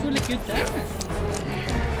shotgun is really good damage.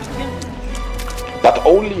 But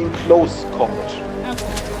only in close combat.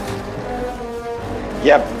 Okay.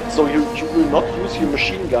 Yeah, so you will not use your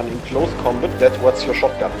machine gun in close combat, that's what your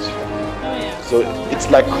shotgun is for. Oh yeah. So it's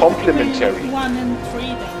like complementary. 1 and 3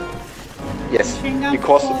 then. Yes, Machine gun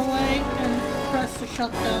because far away and press the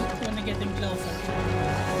shotgun when you get in closer.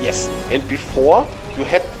 yes, and before you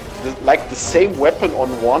had like the same weapon on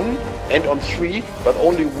 1 and on 3, but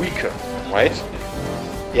only weaker, right?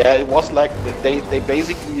 Yeah, it was like they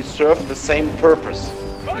basically serve the same purpose.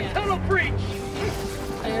 Yeah. Tunnel breach.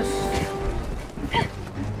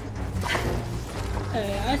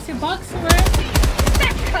 I see bugs where?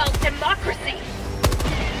 That's called democracy.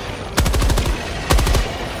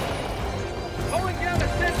 Going down a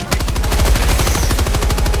sentry.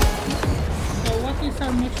 So what is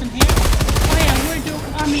our mission here? Oh yeah, where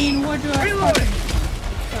do I start?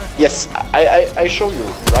 Yes, I show you,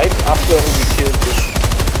 right after we kill this.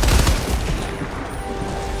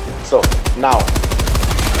 So, now.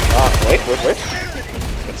 Wait.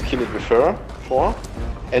 Let's kill it before.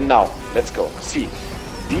 And now, let's go. See,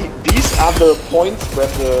 these are the points where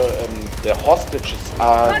the hostages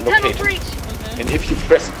are located. And if you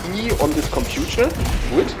press E on this computer,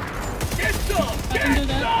 do it.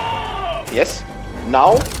 Yes.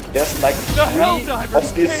 Now there's like 3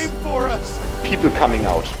 of these people coming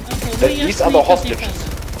out. These are the hostages.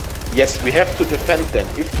 Yes, we have to defend them.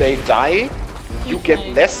 If they die, you get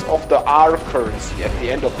less of the R currency at the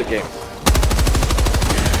end of the game.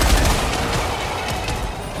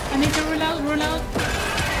 I need to reload.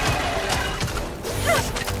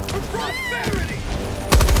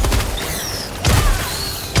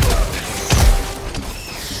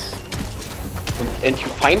 And you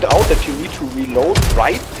find out that you need to reload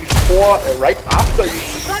right before, right after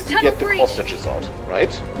you get the hostages out,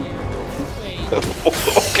 right?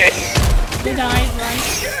 Okay. They died, right?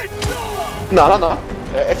 No.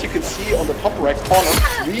 As you can see on the top right corner,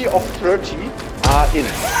 3 of 30 are in.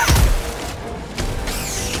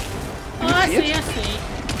 Oh, I see.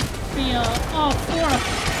 4 of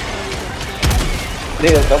 30.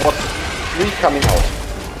 there was 3 coming out.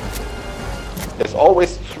 There's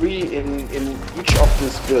always 3 in each of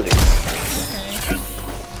these buildings. Okay.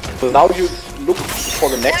 So now you look for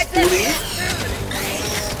the next building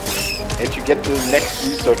and you get the next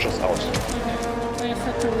researchers out. Okay. I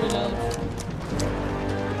have to reload.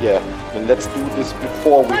 Yeah, and let's do this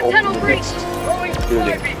before we open the next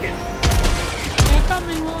building. They're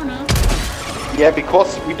coming more now. Yeah,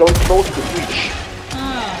 because we don't close the breach.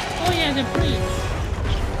 Ah, oh yeah, the breach.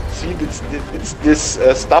 See, it's this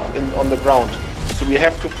stuff on the ground. So we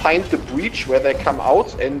have to find the breach where they come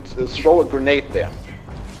out and throw a grenade there.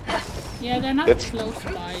 Yeah, they're not close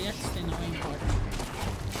by. That's the annoying part.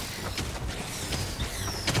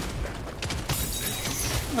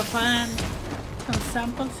 I found some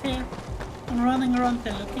samples here. I'm running around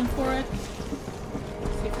and looking for it.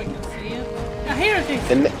 See if I can see it. Ah, here it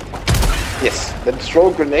is! And yes, then throw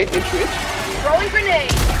a grenade into it. Throwing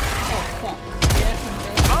grenade! Oh fuck.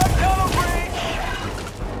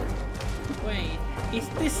 Wait, is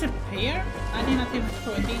this a pair? I did not even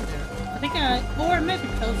throw it in there. I think or maybe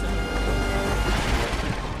close it.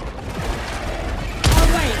 Oh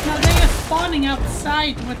wait, no, they are spawning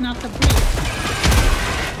outside but not the breach.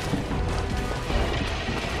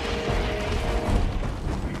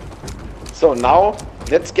 So now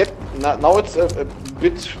let's get now it's a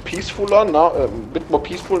bit peacefuler now, a bit more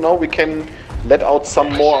peaceful now. We can let out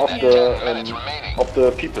some more of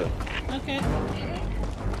the people. Okay.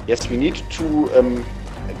 Yes, we need to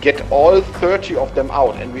get all 30 of them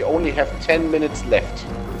out, and we only have 10 minutes left.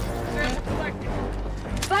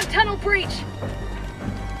 Bug tunnel breach!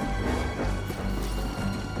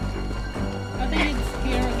 I think it's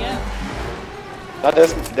here again. Now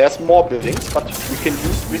there's more buildings, but we can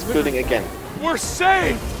use this building again. We're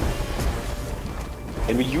safe!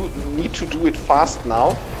 And we need to do it fast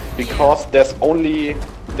now, because there's only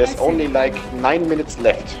like 9 minutes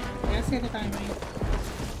left. I see the timing.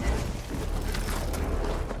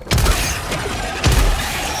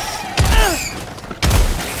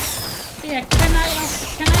 Yeah, can I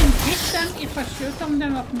hit them if I shoot them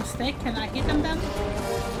by mistake? Can I hit them then?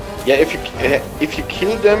 Yeah, if you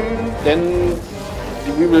kill them, then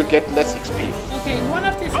we will get less XP. Okay, one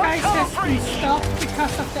of these guys has been stopped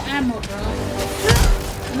because of the ammo, bro.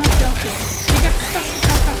 I'm not joking. He got stopped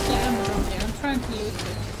because of the ammo down there. I'm trying to loot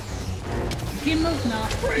it. He moved now.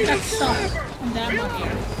 He got stopped on the ammo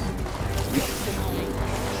here. It's annoying.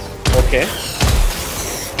 Okay.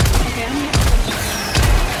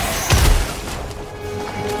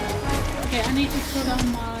 Okay, I need to put on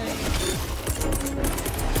my...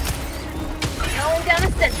 Calling down a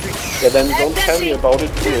sentry. Yeah, then don't tell me about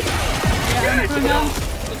it, do it. Yeah, I'm putting down the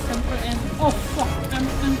sentry and... Oh fuck, I'm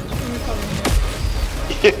recording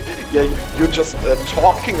it. Yeah, you're just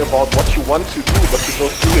talking about what you want to do, but you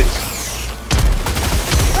don't do it.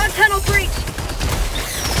 Bug tunnel breach!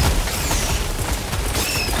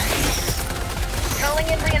 Calling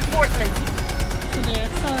in reinforcements. So there,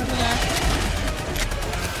 sorry for that.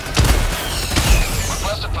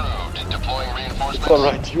 Request approved. Deploying reinforcements. It's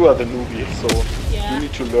alright, you are the newbie, so yeah. you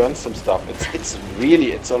need to learn some stuff. It's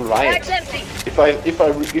alright.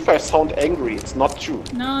 If I sound angry, it's not true.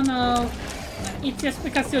 No. It's just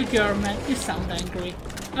because you're German, you sound angry.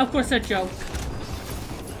 Of course, a joke.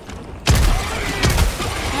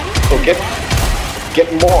 So get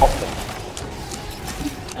more of them.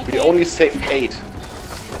 Okay. We only saved 8.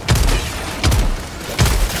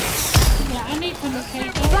 Yeah, I need to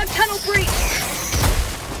locate them. Bug tunnel breach!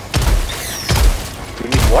 You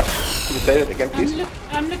need what? Can you say that again, please?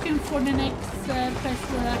 I'm looking for the next place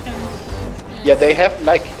where I can... Yeah, they have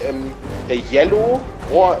like a yellow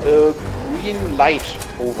or a green light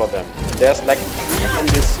over them. There's like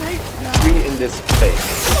 3 in this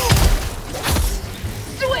place.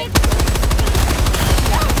 Do it!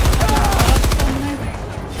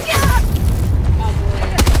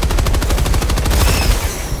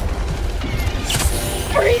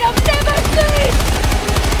 Freedom never ceases!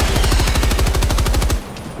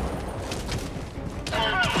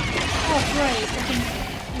 Oh great, I think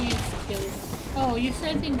he's killed. Oh, you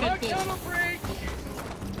said he got good.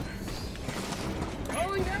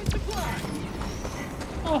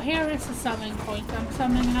 Oh, here is a summoning point. I'm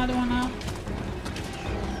summoning another one now.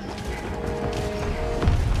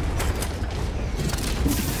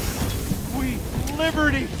 We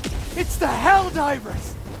liberty! It's the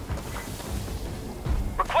Helldivers!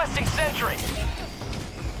 Requesting sentry!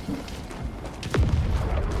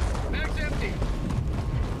 Mag's empty!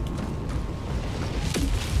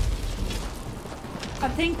 I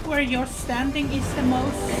think where you're standing is the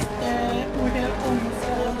most, where they're almost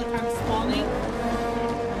all the time spawning.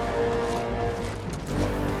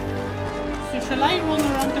 So you Shall I run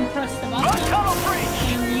around and press the button?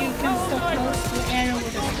 And you can so close to the area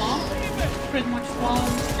with a bomb? Pretty much bomb.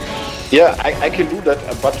 Yeah, I can do that,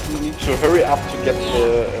 but we need to hurry up to get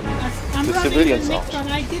the civilians out.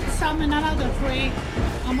 I did summon another tree.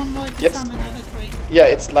 I'm on my way to summon another tree. Yeah,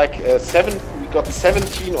 it's like 7. We got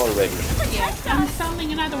 17 already. Yeah, I'm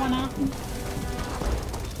summoning another one now.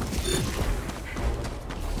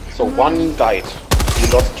 So one died. We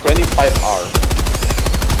lost 25 R.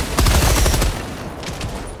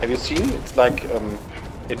 Have you seen? It's like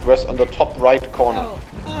it was on the top right corner.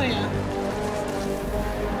 Oh yeah.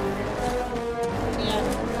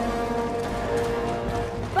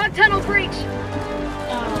 Bug tunnel breach!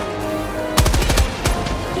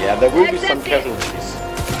 Yeah, there will be some casualties.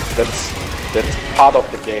 That's part of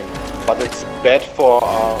the game, but it's bad for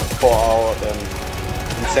our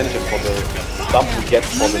incentive, for the stuff we get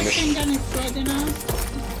for the mission.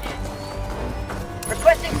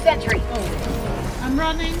 Requesting sentry. I'm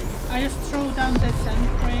running. I just throw down the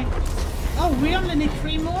sentry. Oh, we only need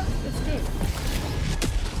 3 more? That's good.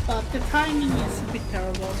 But the timing is a bit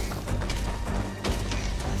terrible.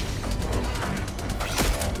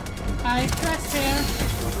 I press here.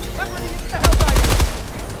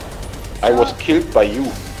 I was killed by you.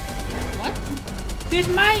 What? Did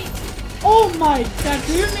my... Oh my god,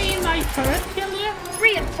 do you mean my turret kill you?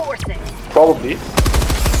 Reinforcing. Probably.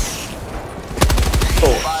 So,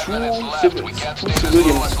 two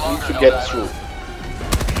civilians need to get through.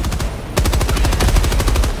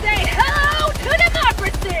 Say hello to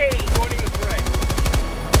democracy!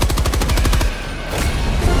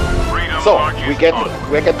 So, we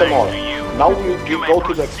get them all. Now we go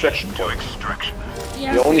to the extraction point.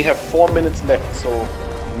 We only have 4 minutes left, so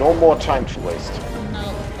no more time to waste.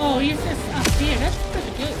 No. Oh, he's just up here. That's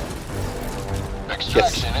pretty good.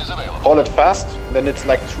 Yes. Hold it fast, then it's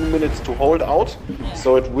like 2 minutes to hold out,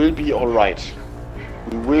 so it will be alright.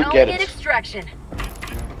 We will get it. Extraction.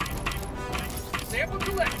 Sample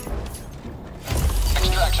collected.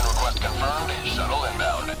 Extraction request confirmed. Shuttle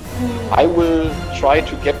inbound. I will try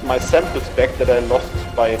to get my samples back that I lost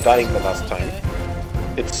by dying the last time.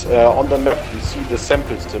 It's on the map, you see the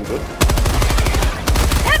sample symbol.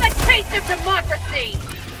 Have a taste of democracy!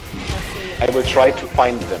 I will try to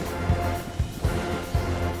find them.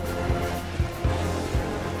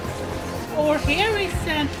 Or here is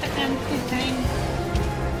an empty tank.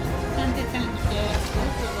 Empty tank, yes.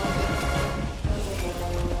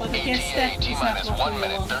 But I guess that is not what 1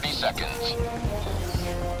 minute 30 seconds.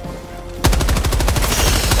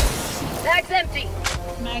 Mag's empty.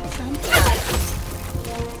 Mag's empty.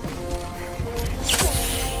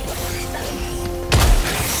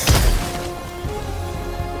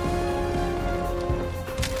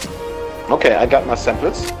 Okay, I got my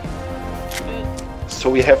samples. So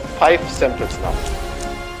we have 5 samples now.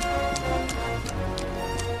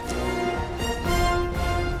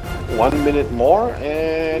 One minute more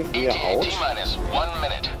and we are out. T-minus 1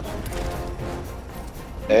 minute.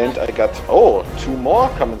 And I got 2 more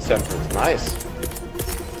common samples. Nice.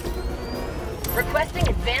 Requesting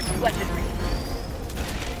advanced weaponry.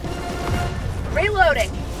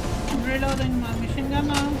 Reloading. I'm reloading my machine gun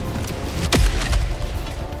now.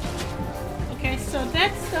 Okay, so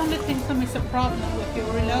that's the only thing that is a problem with your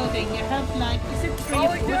reloading. You have like, is it 3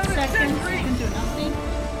 or 4 seconds? You can do nothing.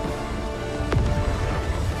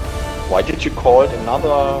 Why did you call it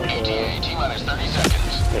another T-minus 30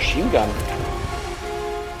 seconds. machine gun?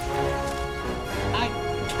 I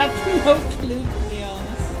have no clue, to be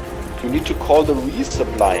honest. You need to call the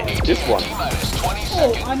resupply. This one.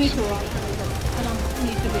 Oh, I need to run. I don't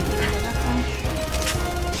need to be doing that one.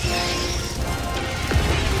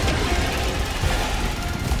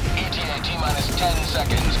 T-minus 10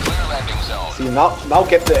 seconds. Clear landing zone. See, now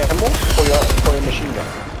get the ammo for your machine gun.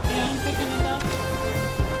 Yeah, I'm picking it up.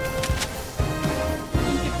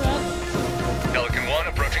 Pelican 1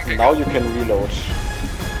 approaching pickup. Now you can reload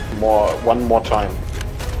one more time.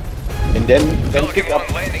 And then pick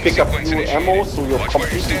up new ammo so you're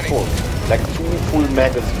completely full. Like 2 full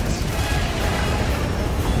magazines.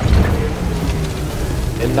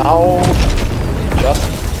 And now just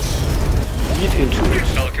eat into it.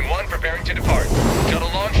 Pelican 1 preparing to depart. Shuttle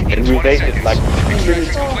launch And we waited like 2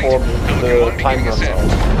 minutes before the time runs out.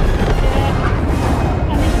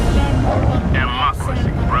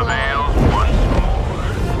 Democracy prevails once more.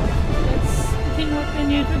 That's the thing what we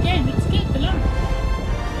need to gain. It's good to learn.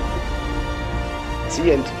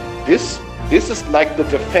 See, and this is like the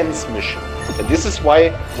defense mission. And this is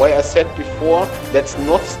why I said before, let's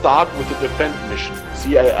not start with the defense mission.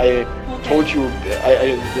 See, I told you,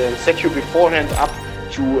 I set you beforehand up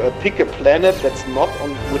to pick a planet that's not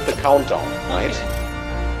on with the countdown, right?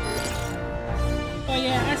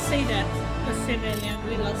 yeah, I see that. The civilian,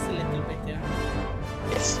 we lost a little bit there.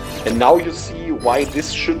 Yes. And now you see why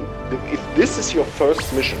this should. If this is your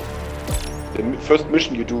first mission, the first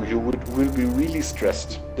mission you do, you will be really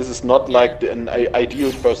stressed. This is not like an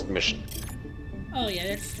ideal first mission. Oh yeah,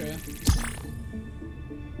 that's true.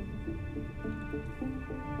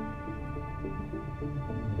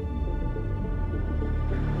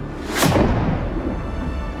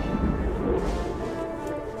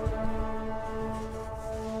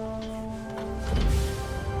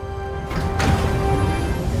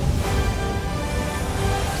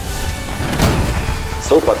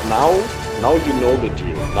 So, but now you know the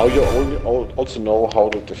deal. Now you also know how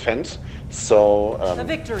to defend. So, a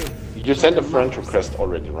victory. You sent a friend request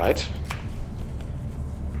already, right?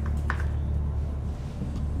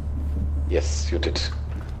 Yes, you did.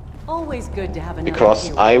 Always good to have another Because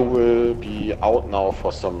hero. I will be out now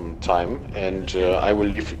for some time, and I will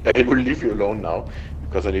leave you alone now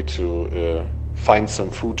because I need to find some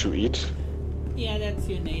food to eat. Yeah, that's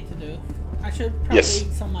you need to do. I should probably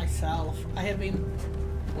eat some myself. I have been,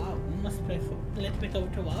 wow, must play for a little bit over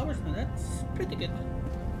 2 hours now. That's pretty good.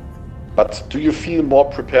 But do you feel more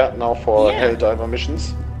prepared now for Helldiver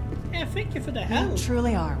missions? Yeah, thank you for the help. You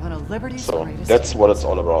truly are one of Liberty's So greatest. that's what it's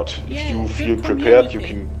all about. Yeah, if you good feel prepared,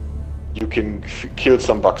 community. you can kill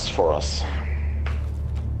some bugs for us.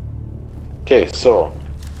 Okay, so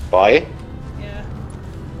bye. Yeah.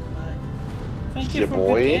 Bye. Thank you Dear for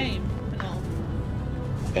boy. the game.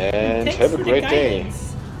 And Thanks have a for the great day.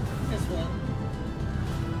 guidance as well.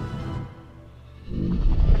 Thank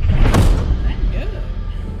you.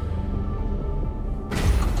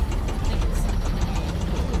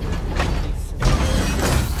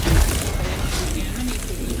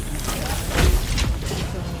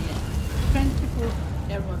 Thank you for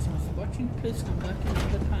everyone who's watching. Please come back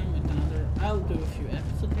another time with another. I'll do a few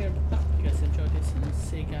episodes here, but I hope you guys enjoyed this and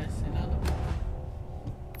see you guys in another one.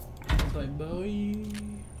 Bye bye.